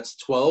 that's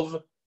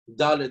 12,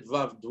 dalet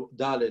vav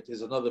dalet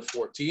is another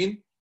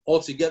 14,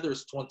 altogether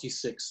is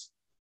 26.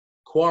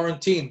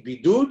 Quarantine,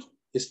 bidud,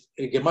 is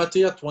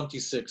gematria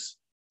 26.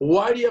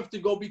 Why do you have to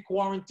go be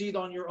quarantined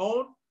on your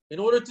own? In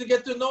order to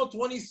get to know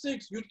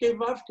 26, Yud-Ke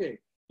Vav-Ke.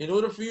 In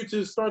order for you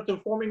to start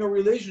forming a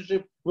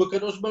relationship with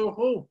Kadosh Baruch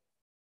Hu.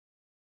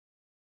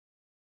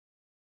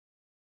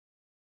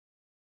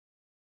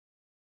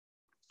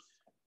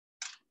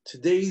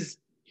 Today's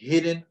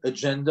hidden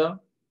agenda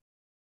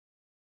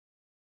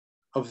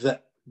of the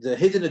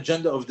hidden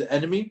agenda of the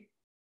enemy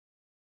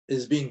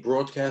is being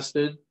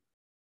broadcasted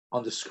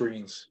on the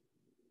screens.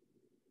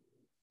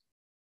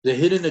 The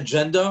hidden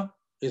agenda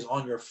is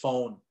on your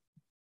phone.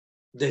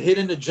 The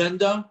hidden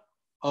agenda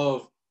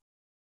of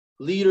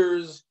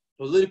leaders,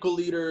 political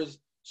leaders,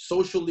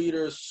 social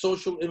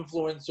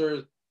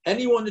influencers,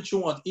 anyone that you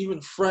want, even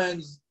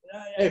friends,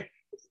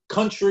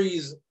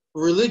 countries,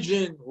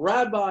 religion,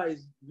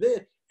 rabbis,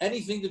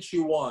 anything that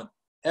you want.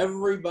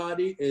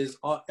 Everybody's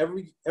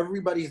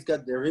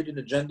got their hidden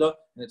agenda,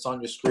 and it's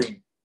on your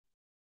screen.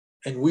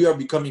 And we are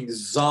becoming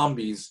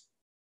zombies,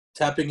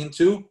 tapping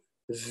into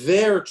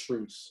their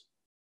truths.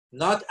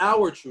 Not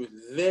our truth,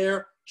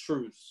 their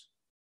truths.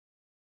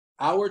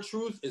 Our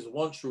truth is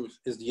one truth,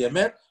 is the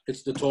Emet,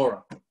 it's the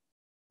Torah.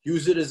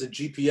 Use it as a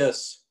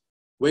GPS.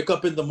 Wake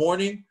up in the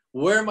morning,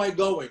 where am I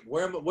going?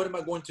 What am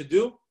I going to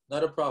do?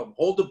 Not a problem.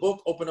 Hold the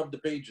book, open up the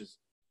pages.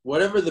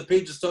 Whatever the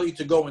pages tell you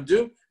to go and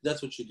do,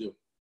 that's what you do.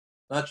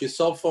 Not your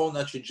cell phone,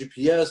 not your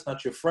GPS,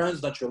 not your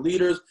friends, not your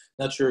leaders,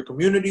 not your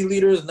community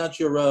leaders, not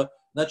your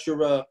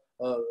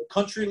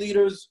country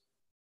leaders.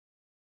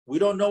 We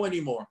don't know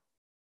anymore.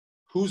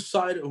 Who's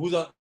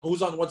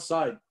on what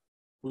side?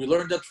 We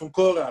learned that from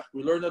Korach.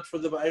 We learned that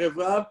from the Erev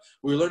Rav.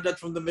 We learned that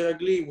from the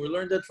Meraglim. We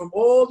learned that from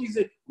all these.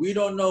 We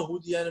don't know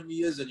who the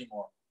enemy is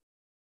anymore.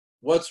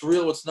 What's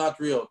real, what's not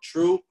real.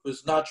 True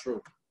is not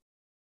true.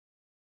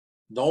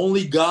 The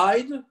only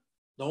guide,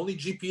 the only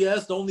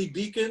GPS, the only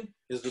beacon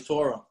is the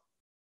Torah.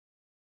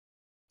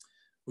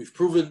 We've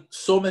proven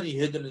so many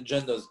hidden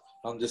agendas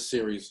on this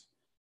series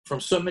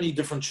from so many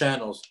different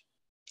channels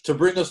to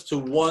bring us to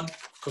one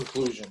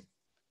conclusion.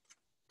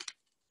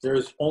 There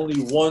is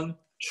only one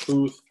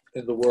truth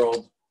in the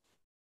world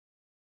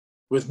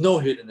with no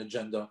hidden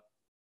agenda,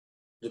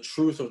 the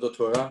truth of the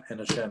Torah and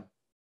Hashem.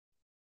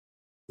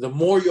 The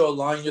more you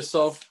align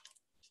yourself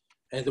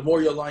and the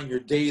more you align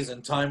your days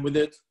and time with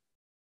it,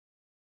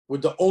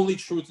 with the only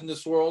truth in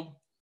this world,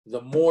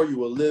 the more you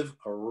will live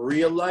a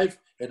real life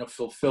and a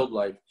fulfilled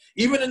life.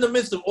 Even in the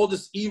midst of all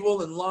this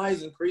evil and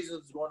lies and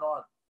craziness going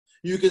on,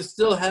 you can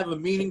still have a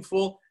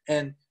meaningful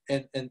and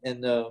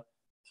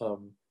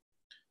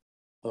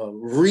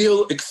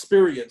real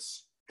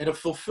experience and a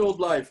fulfilled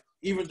life,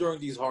 even during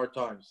these hard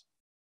times.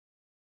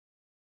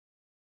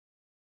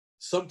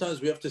 Sometimes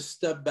we have to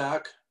step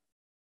back.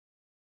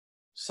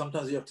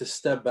 Sometimes you have to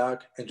step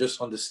back and just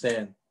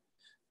understand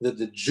that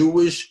the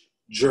Jewish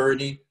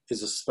journey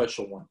is a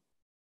special one.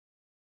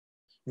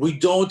 We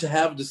don't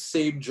have the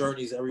same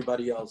journey as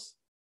everybody else.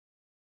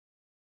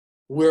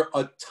 We're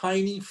a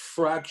tiny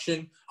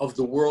fraction of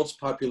the world's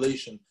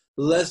population,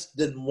 less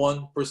than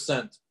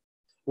 1%.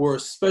 We're a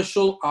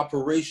special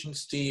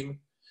operations team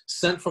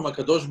sent from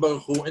HaKadosh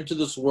Baruch Hu into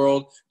this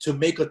world to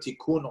make a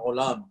tikkun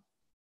olam.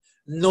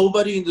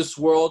 Nobody in this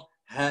world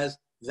has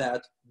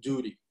that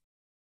duty.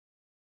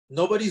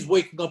 Nobody's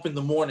waking up in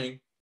the morning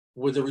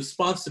with the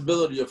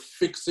responsibility of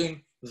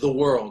fixing the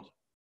world.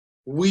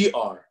 We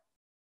are.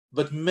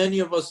 But many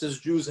of us as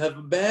Jews have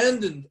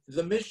abandoned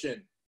the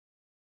mission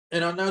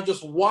and are now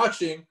just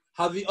watching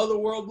how the other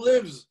world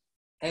lives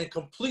and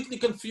completely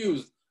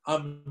confused.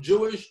 I'm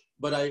Jewish,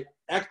 but I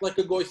act like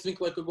a goy,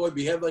 think like a goy,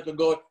 behave like a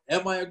goy.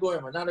 Am I a goy?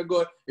 Am I not a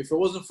goy? If it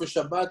wasn't for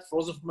Shabbat, if it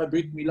wasn't for my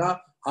Brit Milah,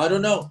 I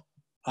don't know.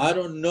 I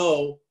don't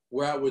know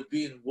where I would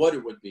be and what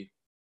it would be.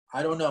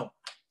 I don't know.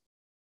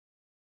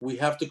 We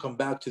have to come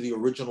back to the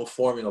original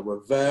formula.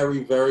 We're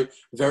very, very,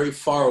 very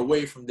far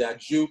away from that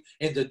Jew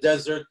in the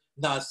desert.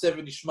 Na'aseh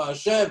v'nishma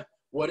Hashem.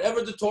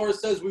 Whatever the Torah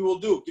says, we will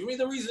do. Give me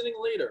the reasoning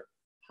later.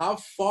 How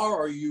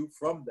far are you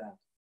from that?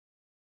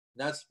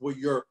 That's what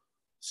your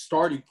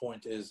starting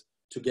point is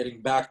to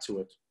getting back to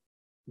it.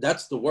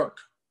 That's the work.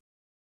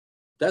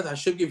 That I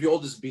should give you all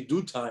this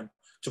bidud time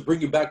to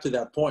bring you back to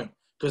that point,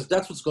 because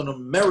that's what's going to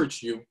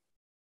merit you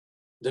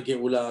the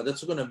Geulah.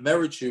 That's what's going to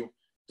merit you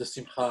the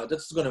Simcha.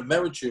 That's what's going to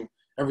merit you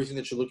everything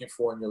that you're looking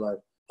for in your life.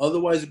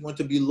 Otherwise, you're going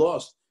to be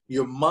lost.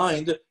 Your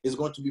mind is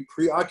going to be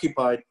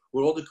preoccupied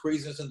with all the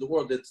craziness in the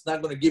world. It's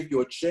not going to give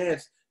you a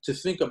chance to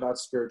think about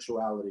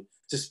spirituality,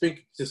 to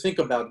think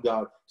about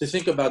God, to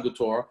think about the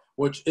Torah,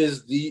 which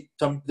is the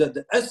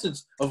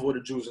essence of what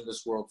a Jew is in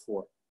this world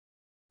for.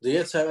 The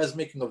Yetzer Hara is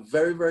making a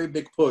very, very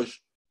big push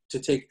to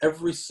take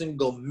every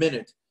single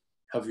minute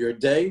of your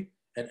day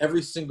and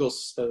every single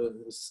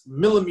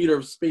millimeter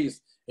of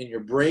space in your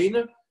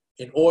brain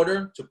in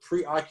order to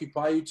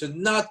preoccupy you, to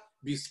not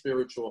be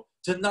spiritual,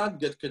 to not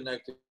get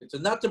connected,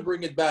 to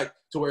bring it back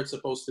to where it's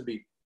supposed to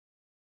be.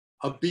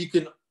 A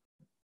beacon,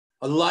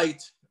 a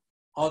light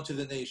onto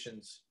the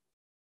nations.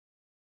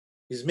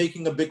 He's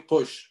making a big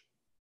push.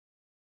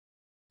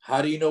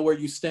 How do you know where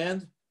you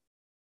stand?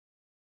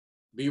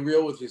 Be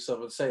real with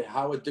yourself and say,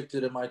 how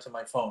addicted am I to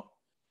my phone?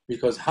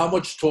 Because how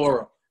much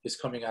Torah is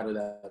coming out of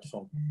that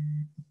phone?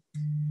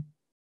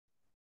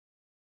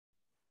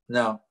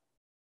 Now,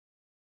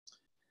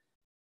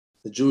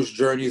 the Jewish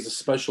journey is a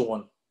special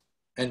one,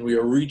 and we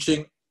are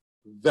reaching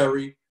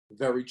very,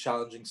 very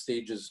challenging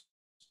stages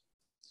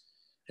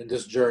in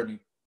this journey.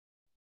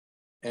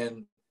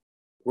 And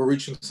we're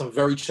reaching some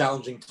very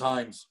challenging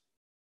times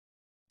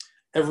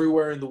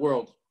everywhere in the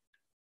world.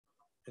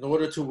 In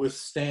order to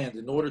withstand,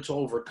 in order to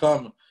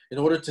overcome, in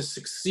order to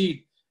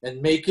succeed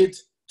and make it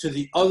to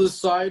the other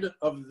side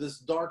of this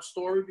dark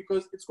story,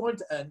 because it's going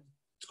to end.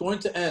 It's going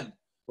to end.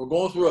 We're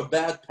going through a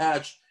bad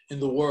patch in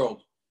the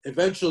world.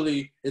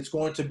 Eventually, it's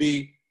going to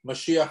be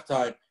Mashiach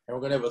time, and we're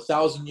going to have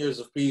 1,000 years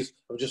of peace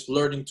of just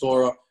learning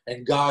Torah,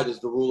 and God is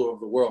the ruler of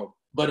the world.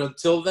 But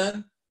until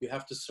then, you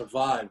have to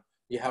survive.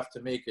 You have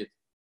to make it.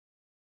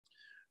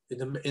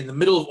 In the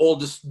middle of all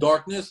this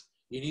darkness,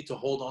 you need to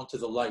hold on to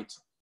the light.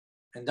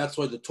 And that's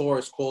why the Torah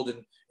is called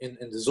in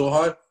the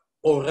Zohar,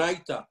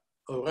 Oraita.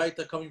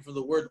 Oraita coming from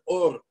the word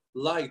Or,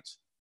 light.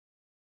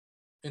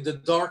 In the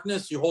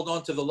darkness, you hold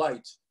on to the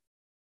light.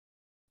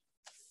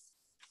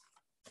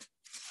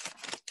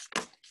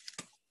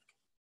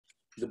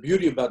 The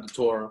beauty about the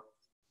Torah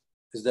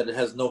is that it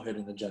has no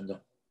hidden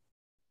agenda.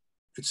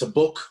 It's a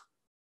book.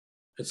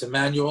 It's a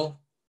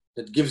manual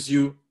that gives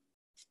you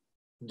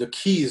the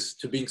keys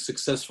to being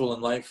successful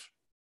in life.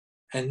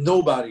 And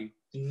nobody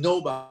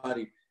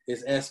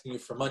is asking you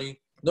for money.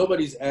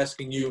 Nobody's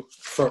asking you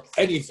for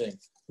anything.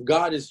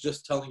 God is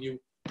just telling you,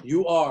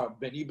 you are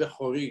Beni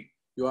Bechori.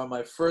 You are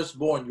my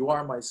firstborn. You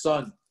are my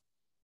son.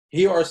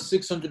 Here are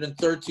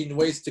 613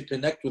 ways to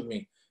connect with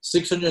me.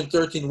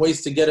 613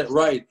 ways to get it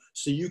right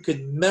so you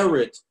can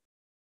merit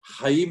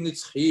Chaim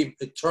Nitzchim,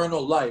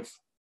 eternal life.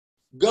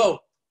 Go.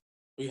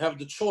 You have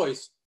the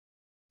choice.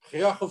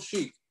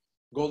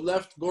 Go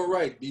left, go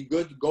right. Be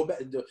good, go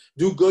bad.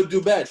 Do good,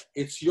 do bad.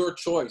 It's your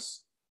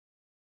choice.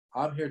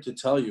 I'm here to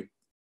tell you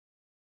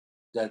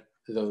that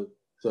the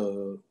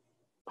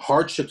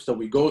hardships that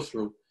we go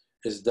through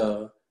is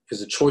the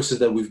choices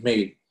that we've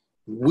made.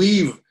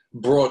 We've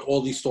brought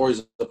all these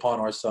stories upon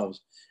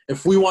ourselves.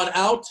 If we want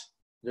out,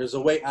 there's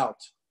a way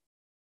out.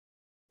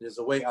 There's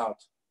a way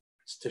out.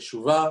 It's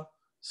teshuvah,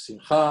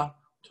 simcha,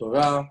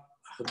 Torah,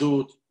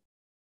 achdut.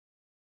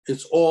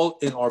 It's all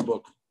in our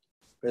book.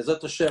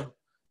 Be'ezat Hashem,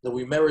 that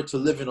we merit to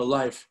live in a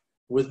life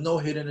with no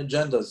hidden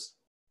agendas.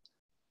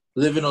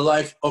 Live in a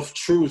life of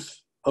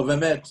truth, of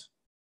emet.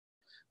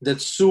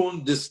 That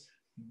soon this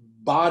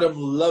bottom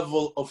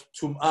level of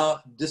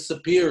tum'ah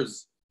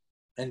disappears.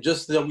 And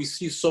just that we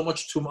see so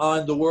much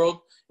tum'ah in the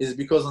world is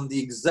because on the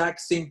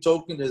exact same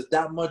token, there's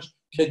that much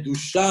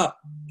kedusha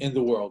in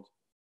the world.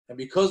 And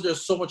because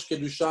there's so much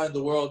kedusha in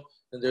the world,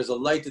 then there's a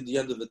light at the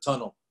end of the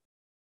tunnel.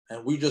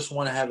 And we just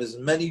want to have as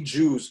many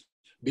Jews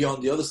be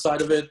on the other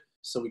side of it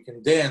so we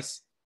can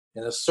dance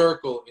in a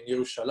circle in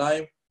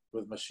Yerushalayim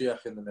with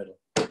Mashiach in the middle.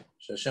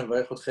 If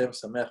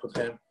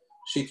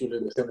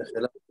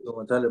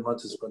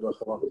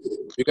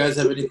you guys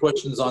have any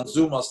questions on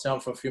Zoom, I'll stay on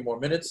for a few more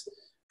minutes.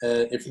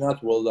 If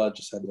not, we'll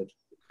just end it.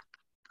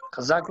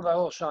 Chazak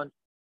v'Baruch, Sean.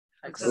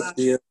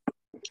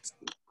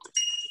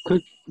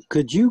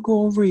 Could you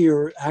go over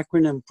your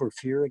acronym for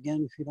fear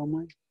again, if you don't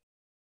mind?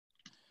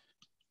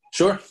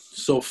 Sure.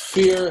 So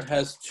fear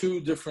has two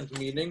different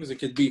meanings. It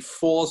could be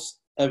false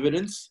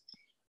evidence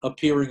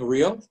appearing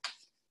real,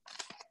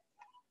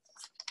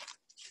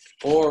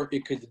 or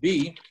it could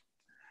be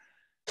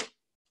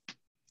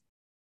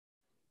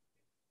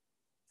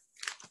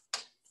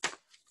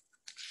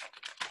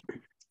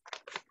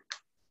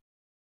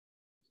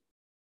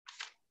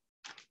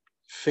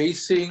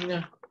facing,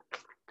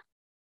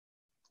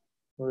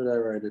 where did I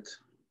write it?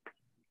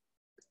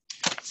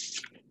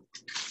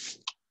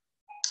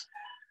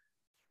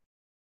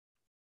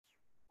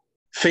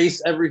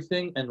 Face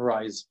everything and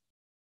rise.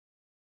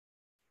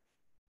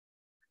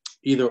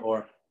 Either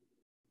or.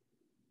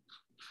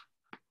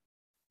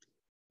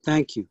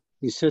 Thank you.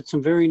 You said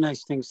some very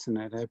nice things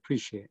tonight. I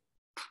appreciate it.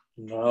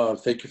 No,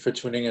 thank you for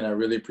tuning in. I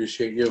really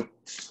appreciate you.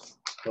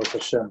 Baruch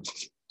Hashem.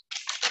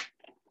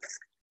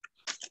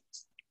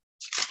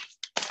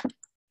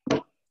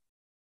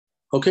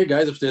 Okay,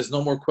 guys, if there's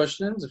no more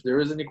questions, if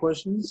there is any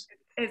questions.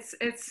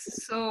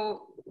 It's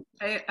so,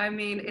 I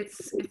mean,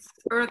 it's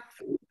earth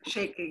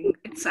shaking.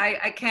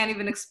 I can't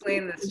even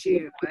explain this to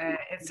you.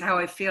 It's how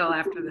I feel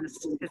after this.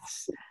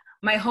 It's,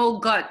 my whole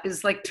gut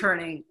is like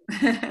turning.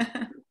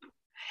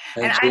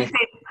 And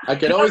I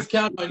can always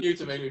count on you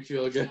to make me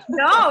feel good.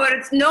 No,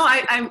 but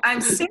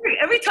I'm serious.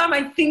 Every time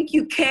I think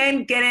you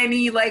can get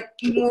any like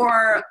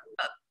more,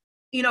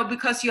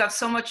 because you have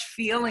so much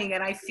feeling,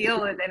 and I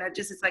feel it, and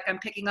it's like I'm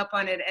picking up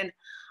on it. And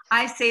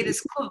I say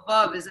this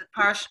Kuvav is a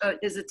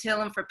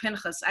Tehillim for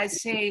Pinchas. I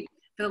say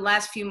for the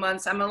last few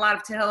months, I'm in a lot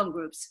of Tehillim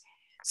groups,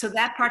 So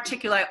that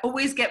particular, I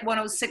always get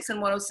 106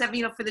 and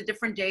 107, for the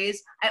different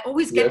days. I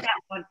always get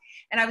that one.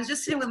 And I was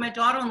just sitting with my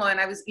daughter-in-law, and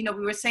I was, we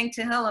were saying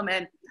Tehillim,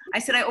 and I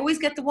said, I always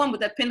get the one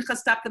with that Pinchas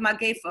stop the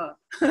Magefa.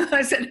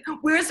 I said,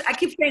 I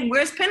keep saying,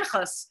 where's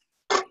Pinchas?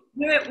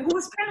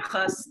 Who's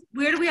Pinchas?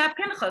 Where do we have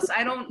Pinchas?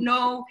 I don't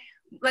know.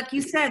 Like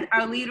you said,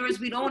 our leaders,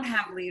 we don't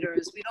have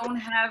leaders. We don't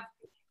have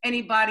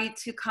anybody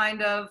to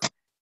kind of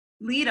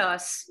lead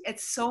us.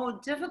 It's so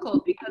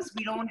difficult because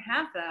we don't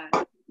have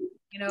that.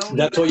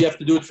 That's why you have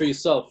to do it for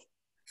yourself.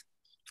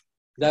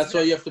 That's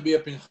why you have to be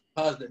up in.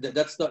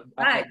 That's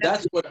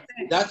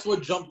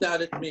what jumped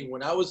out at me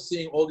when I was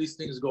seeing all these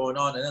things going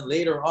on, and then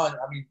later on,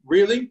 I mean,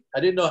 really, I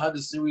didn't know how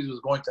the series was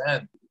going to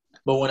end.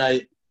 But when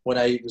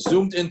I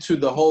zoomed into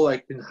the whole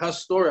Pinchas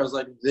story, I was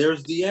like,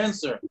 there's the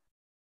answer.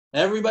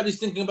 Everybody's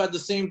thinking about the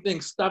same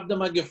thing. Stop the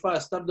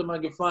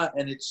Magefa,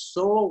 and it's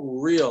so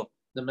real,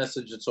 the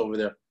message that's over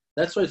there.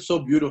 That's why it's so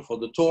beautiful.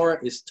 The Torah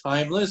is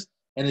timeless,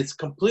 and it's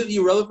completely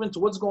irrelevant to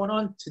what's going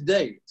on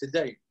today.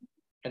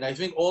 And I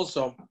think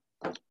also,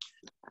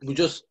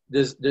 there's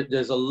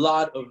a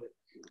lot of,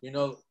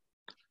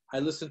 I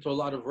listen to a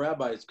lot of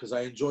rabbis because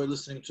I enjoy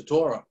listening to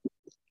Torah.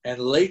 And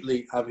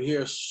lately, I've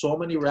heard so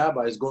many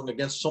rabbis going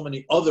against so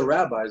many other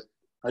rabbis,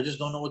 I just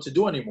don't know what to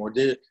do anymore.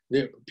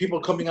 People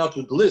coming out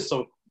with lists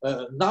of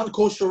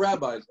non-kosher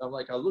rabbis. I'm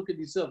like, I look at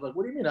these, I'm like,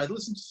 what do you mean? I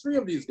listened to 3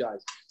 of these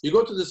guys. You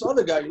go to this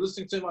other guy, you're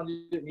listening to him on,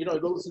 you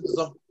go listen to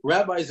some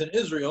rabbis in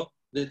Israel.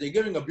 They're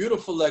giving a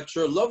beautiful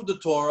lecture, love the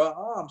Torah.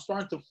 I'm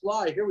starting to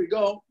fly. Here we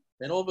go.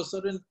 And all of a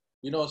sudden,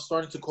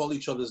 starting to call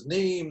each other's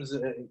names,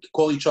 and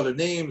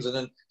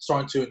then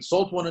starting to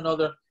insult one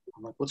another.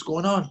 I'm like, what's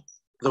going on?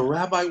 The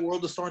rabbi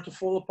world is starting to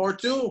fall apart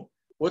too.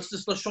 What's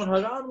this lashon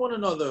hara on one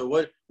another?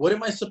 What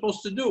am I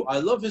supposed to do? I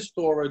love his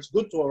Torah; it's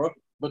good Torah,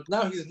 but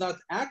now he's not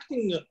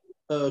acting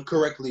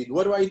correctly.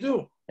 What do I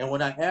do? And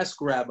when I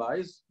ask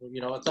rabbis, I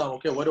tell them,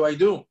 okay, what do I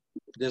do?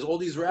 There's all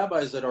these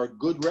rabbis that are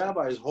good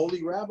rabbis,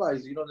 holy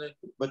rabbis,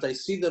 but I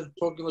see them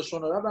talking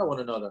lashon hara about one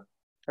another.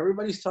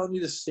 Everybody's telling me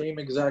the same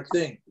exact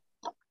thing.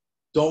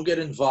 Don't get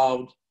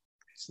involved.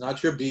 It's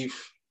not your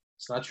beef.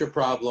 It's not your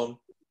problem.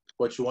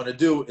 What you want to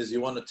do is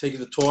you want to take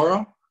the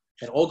Torah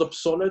and all the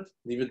psolet,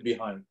 leave it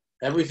behind.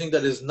 Everything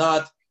that is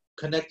not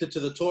connected to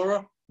the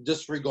Torah,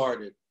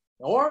 disregard it.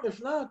 Or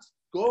if not,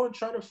 go and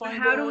try to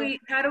find. How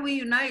do we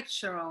unite,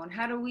 Sharon?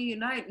 How do we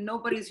unite?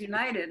 Nobody's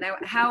united now.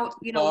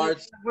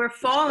 We're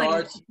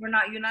falling. We're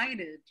not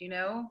united.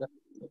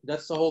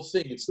 That's the whole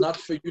thing. It's not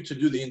for you to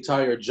do the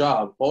entire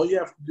job. All you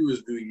have to do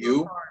is do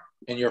you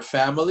and your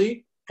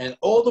family and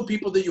all the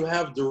people that you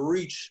have to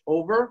reach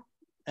over,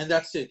 and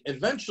that's it.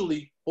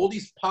 Eventually, all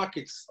these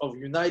pockets of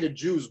united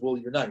Jews will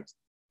unite,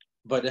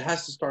 but it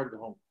has to start at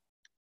home.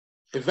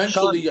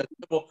 Eventually,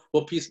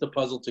 we'll piece the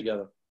puzzle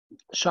together.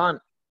 Sean,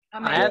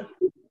 I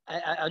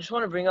just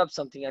want to bring up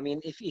something. I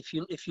mean, if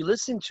you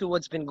listen to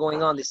what's been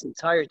going on this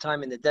entire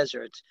time in the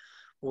desert,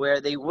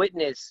 where they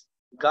witness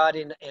God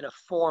in a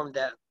form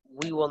that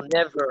we will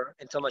never,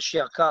 until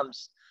Mashiach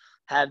comes,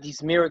 have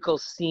these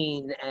miracles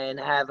seen and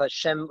have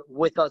Hashem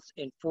with us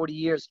in 40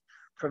 years,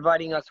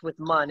 providing us with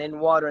man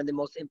and water in the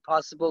most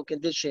impossible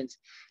conditions.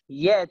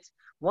 Yet,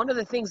 one of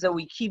the things that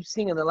we keep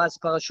seeing in the last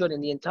parashot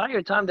and the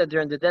entire time that they're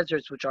in the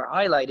deserts, which are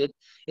highlighted,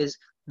 is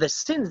the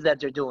sins that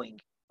they're doing,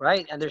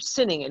 right? And they're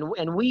sinning.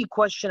 And we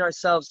question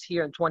ourselves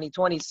here in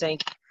 2020 saying,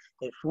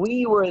 if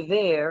we were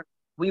there,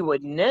 we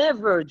would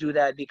never do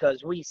that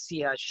because we see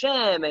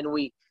Hashem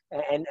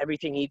and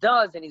everything he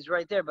does and he's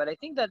right there. But I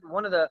think that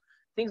one of the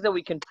things that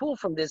we can pull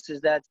from this is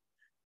that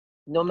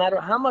no matter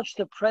how much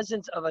the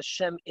presence of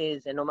Hashem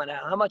is, and no matter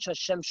how much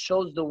Hashem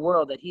shows the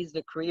world that he's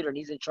the creator and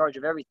he's in charge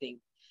of everything,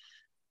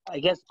 I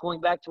guess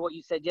going back to what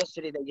you said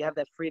yesterday, that you have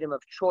that freedom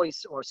of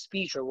choice or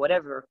speech or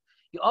whatever,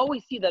 you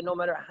always see that no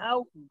matter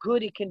how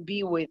good it can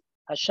be with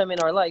Hashem in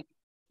our life,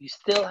 you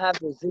still have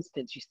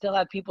resistance. You still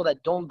have people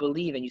that don't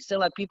believe, and you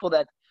still have people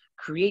that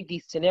create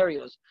these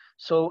scenarios.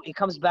 So it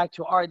comes back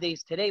to our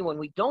days today when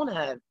we don't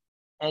have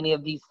any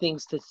of these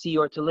things to see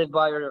or to live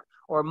by,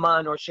 or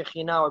man or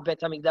Shekhinah or Bet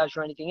HaMikdash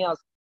or anything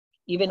else.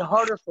 Even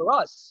harder for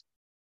us.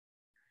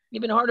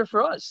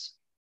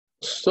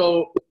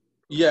 So,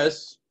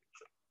 yes,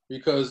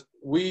 because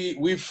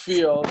we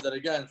feel that,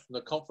 again, from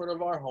the comfort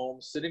of our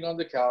home, sitting on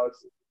the couch,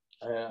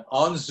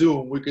 on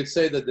Zoom, we could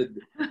say that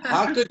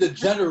how could the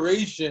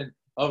generation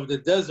of the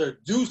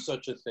desert do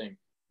such a thing?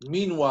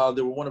 Meanwhile,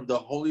 they were one of the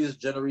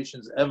holiest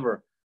generations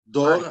ever.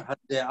 Dor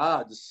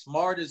HaDe'ah, the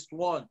smartest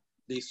one.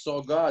 They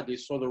saw God. They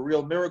saw the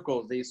real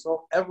miracles. They saw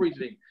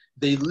everything.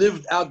 They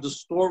lived out the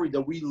story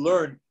that we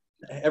learn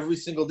every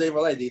single day of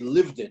our life. They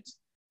lived it.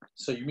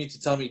 So you mean to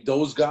tell me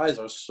those guys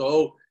are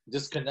so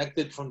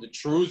disconnected from the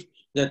truth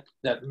that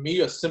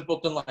me, a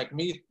simpleton like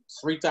me,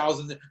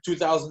 3,000,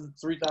 2,000,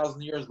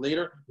 3,000 years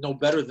later, know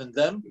better than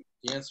them?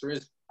 The answer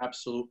is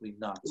absolutely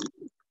not.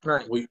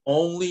 Right. We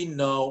only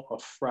know a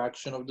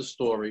fraction of the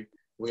story.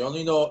 We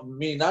only know,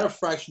 not a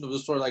fraction of the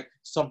story, like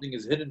something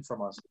is hidden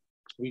from us.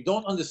 We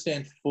don't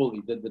understand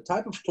fully. The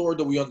type of Torah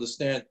that we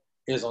understand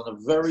is on a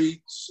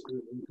very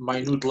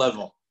minute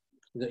level.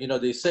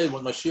 They say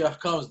when Mashiach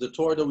comes, the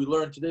Torah that we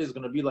learn today is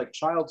going to be like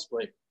child's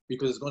play,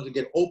 because it's going to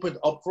get opened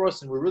up for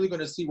us, and we're really going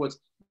to see what's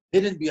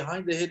hidden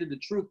behind the hidden, the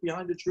truth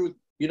behind the truth,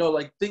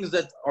 like things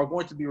that are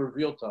going to be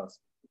revealed to us.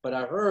 But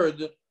I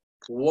heard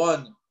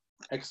one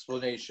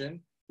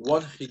explanation,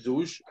 one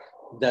chidush,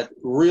 that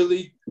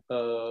really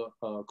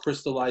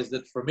crystallized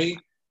it for me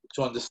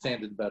to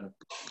understand it better.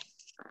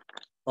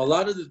 A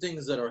lot of the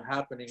things that are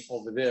happening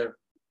over there,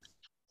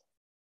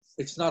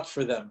 it's not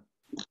for them.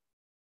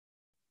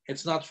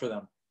 It's not for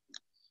them.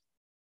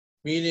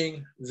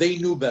 Meaning, they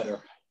knew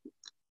better.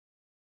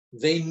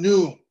 They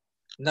knew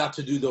not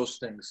to do those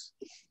things.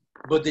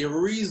 But the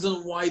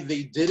reason why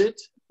they did it,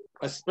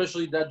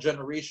 especially that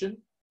generation,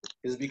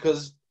 is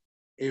because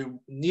it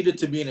needed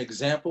to be an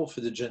example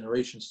for the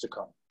generations to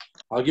come.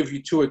 I'll give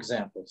you two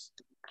examples.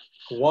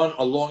 One,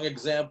 a long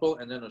example,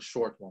 and then a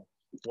short one.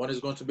 One is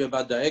going to be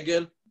about the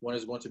Egel, one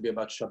is going to be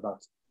about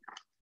Shabbat.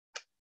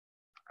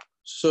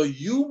 So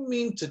you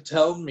mean to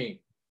tell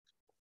me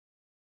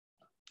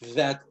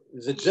that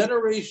the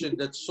generation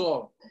that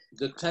saw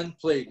the 10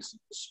 plagues,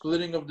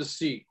 splitting of the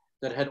sea,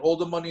 that had all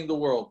the money in the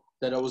world,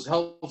 that was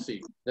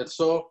healthy, that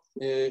saw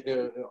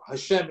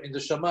Hashem in the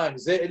Shamayim,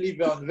 Ze Eli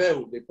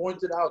ve'anvehu, they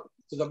pointed out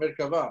to the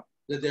Merkava,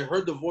 that they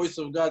heard the voice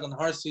of God on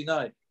Har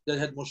Sinai, that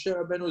had Moshe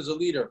Rabbeinu as a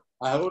leader,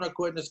 Aharon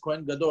HaKohen as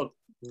Kohen Gadol.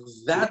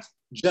 That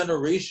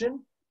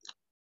generation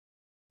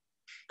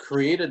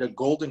created a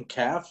golden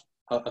calf,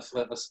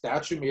 a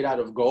statue made out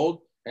of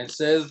gold, and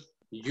says,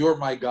 "You're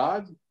my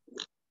God."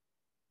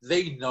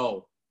 They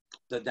know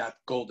that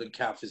golden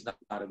calf is not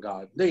a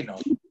God. They know.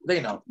 They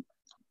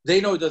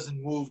know it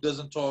doesn't move,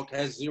 doesn't talk,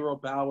 has zero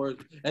powers.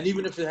 And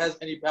even if it has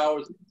any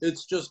powers,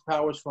 it's just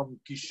powers from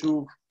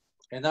Kishuv.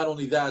 And not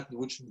only that,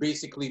 which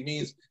basically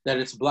means that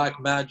it's black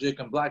magic,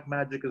 and black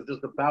magic is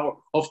just the power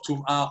of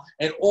Tum'ah.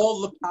 And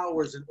all the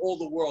powers in all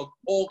the world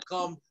all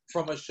come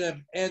from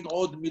Hashem and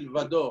Od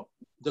Milvado.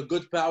 The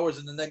good powers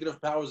and the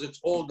negative powers, it's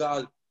all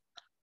God.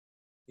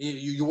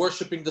 You're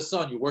worshiping the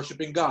sun. You're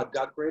worshiping God.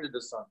 God created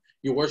the sun.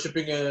 You're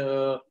worshiping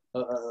a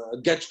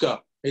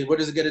Getchka. Where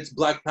does it get its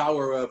black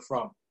power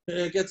from?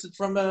 It gets it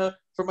from a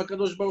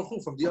Kadosh Baruch Hu,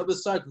 from the other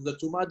side, from the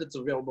Tumah that's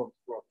available in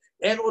the world.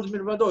 And Od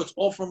Milvado, it's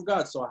all from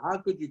God. So how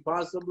could you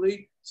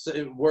possibly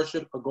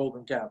worship a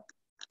golden calf?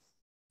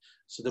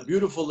 So the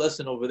beautiful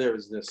lesson over there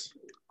is this.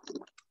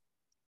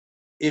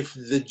 If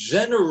the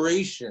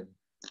generation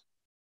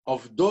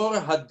of Dor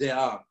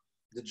HaDe'ah,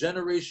 the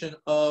generation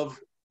of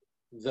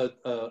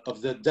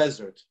the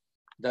desert,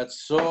 that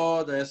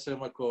saw the Eser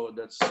Makot,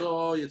 that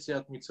saw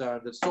Yetziat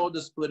Mitzrayim, that saw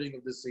the splitting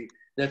of the sea,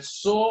 that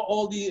saw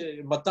all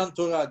the Matan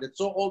Torah, that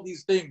saw all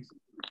these things,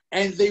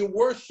 and they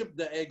worshipped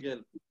the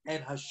Egel,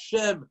 and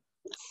Hashem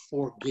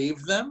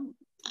forgave them,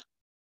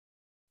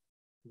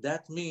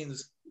 that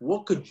means,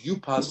 what could you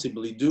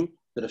possibly do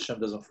that Hashem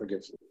doesn't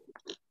forgive you?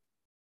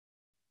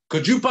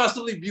 Could you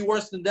possibly be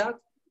worse than that?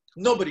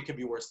 Nobody can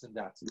be worse than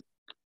that.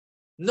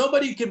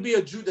 Nobody can be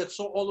a Jew that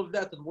saw all of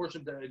that and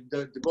worship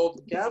the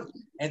golden calf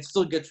and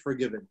still get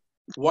forgiven.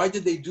 Why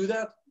did they do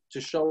that?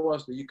 To show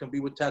us that you can be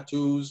with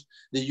tattoos,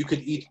 that you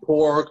can eat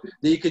pork,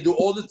 that you can do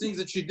all the things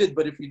that you did.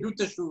 But if you do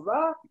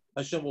teshuvah,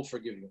 Hashem will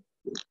forgive you.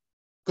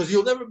 Because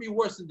you'll never be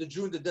worse than the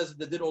Jew in the desert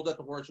that did all that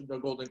to worship the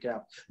golden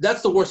calf.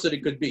 That's the worst that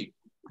it could be.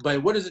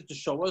 But what is it to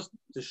show us?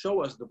 To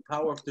show us the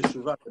power of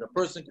teshuvah, that a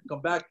person can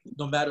come back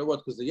no matter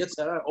what. Because the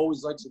Yetzer Hara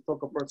always likes to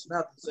talk a person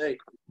out and say,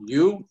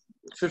 you,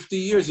 50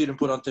 years you didn't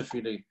put on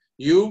tefillin.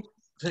 You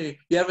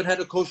haven't had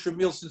a kosher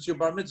meal since your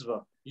bar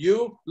mitzvah.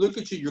 You, look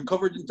at you, you're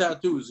covered in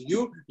tattoos.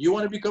 You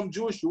want to become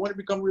Jewish? You want to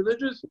become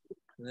religious?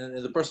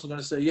 And the person's going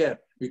to say, yeah,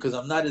 because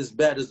I'm not as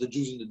bad as the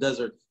Jews in the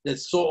desert that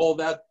saw all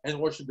that and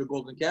worshiped the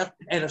golden calf,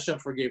 and Hashem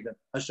forgave them.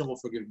 Hashem will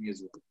forgive me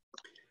as well.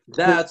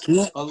 That's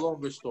a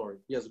longer story.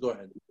 Yes, go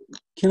ahead.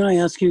 Can I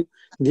ask you,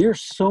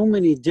 there's so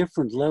many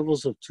different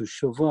levels of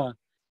teshuvah.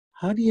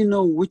 How do you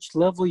know which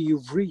level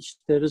you've reached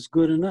that is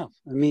good enough?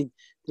 I mean,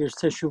 there's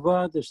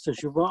teshuvah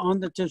on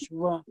the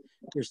teshuvah,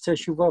 there's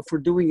teshuvah for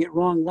doing it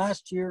wrong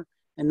last year,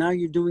 and now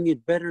you're doing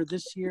it better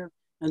this year,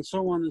 and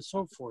so on and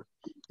so forth.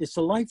 It's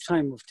a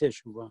lifetime of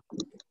teshuvah.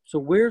 So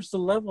where's the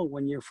level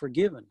when you're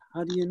forgiven?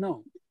 How do you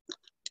know?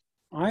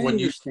 I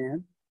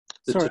understand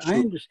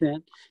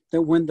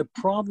that when the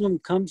problem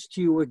comes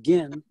to you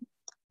again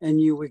and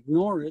you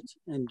ignore it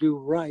and do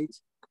right,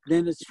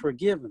 then it's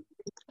forgiven.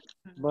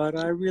 But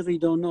I really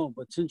don't know.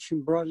 But since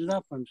you brought it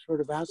up, I'm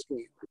sort of asking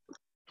you.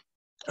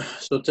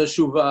 So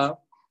teshuvah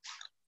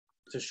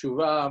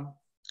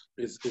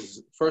is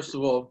first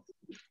of all,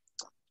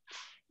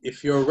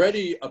 if you're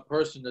already a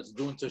person that's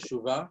doing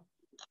teshuvah,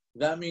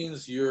 that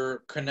means you're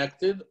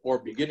connected or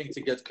beginning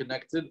to get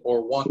connected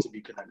or want to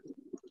be connected.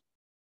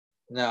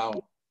 Now,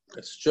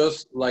 it's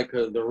just like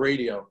the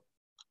radio,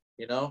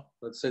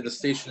 let's say the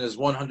station is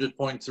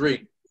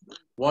 100.3,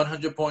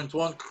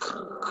 100.1,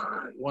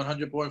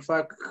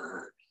 100.5.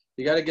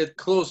 You got to get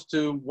close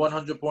to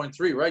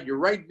 100.3, right? You're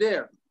right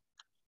there.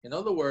 In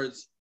other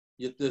words,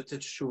 the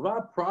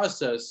teshuvah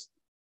process,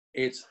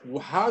 it's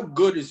how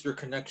good is your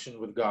connection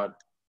with God.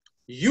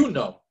 You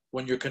know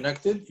when you're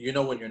connected, you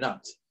know when you're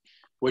not.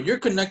 When you're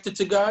connected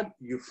to God,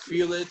 you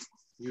feel it,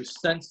 you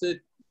sense it,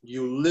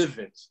 you live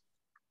it.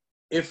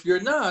 If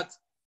you're not,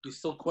 you're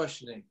still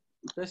questioning.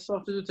 Did I still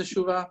have to do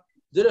teshuvah?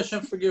 Did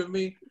Hashem forgive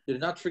me? Did He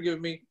not forgive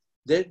me?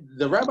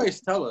 The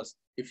rabbis tell us,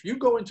 if you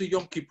go into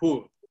Yom Kippur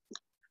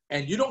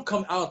and you don't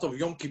come out of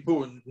Yom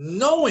Kippur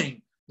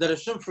knowing that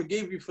Hashem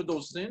forgave you for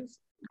those sins,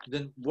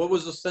 then what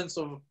was the sense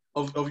of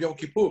Yom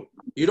Kippur?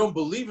 You don't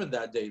believe in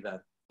that day then.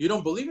 You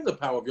don't believe in the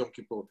power of Yom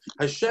Kippur.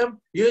 Hashem,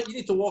 you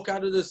need to walk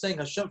out of this saying,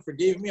 Hashem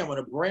forgave me. I'm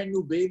a brand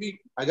new baby.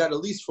 I got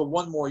at least for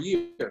one more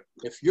year.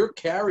 If you're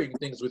carrying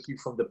things with you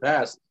from the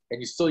past and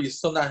you're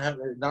still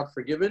not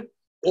forgiven,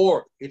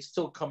 or it's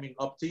still coming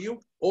up to you,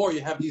 or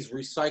you have these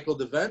recycled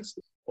events,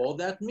 all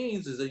that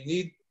means is that you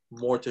need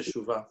more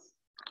teshuvah.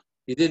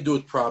 You didn't do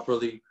it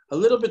properly. A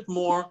little bit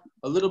more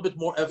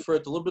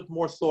effort, a little bit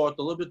more thought,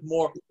 a little bit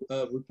more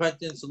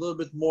repentance, a little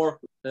bit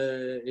more,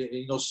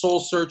 soul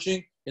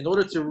searching, in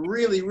order to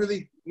really,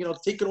 really,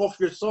 take it off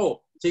your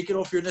soul, take it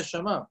off your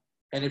neshama.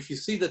 And if you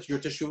see that your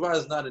teshuvah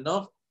is not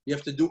enough, you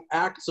have to do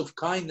acts of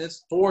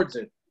kindness towards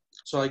it.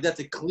 So like that,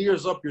 it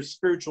clears up your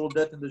spiritual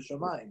debt in the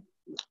shamayim.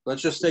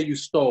 Let's just say you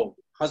stole,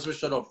 chas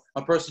v'shalom,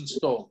 a person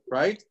stole,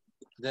 right?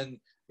 Then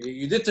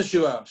you did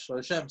teshuvah,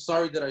 Hashem,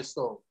 sorry that I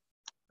stole.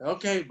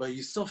 Okay, but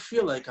you still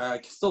feel like I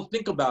still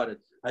think about it.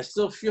 I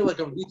still feel like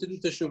I need to do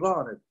teshuvah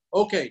on it.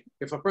 Okay,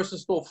 if a person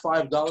stole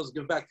 $5,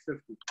 give back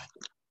 50.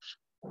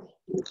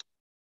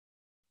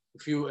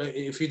 If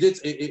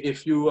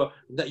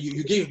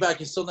you gave back,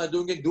 you're still not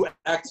doing it, do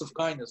acts of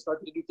kindness.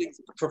 Start to do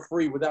things for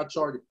free without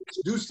charging.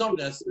 Do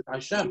something.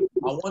 Hashem,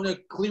 I want to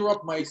clear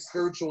up my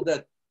spiritual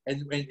debt.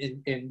 And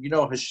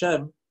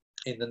Hashem,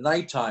 in the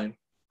nighttime,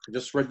 I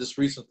just read this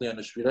recently on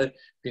the Shvirei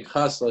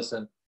Pinchas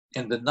lesson.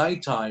 In the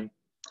nighttime,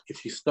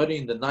 if you study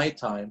in the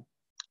nighttime,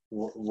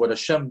 what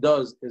Hashem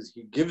does is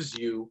He gives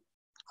you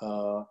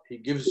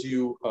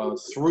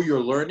through your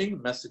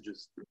learning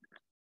messages.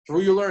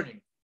 Through your learning,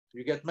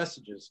 you get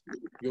messages.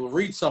 You'll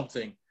read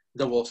something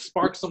that will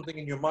spark something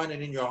in your mind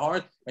and in your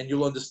heart, and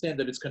you'll understand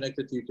that it's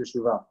connected to your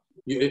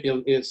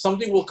teshuvah.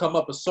 Something will come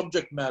up, a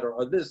subject matter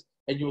or this,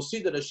 and you'll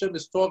see that Hashem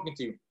is talking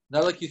to you.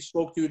 Not like He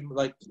spoke to you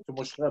like to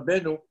Moshe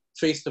Rabbeinu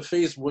face to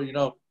face,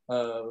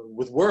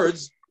 with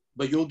words,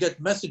 but you'll get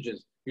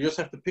messages. You just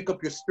have to pick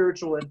up your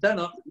spiritual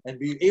antenna and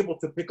be able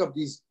to pick up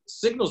these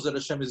signals that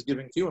Hashem is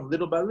giving to you, and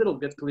little by little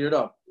get cleared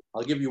up.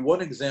 I'll give you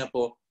one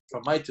example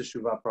from my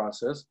teshuvah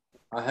process.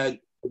 I had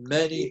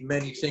many,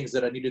 many things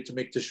that I needed to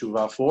make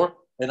teshuvah for,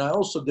 and I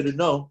also didn't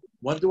know,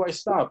 when do I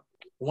stop?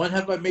 When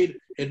have I made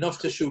enough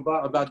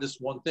teshuvah about this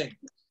one thing?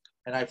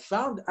 And I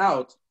found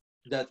out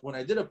that when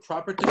I did a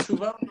proper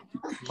teshuvah,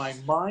 my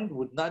mind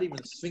would not even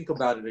think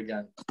about it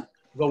again.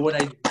 But when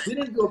I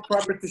didn't do a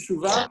proper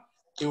teshuvah,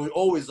 it would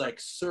always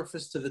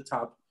surface to the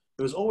top.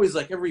 It was always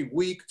every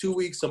week, 2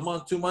 weeks, a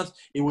month, 2 months,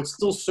 it would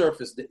still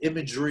surface, the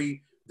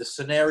imagery, the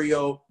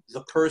scenario,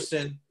 the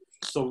person.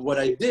 So what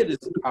I did is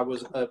I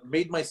was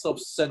made myself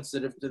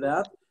sensitive to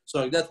that. So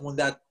like that, when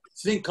that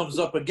thing comes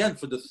up again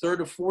for the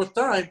third or fourth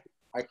time,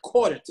 I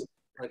caught it.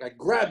 I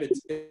grab it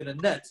in a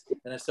net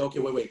and I say, okay,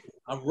 wait,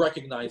 I'm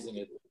recognizing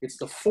it. It's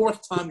the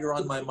fourth time you're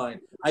on my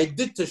mind. I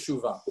did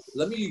teshuvah.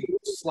 Let me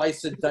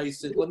slice it,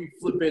 dice it. Let me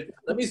flip it.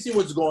 Let me see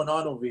what's going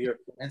on over here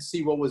and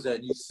see what was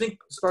that. You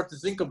start to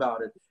think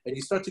about it, and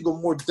you start to go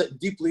more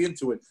deeply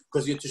into it,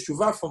 because your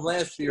teshuvah from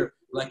last year,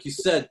 like you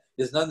said,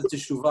 is not the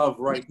teshuvah of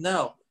right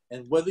now.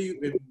 And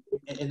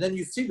then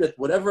you see that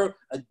whatever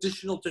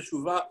additional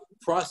teshuvah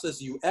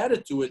process you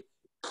added to it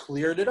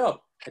cleared it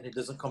up, and it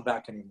doesn't come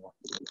back anymore.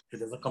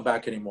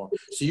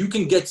 So you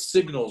can get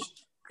signals.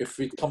 If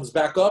it comes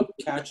back up,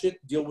 catch it,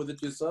 deal with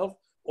it yourself,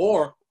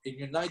 or in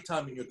your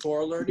nighttime, in your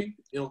Torah learning,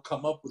 it'll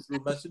come up with new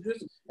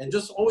messages. And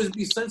just always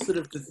be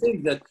sensitive to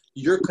think that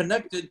you're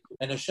connected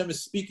and Hashem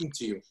is speaking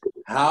to you.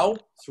 How?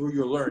 Through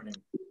your learning.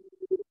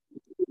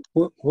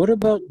 What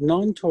about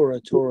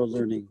non-Torah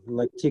learning,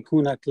 like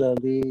Tikkun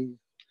HaKlali,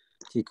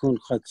 Tikkun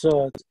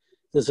Chatzot?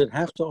 Does it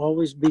have to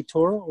always be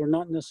Torah, or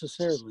not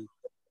necessarily?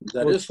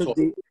 That is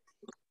Torah.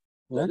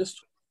 What? That is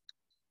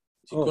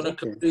Torah.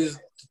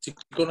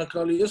 Tikkun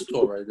HaKlali is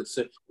Torah.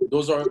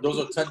 Those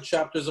are 10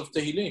 chapters of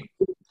Tehillim.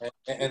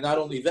 And not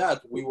only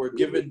that, we were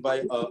given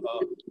by a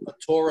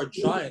Torah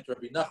giant,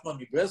 Rabbi Nachman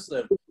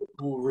Mibreslev,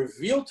 who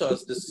revealed to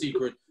us the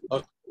secret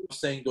of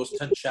saying those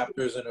 10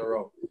 chapters in a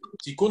row.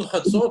 Tikkun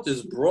Chatzot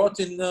is brought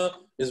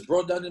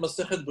down in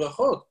Masechet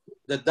Brachot.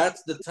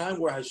 That's the time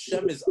where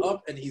Hashem is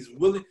up and He's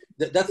willing.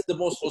 That's the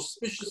most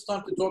auspicious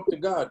time to talk to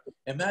God.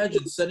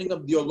 Imagine setting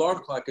up the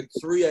alarm clock at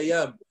 3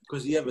 a.m.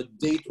 because you have a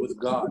date with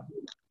God,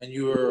 and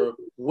you're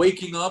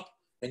waking up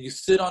and you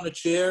sit on a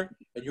chair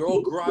and you're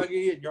all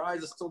groggy and your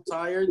eyes are still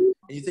tired, and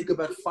you take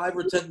about 5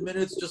 or 10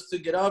 minutes just to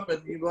get up,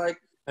 and you're like,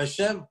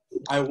 Hashem,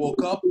 I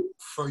woke up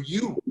for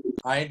you.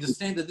 I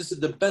understand that this is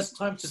the best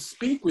time to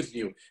speak with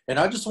you, and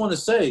I just want to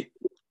say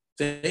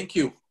thank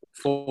you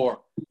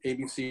for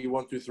ABC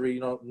 1, 2, 3.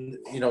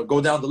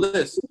 Go down the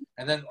list,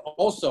 and then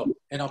also,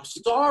 and I'm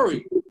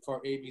sorry for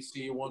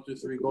ABC 1, 2,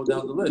 3. Go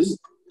down the list,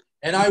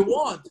 and I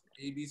want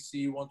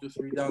ABC 1, 2,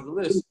 3 down the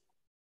list,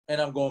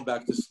 and I'm going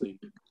back to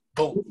sleep.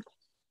 Boom.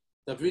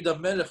 David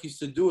HaMelech used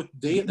to do it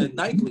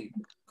nightly.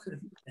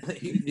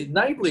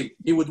 Nightly.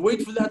 He would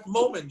wait for that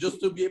moment just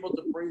to be able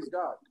to praise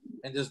God.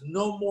 And there's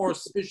no more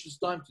auspicious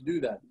time to do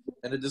that.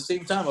 And at the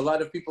same time, a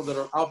lot of people that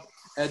are up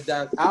at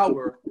that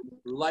hour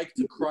like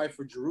to cry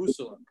for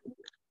Jerusalem.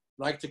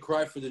 Like to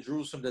cry for the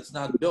Jerusalem that's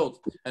not built.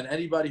 And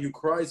anybody who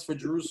cries for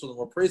Jerusalem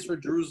or prays for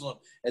Jerusalem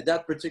at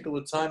that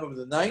particular time of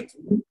the night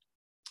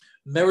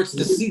merits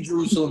to see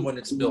Jerusalem when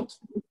it's built.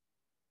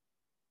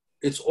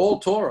 It's all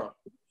Torah.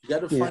 You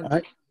got to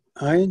find.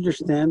 I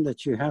understand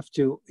that you have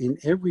to, in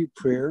every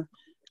prayer,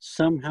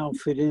 somehow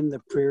fit in the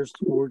prayers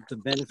toward the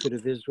benefit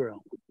of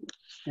Israel.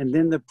 And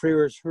then the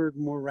prayer is heard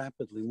more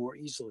rapidly, more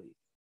easily.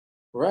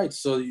 Right.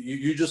 So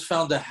you just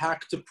found a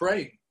hack to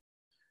praying.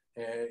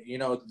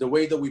 The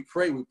way that we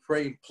pray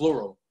in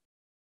plural.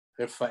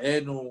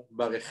 Refa'enu,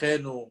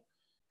 Barechenu.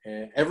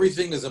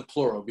 Everything is in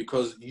plural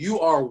because you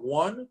are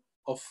one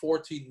of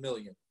 14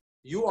 million.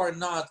 You are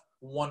not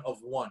one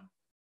of one.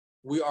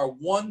 We are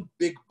one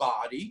big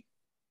body,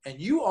 and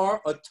you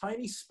are a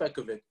tiny speck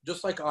of it,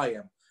 just like I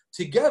am.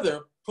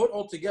 Together, put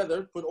all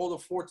the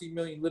 14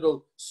 million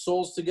little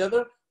souls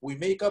together, we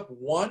make up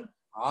one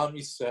Am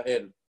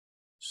Yisrael.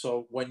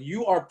 So when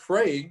you are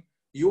praying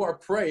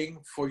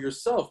for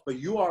yourself, but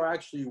you are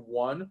actually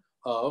one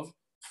of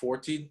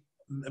 14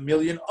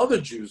 million other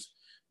Jews.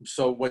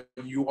 So when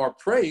you are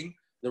praying,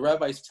 the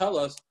rabbis tell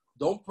us,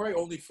 don't pray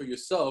only for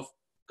yourself,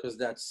 because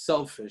that's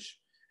selfish.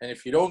 And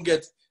if you don't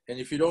get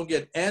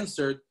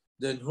answered,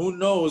 then who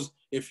knows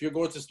if you're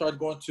going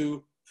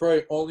to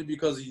pray only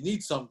because you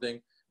need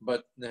something.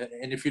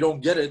 And if you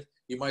don't get it,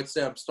 you might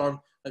say, I'm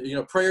starving.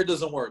 Prayer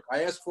doesn't work.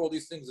 I ask for all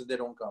these things and they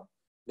don't come.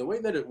 The way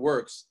that it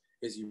works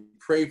is you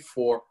pray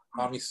for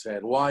Am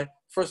Yisrael. Why?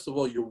 First of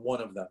all, you're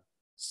one of them.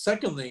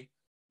 Secondly,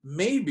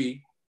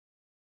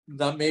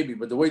 not maybe,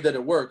 but the way that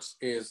it works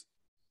is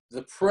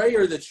the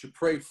prayer that you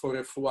pray for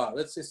refuah.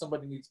 Let's say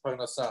somebody needs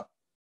parnasah.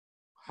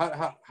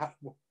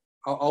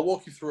 I'll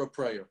walk you through a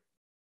prayer.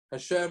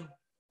 Hashem,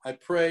 I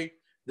pray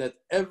that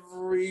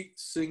every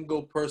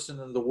single person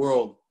in the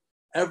world,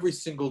 every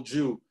single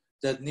Jew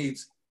that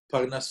needs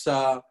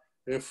parnasah,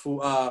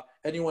 refuah,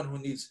 anyone who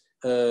needs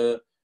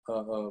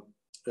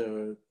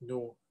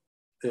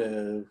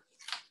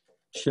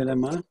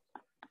Shelema?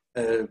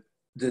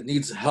 That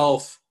needs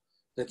health,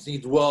 that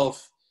needs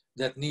wealth,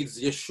 that needs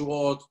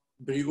yeshuot,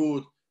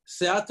 briut,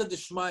 seata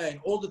deshmaya,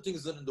 and all the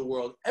things that in the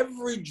world.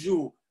 Every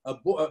Jew,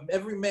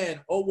 every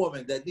man or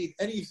woman that need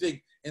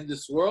anything in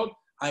this world,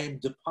 I am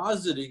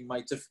depositing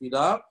my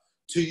tefillah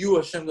to you,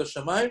 Hashem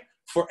L'Shamayim,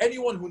 for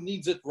anyone who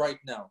needs it right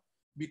now.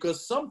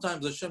 Because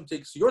sometimes Hashem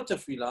takes your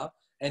tefillah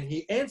and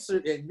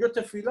your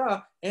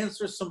tefillah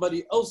answers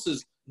somebody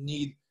else's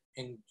need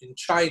in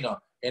China,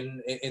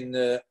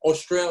 in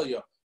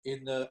Australia,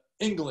 in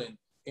England,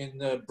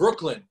 in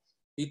Brooklyn.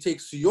 He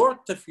takes your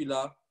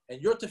tefillah,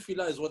 and your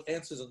tefillah is what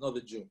answers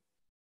another Jew.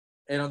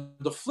 And on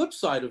the flip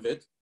side of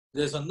it,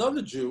 there's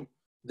another Jew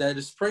that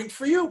is praying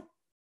for you,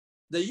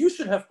 that you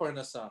should have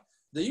parnasah,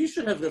 that you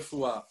should have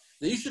refuah,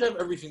 that you should have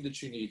everything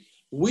that you need.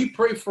 We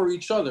pray for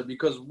each other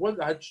because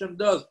what Hashem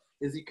does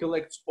is he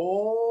collects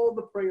all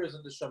the prayers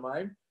in the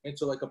Shemaim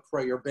into like a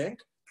prayer bank,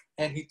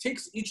 and he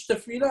takes each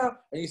tefillah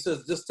and he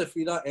says, this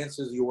tefillah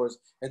answers yours,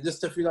 and this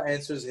tefillah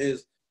answers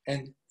his,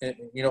 and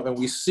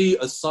we see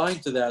a sign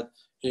to that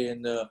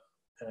in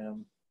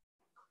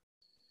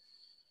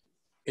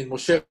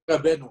Moshe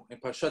Rabbeinu, in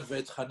Parshat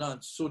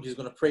V'etchanan. Soon he's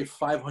going to pray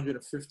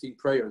 515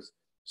 prayers.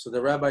 So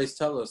the rabbis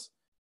tell us,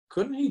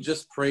 couldn't he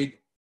just pray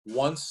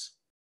once?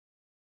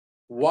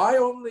 Why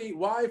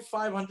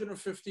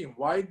 515?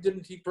 Why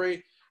didn't he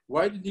pray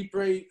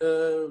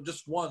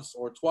just once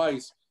or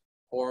twice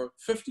or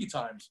 50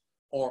 times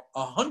or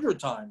 100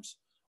 times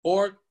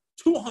or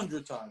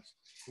 200 times?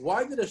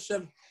 Why did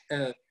Hashem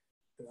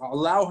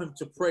allow him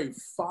to pray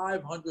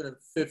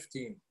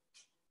 515?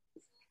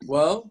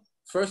 Well,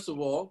 first of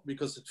all,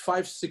 because at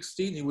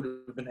 516 he would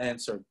have been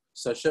answered.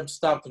 So Hashem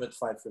stopped him at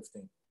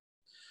 515.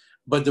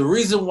 But the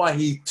reason why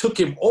he took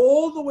him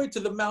all the way to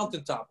the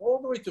mountaintop,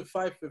 all the way to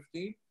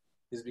 515,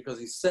 is because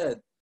he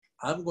said,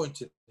 I'm going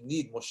to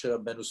need Moshe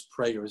Rabbeinu's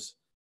prayers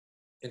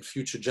in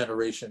future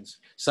generations.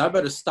 So I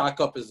better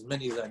stock up as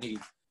many as I need.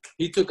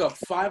 He took up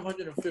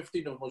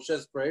 515 of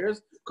Moshe's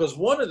prayers because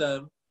one of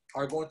them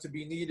are going to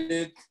be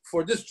needed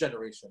for this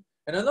generation.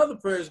 And another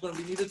prayer is going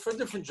to be needed for a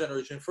different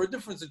generation, for a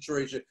different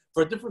situation,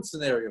 for a different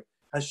scenario.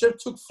 Hashem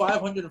took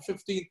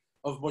 515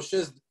 of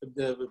Moshe's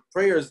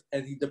prayers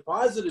and he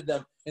deposited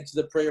them into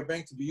the prayer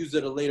bank to be used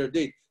at a later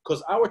date.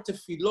 Because our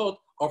tefillot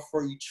are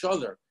for each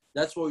other.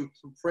 That's why we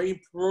pray in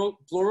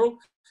plural.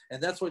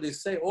 And that's why they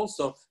say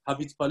also,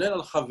 Havitpalel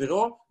al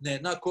chaviro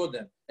ne'ena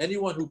kodem.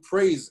 Anyone who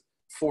prays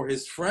for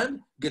his friend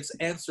gets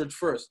answered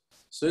first.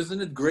 So isn't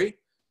it great?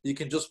 You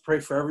can just pray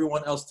for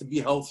everyone else to be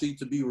healthy,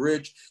 to be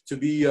rich, to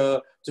be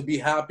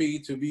happy,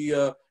 to be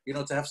to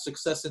have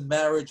success in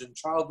marriage and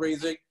child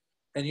raising.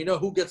 And you know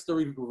who gets the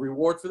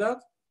reward for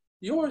that?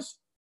 Yours.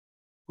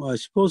 Well, I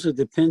suppose it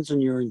depends on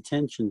your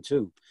intention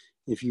too.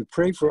 If you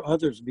pray for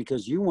others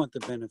because you want the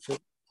benefit,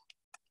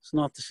 it's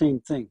not the same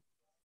thing.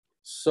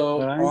 So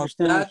But I on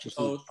understand that what you're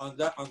saying.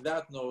 note, on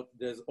that note,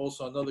 there's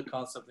also another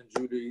concept in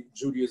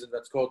Judaism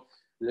that's called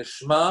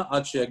lishma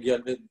ad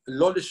sheyagia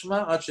lo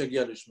lishma ad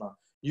sheyagia lishma.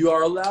 You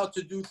are allowed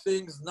to do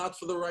things not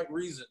for the right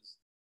reasons.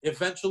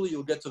 Eventually,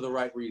 you'll get to the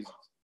right reasons.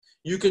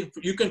 You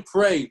can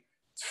pray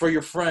for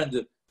your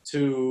friend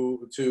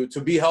to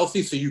be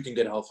healthy so you can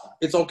get healthy.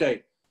 It's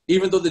okay,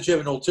 even though that you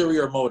have an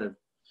ulterior motive,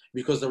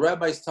 because the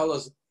rabbis tell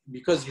us,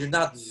 because you're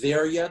not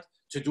there yet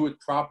to do it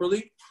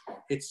properly,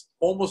 it's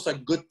almost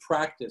like good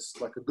practice,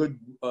 like a good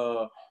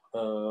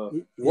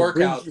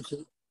workout.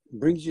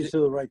 Brings you to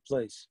the right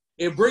place.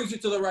 It brings you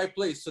to the right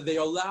place. So they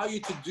allow you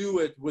to do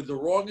it with the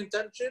wrong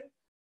intention,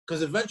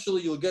 because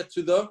eventually you'll get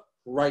to the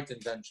right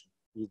intention.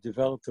 You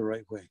develop the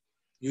right way.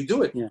 You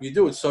do it. Yeah. You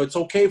do it. So it's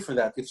okay for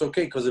that. It's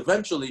okay, because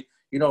eventually,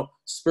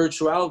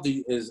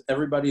 spirituality is,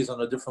 everybody's on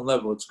a different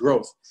level. It's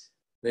growth.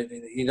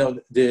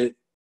 The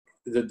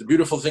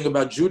beautiful thing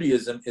about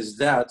Judaism is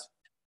that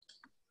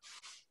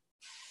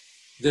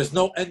there's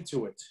no end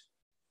to it.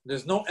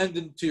 There's no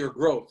end to your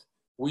growth.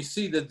 We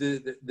see that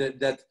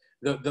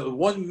the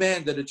one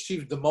man that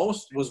achieved the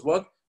most was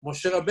what?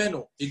 Moshe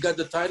Rabbeinu. He got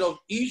the title of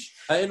Ish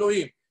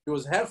HaElohim. He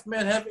was half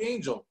man, half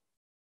angel.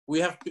 We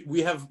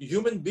have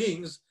human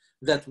beings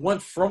that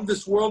went from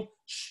this world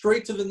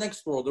straight to the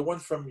next world. They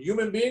went from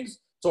human beings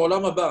to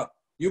Olam Haba.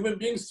 Human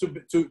beings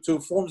to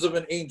forms of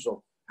an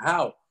angel.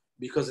 How?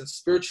 Because in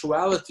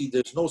spirituality,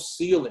 there's no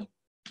ceiling.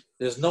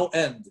 There's no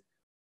end.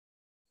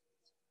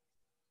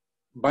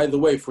 By the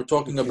way, if we're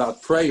talking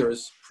about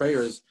prayers,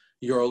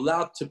 you're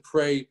allowed to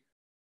pray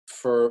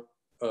for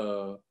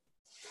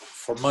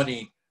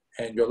money,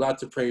 and you're allowed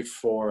to pray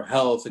for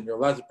health, and you're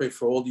allowed to pray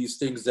for all these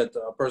things that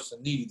a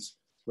person needs,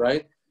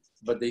 right?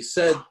 But they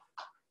said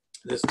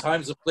there's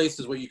times and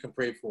places where you can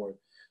pray for it.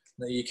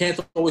 Now, you can't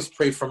always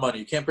pray for money.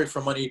 You can't pray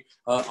for money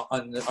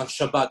on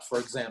Shabbat, for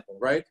example,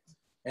 right?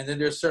 And then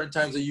there's certain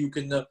times that you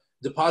can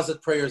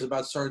deposit prayers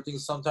about certain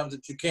things, sometimes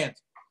that you can't.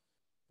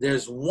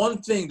 There's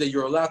one thing that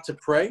you're allowed to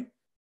pray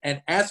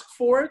and ask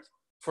for it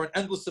for an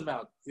endless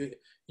amount.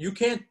 You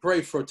can't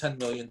pray for $10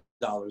 million.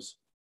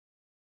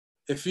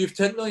 If you have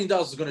 $10 million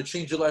is going to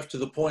change your life to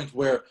the point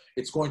where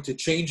it's going to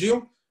change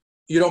you,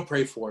 you don't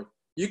pray for it.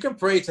 You can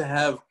pray to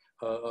have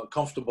a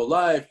comfortable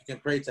life. You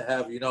can pray to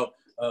have,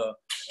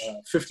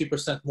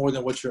 50% more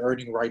than what you're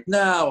earning right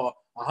now, or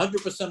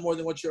 100% more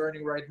than what you're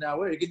earning right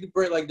now. You can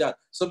pray like that,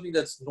 something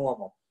that's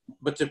normal.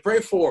 But to pray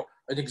for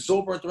an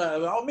exorbitant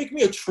amount, I'll make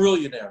me a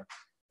trillionaire.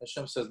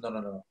 Hashem says,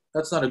 no.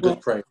 That's not a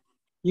good prayer.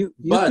 You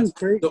can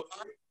pray.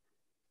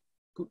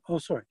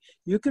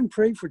 You can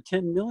pray for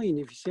 10 million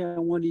if you say, I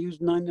want to use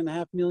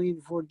 9.5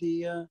 million for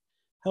the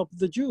help of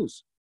the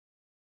Jews.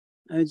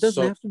 And it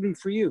doesn't have to be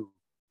for you.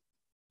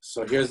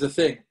 So here's the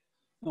thing.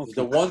 Okay.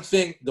 The one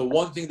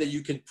thing that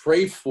you can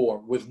pray for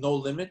with no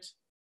limit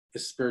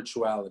is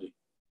spirituality.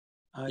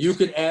 You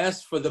can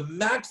ask for the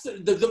max.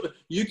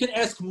 You can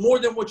ask more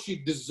than what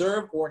you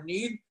deserve or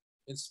need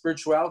in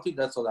spirituality.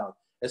 That's allowed.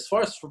 As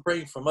far as for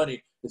praying for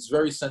money, it's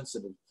very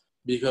sensitive,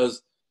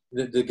 because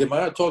the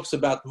Gemara talks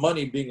about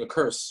money being a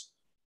curse.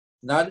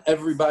 Not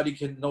everybody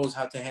knows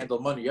how to handle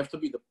money. You have to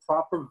be the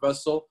proper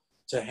vessel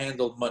to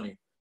handle money.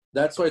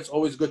 That's why it's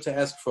always good to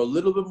ask for a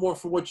little bit more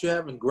for what you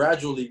have and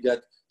gradually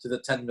get to the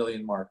 10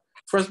 million mark.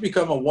 First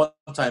become a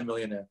one-time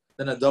millionaire,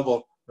 then a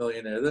double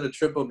millionaire, then a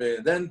triple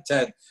millionaire, then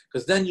 10.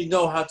 Because then you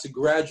know how to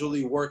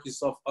gradually work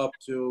yourself up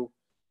to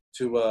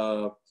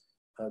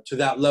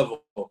that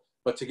level.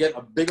 But to get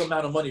a big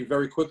amount of money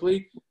very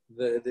quickly,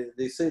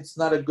 they say it's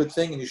not a good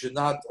thing, and you should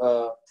not,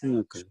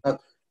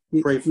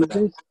 pray for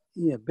that.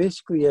 Yeah,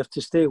 basically you have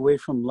to stay away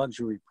from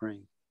luxury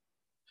praying.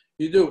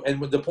 You do.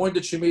 And the point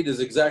that you made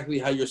is exactly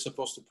how you're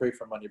supposed to pray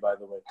for money, by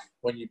the way.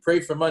 When you pray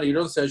for money, you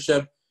don't say,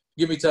 Hashem,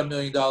 give me $10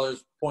 million,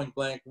 point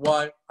blank.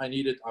 Why? I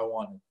need it. I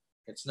want it.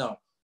 It's no.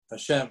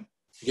 Hashem,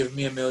 give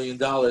me $1 million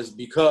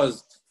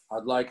because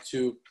I'd like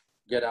to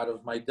get out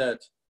of my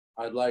debt.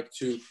 I'd like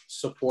to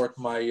support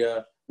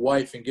my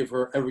wife and give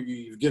her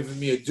you've given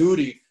me a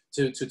duty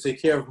to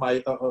take care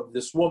of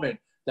this woman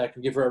that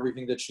can give her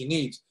everything that she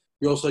needs.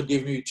 You also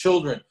gave me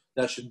children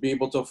that should be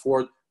able to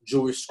afford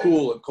Jewish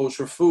school and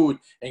kosher food,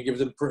 and give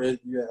them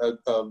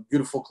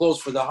beautiful clothes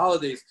for the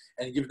holidays,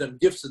 and give them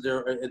gifts at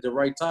the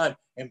right time,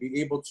 and be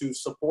able to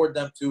support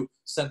them, to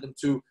send them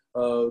to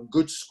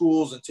good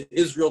schools and to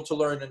Israel to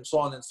learn, and so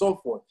on and so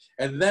forth.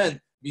 And then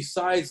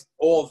besides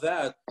all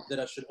that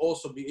I should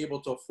also be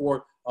able to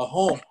afford a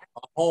home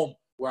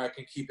where I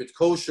can keep it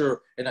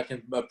kosher, and I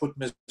can put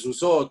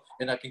mezuzot,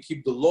 and I can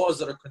keep the laws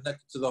that are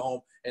connected to the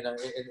home, and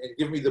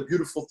give me the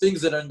beautiful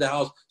things that are in the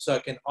house, so I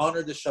can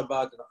honor the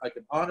Shabbat, and I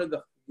can honor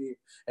the Chagim,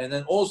 and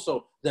then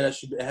also that I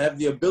should have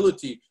the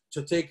ability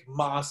to take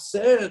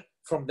maaser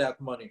from that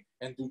money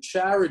and do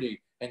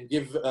charity and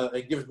give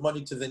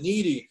money to the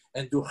needy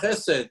and do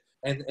chesed,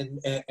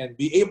 and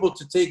be able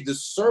to take the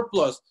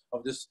surplus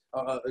of this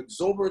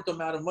exorbitant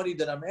amount of money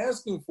that I'm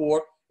asking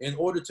for in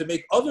order to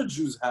make other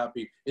Jews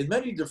happy in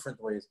many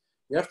different ways.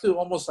 You have to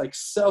almost like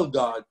sell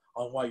God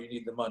on why you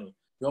need the money.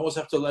 You almost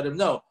have to let him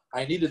know,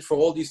 I need it for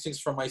all these things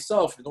for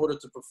myself in order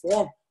to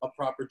perform a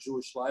proper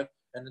Jewish life.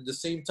 And at the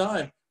same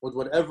time, with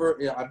whatever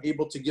I'm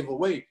able to give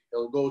away,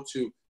 it'll go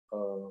to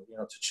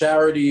to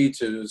charity,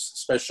 to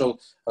special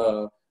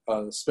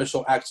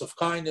acts of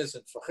kindness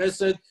and for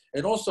chesed.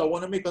 And also, I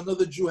want to make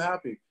another Jew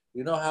happy.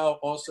 You know how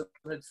awesome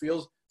it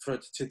feels to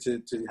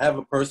have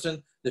a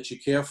person that you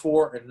care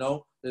for and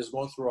know is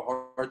going through a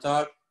hard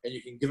time, and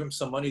you can give them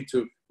some money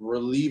to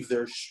relieve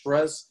their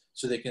stress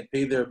so they can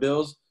pay their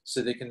bills,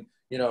 so they can,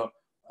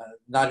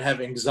 not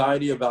have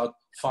anxiety about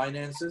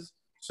finances.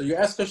 So you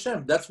ask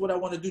Hashem, that's what I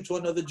want to do to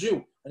another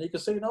Jew. And you can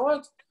say, you know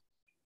what?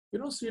 You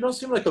don't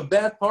seem like a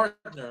bad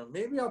partner.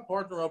 Maybe I'll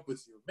partner up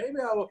with you.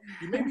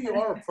 Maybe you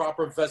are a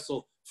proper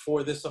vessel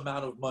for this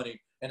amount of money,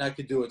 and I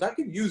could do it. I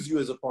can use you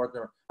as a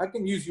partner. I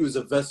can use you as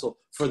a vessel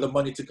for the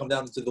money to come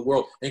down into the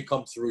world and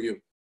come through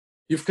you.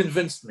 You've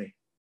convinced me.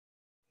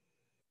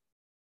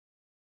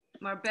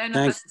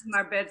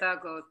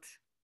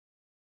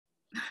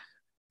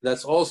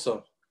 That's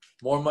also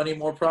more money,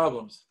 more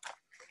problems.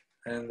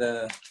 And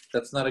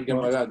that's not a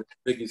Gemara, that's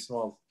Biggie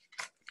Small.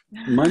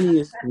 Money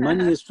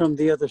is from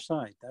the other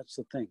side. That's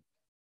the thing.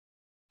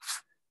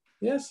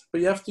 Yes,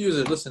 but you have to use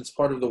it. Listen, it's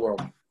part of the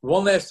world.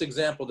 One last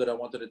example that I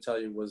wanted to tell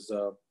you was,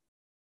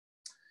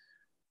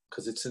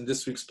 because it's in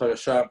this week's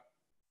parasha,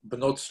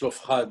 Benot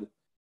Slofchad.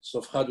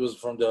 Slofchad was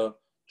from the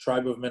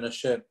tribe of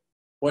Menashe.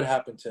 What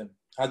happened to him?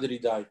 How did he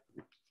die?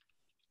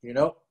 You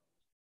know?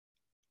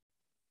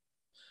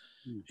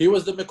 He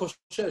was the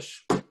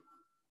Mekoshesh.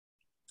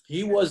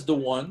 He was the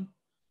one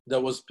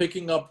that was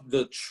picking up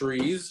the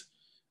trees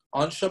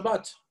on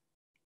Shabbat.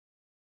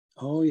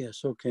 Oh,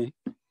 yes, okay.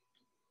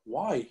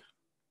 Why?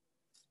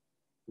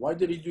 Why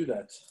did he do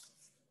that?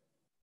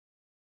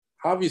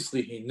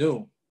 Obviously, he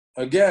knew.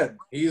 Again,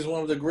 he's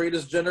one of the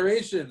greatest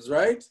generations,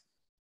 right?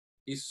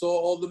 He saw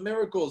all the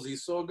miracles. He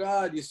saw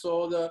God. He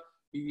saw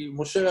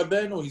Moshe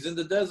Rabbeinu. He's in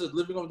the desert,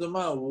 living on the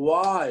mountain.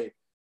 Why?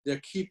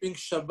 They're keeping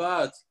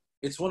Shabbat.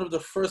 It's one of the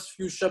first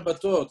few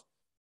Shabbatot.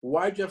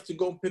 Why'd you have to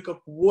go and pick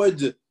up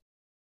wood?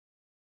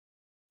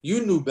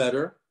 You knew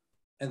better.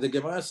 And the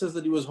Gemara says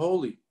that he was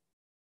holy.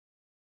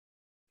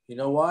 You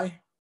know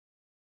why?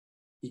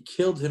 He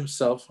killed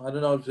himself. I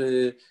don't know if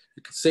you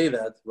could say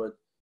that, but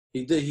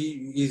he did.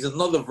 He's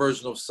another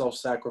version of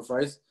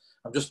self-sacrifice.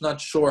 I'm just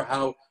not sure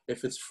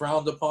if it's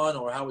frowned upon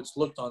or how it's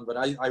looked on, but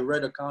I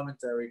read a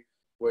commentary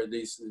where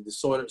they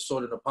saw it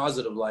in a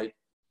positive light.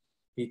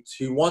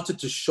 He wanted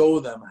to show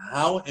them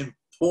how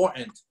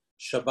important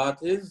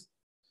Shabbat is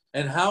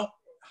and how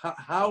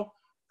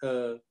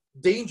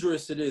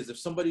dangerous it is if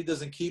somebody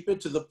doesn't keep it,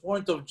 to the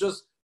point of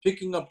just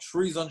picking up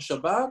trees on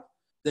Shabbat.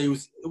 They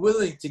was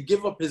willing to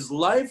give up his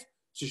life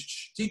to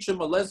teach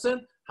him a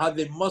lesson how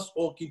they must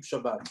all keep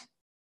Shabbat.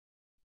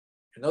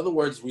 In other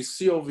words, we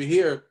see over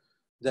here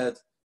that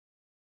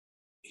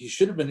he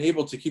should have been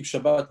able to keep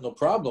Shabbat no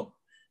problem.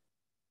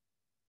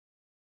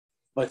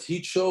 But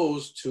he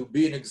chose to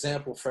be an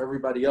example for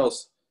everybody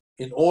else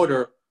in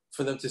order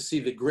for them to see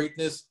the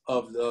greatness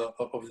of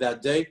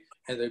that day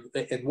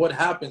and what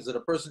happens that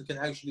a person can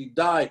actually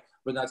die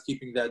but not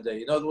keeping that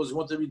day. In other words, you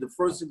want to be the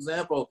first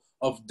example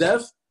of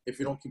death if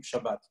you don't keep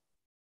Shabbat.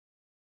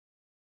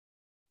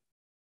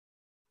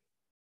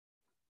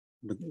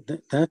 But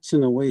that's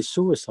in a way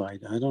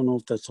suicide. I don't know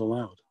if that's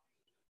allowed.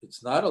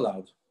 It's not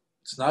allowed.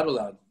 It's not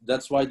allowed.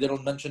 That's why they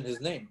don't mention his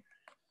name.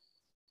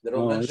 They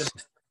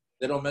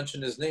don't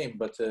mention his name,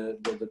 but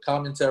the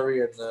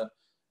commentary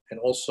and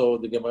also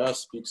the Gemara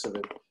speaks of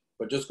it.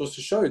 But just goes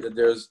to show you that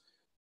there's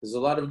a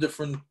lot of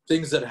different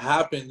things that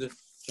happened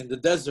in the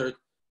desert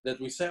that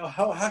we say, oh,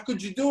 how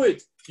could you do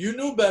it? You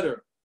knew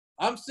better.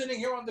 I'm sitting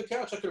here on the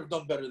couch. I could have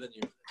done better than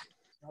you.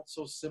 It's not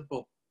so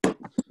simple.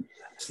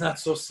 It's not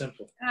so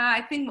simple.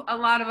 I think a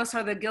lot of us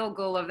are the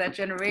Gilgal of that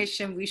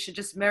generation. We should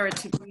just merit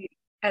to be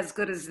as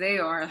good as they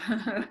are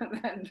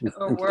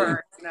or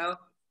were, you know. At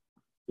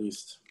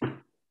least. All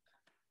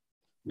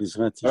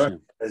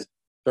right.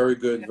 Very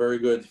good, very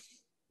good.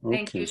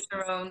 Thank you,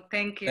 Sharon.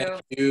 Thank you.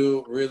 Thank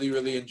you. Really,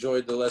 really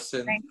enjoyed the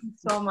lesson. Thank you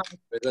so much.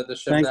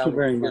 Thank you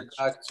very much.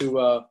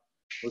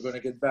 We're going to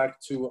get back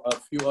to a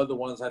few other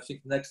ones. I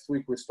think next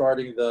week we're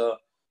starting the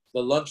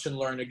Lunch and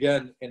Learn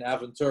again in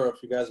Aventura,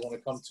 if you guys want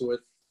to come to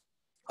it.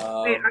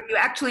 Wait, are you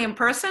actually in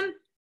person?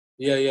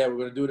 Yeah, we're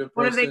going to do it in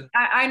person.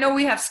 I know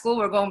we have school.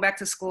 We're going back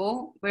to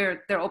school.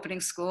 They're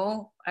opening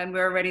school, and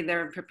we're already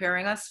there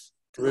preparing us.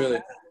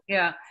 Really?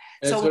 Yeah.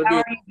 So how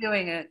are you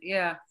doing it?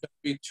 Yeah. It's going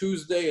to be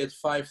Tuesday at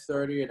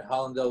 5:30 at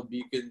Hollandale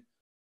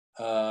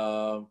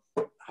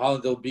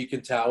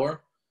Beacon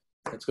Tower.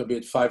 It's going to be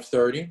at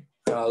 5:30.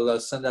 I'll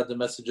send out the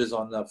messages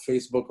on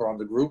Facebook or on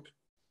the group.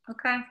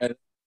 Okay.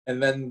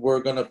 And then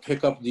we're going to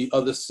pick up the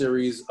other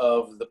series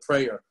of the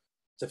prayer.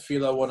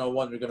 Tefillah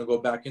 101, we're going to go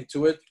back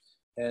into it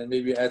and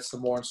maybe add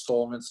some more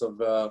installments of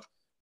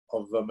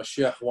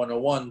Mashiach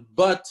 101.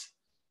 But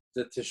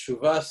the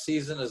Teshuvah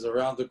season is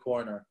around the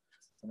corner.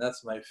 And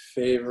that's my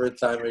favorite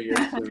time of year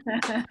to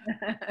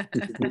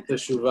do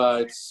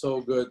Teshuvah. It's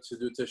so good to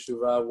do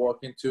Teshuvah, walk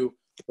into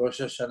Rosh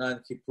Hashanah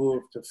and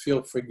Kippur, to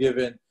feel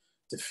forgiven,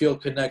 to feel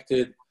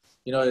connected,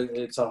 You know,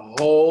 it's a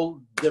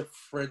whole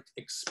different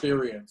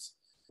experience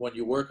when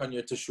you work on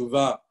your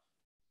teshuvah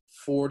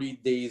 40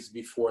 days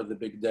before the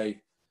big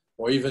day,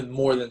 or even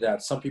more than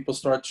that. Some people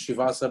start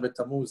Shiva Sabet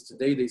Tammuz.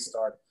 Today they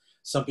start.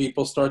 Some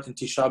people start in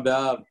Tisha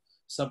B'Av.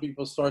 Some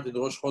people start in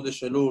Rosh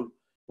Chodesh Elul.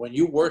 When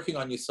you're working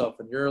on yourself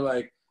and you're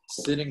like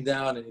sitting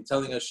down and you're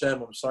telling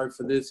Hashem, I'm sorry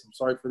for this, I'm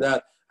sorry for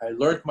that. I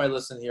learned my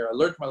lesson here. I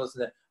learned my lesson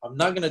there. I'm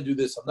not going to do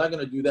this. I'm not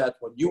going to do that.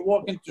 When you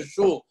walk into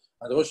shul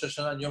on Rosh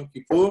Hashanah and Yom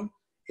Kippur,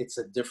 it's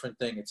a different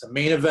thing. It's a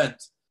main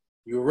event.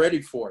 You're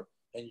ready for it.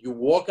 And you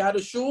walk out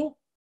of shul,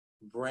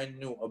 brand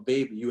new, a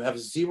baby. You have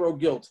zero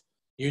guilt.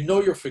 You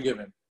know you're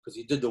forgiven because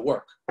you did the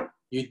work.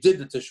 You did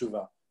the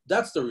teshuvah.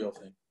 That's the real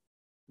thing.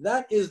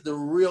 That is the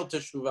real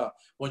teshuvah.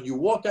 When you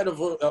walk out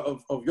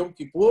of Yom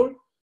Kippur,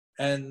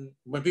 and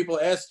when people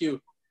ask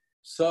you,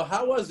 so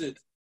how was it?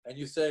 And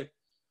you say,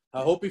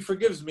 I hope he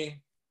forgives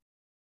me.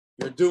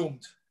 You're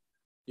doomed.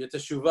 Your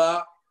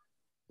teshuvah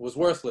was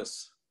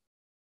worthless.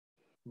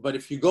 But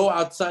if you go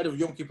outside of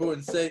Yom Kippur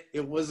and say,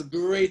 it was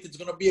great, it's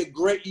going to be a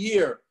great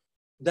year,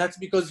 that's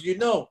because you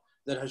know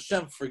that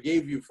Hashem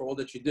forgave you for all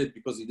that you did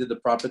because he did the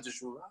proper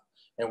teshuvah.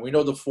 And we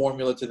know the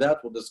formula to that.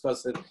 We'll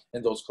discuss it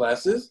in those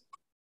classes.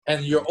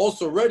 And you're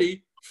also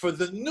ready for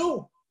the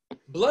new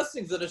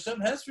blessings that Hashem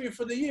has for you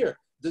for the year.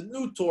 The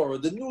new Torah,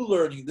 the new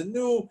learning, the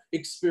new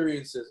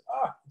experiences.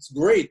 It's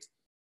great.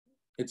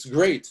 It's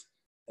great.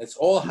 It's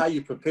all how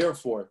you prepare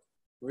for it,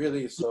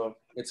 really. So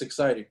it's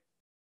exciting.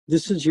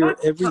 This is your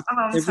every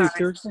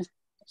Thursday?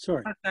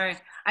 Sorry. I'm sorry.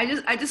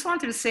 I just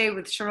wanted to say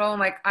with Sharon,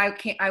 like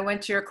I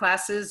went to your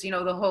classes, you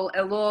know, the whole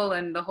Elul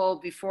and the whole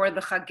before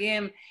the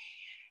Chagim.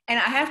 And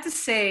I have to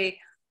say,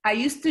 I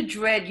used to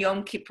dread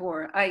Yom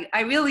Kippur.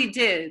 I really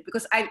did,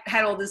 because I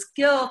had all this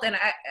guilt, and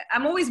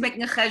I'm always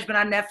making a cheshbon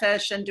on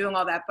nefesh and doing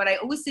all that, but I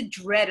always did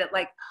dread it,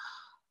 like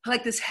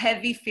this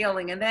heavy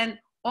feeling. And then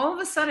all of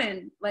a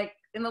sudden, like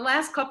in the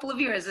last couple of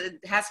years, it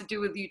has to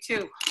do with you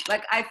too,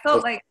 like I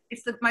felt like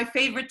it's my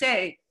favorite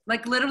day.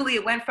 Like literally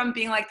it went from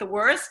being like the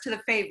worst to the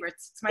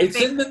favorites.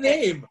 It's in the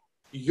name.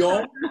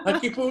 Yom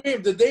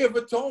HaKippurim, the Day of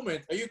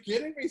Atonement. Are you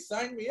kidding me?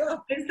 Sign me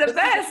up. It's the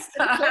best.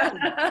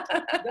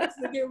 That's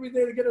the day we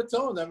day to get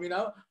atoned. I mean,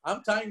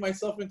 I'm tying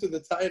myself into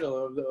the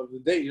title of the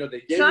day. You know, they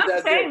gave me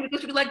that day.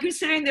 Because like you're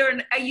sitting there,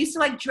 and I used to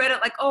like dread it,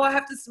 like, oh, I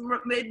have to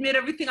admit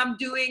everything I'm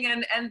doing,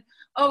 and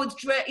oh, it's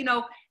dread, you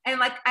know, and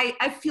like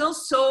I feel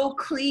so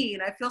clean.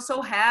 I feel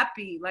so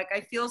happy. Like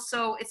I feel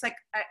so, it's like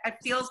I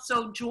feel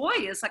so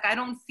joyous. Like I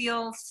don't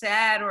feel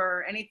sad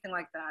or anything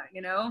like that,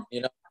 you know?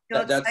 You know,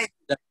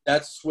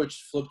 that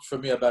switch flipped for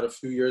me about a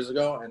few years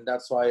ago, and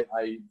that's why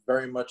I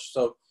very much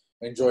so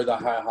enjoy the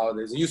high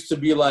holidays. It used to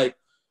be like,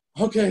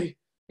 okay,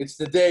 it's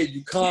the day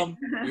you come,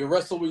 you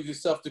wrestle with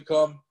yourself to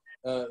come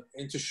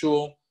into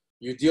shul,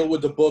 you deal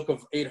with the book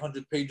of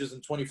 800 pages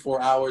in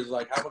 24 hours,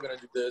 like, how am I going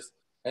to do this?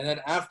 And then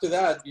after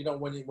that, you know,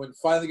 when you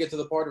finally get to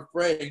the part of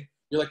praying,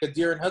 you're like a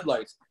deer in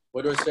headlights.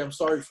 What do I say I'm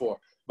sorry for?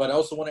 But I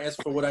also want to ask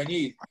for what I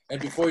need.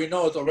 And before you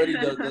know it, already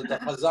the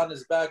Chazan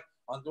is back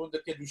on doing the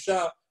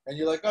Kedusha, and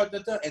you're like, oh,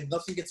 and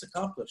nothing gets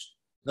accomplished.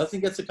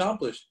 Nothing gets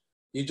accomplished.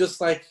 You just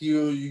like,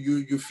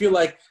 you feel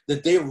like the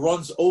day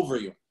runs over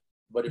you.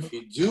 But if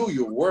you do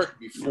your work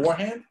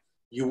beforehand,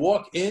 you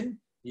walk in,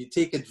 you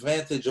take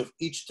advantage of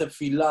each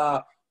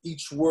tefillah,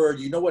 each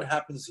word. You know what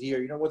happens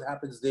here. You know what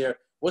happens there.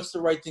 What's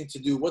the right thing to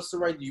do?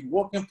 You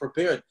walk in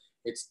prepared.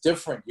 It's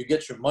different. You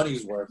get your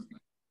money's worth.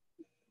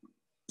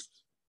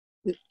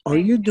 Are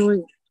you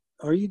doing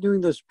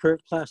those prayer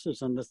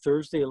classes on the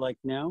Thursday like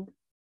now?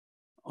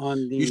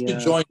 You should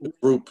join the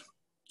group.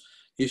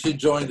 You should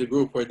join the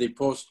group where they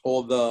post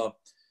all the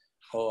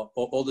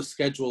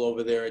schedule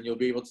over there, and you'll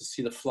be able to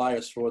see the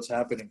flyers for what's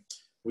happening.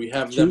 We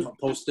have them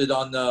posted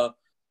on the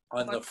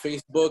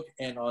Facebook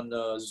and on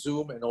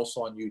Zoom and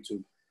also on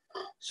YouTube.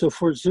 So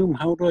for Zoom,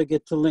 how do I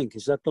get the link?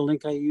 Is that the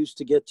link I use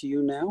to get to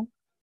you now?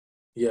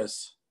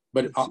 Yes,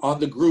 but on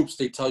the groups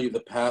they tell you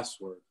the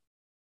password.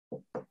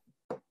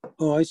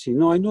 Oh, I see.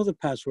 No, I know the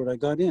password. I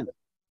got in.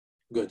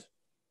 Good.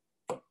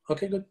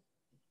 Okay, good.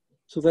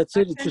 So that's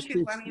it. It's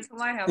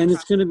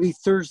it's going to be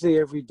Thursday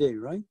every day,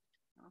 right?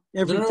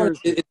 Every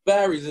Thursday. It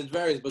varies. It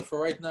varies. But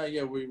for right now,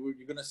 yeah,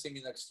 you're going to see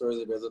me next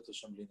Thursday.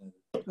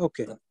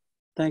 Okay.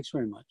 Thanks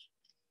very much.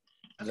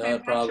 No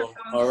problem.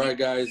 All right,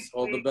 guys.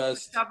 All the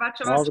best. Shabbat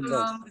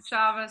shalom.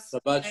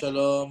 Shabbat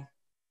shalom.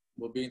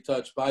 We'll be in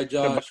touch. Bye,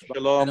 Josh. Shabbat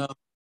shalom.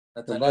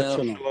 Shabbat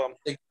shalom.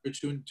 Thank you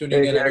for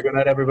tuning in. Good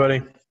night,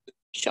 everybody.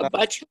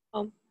 Shabbat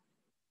shalom.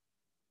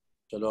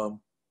 Shalom.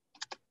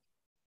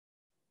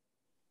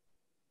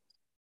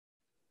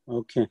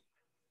 Okay.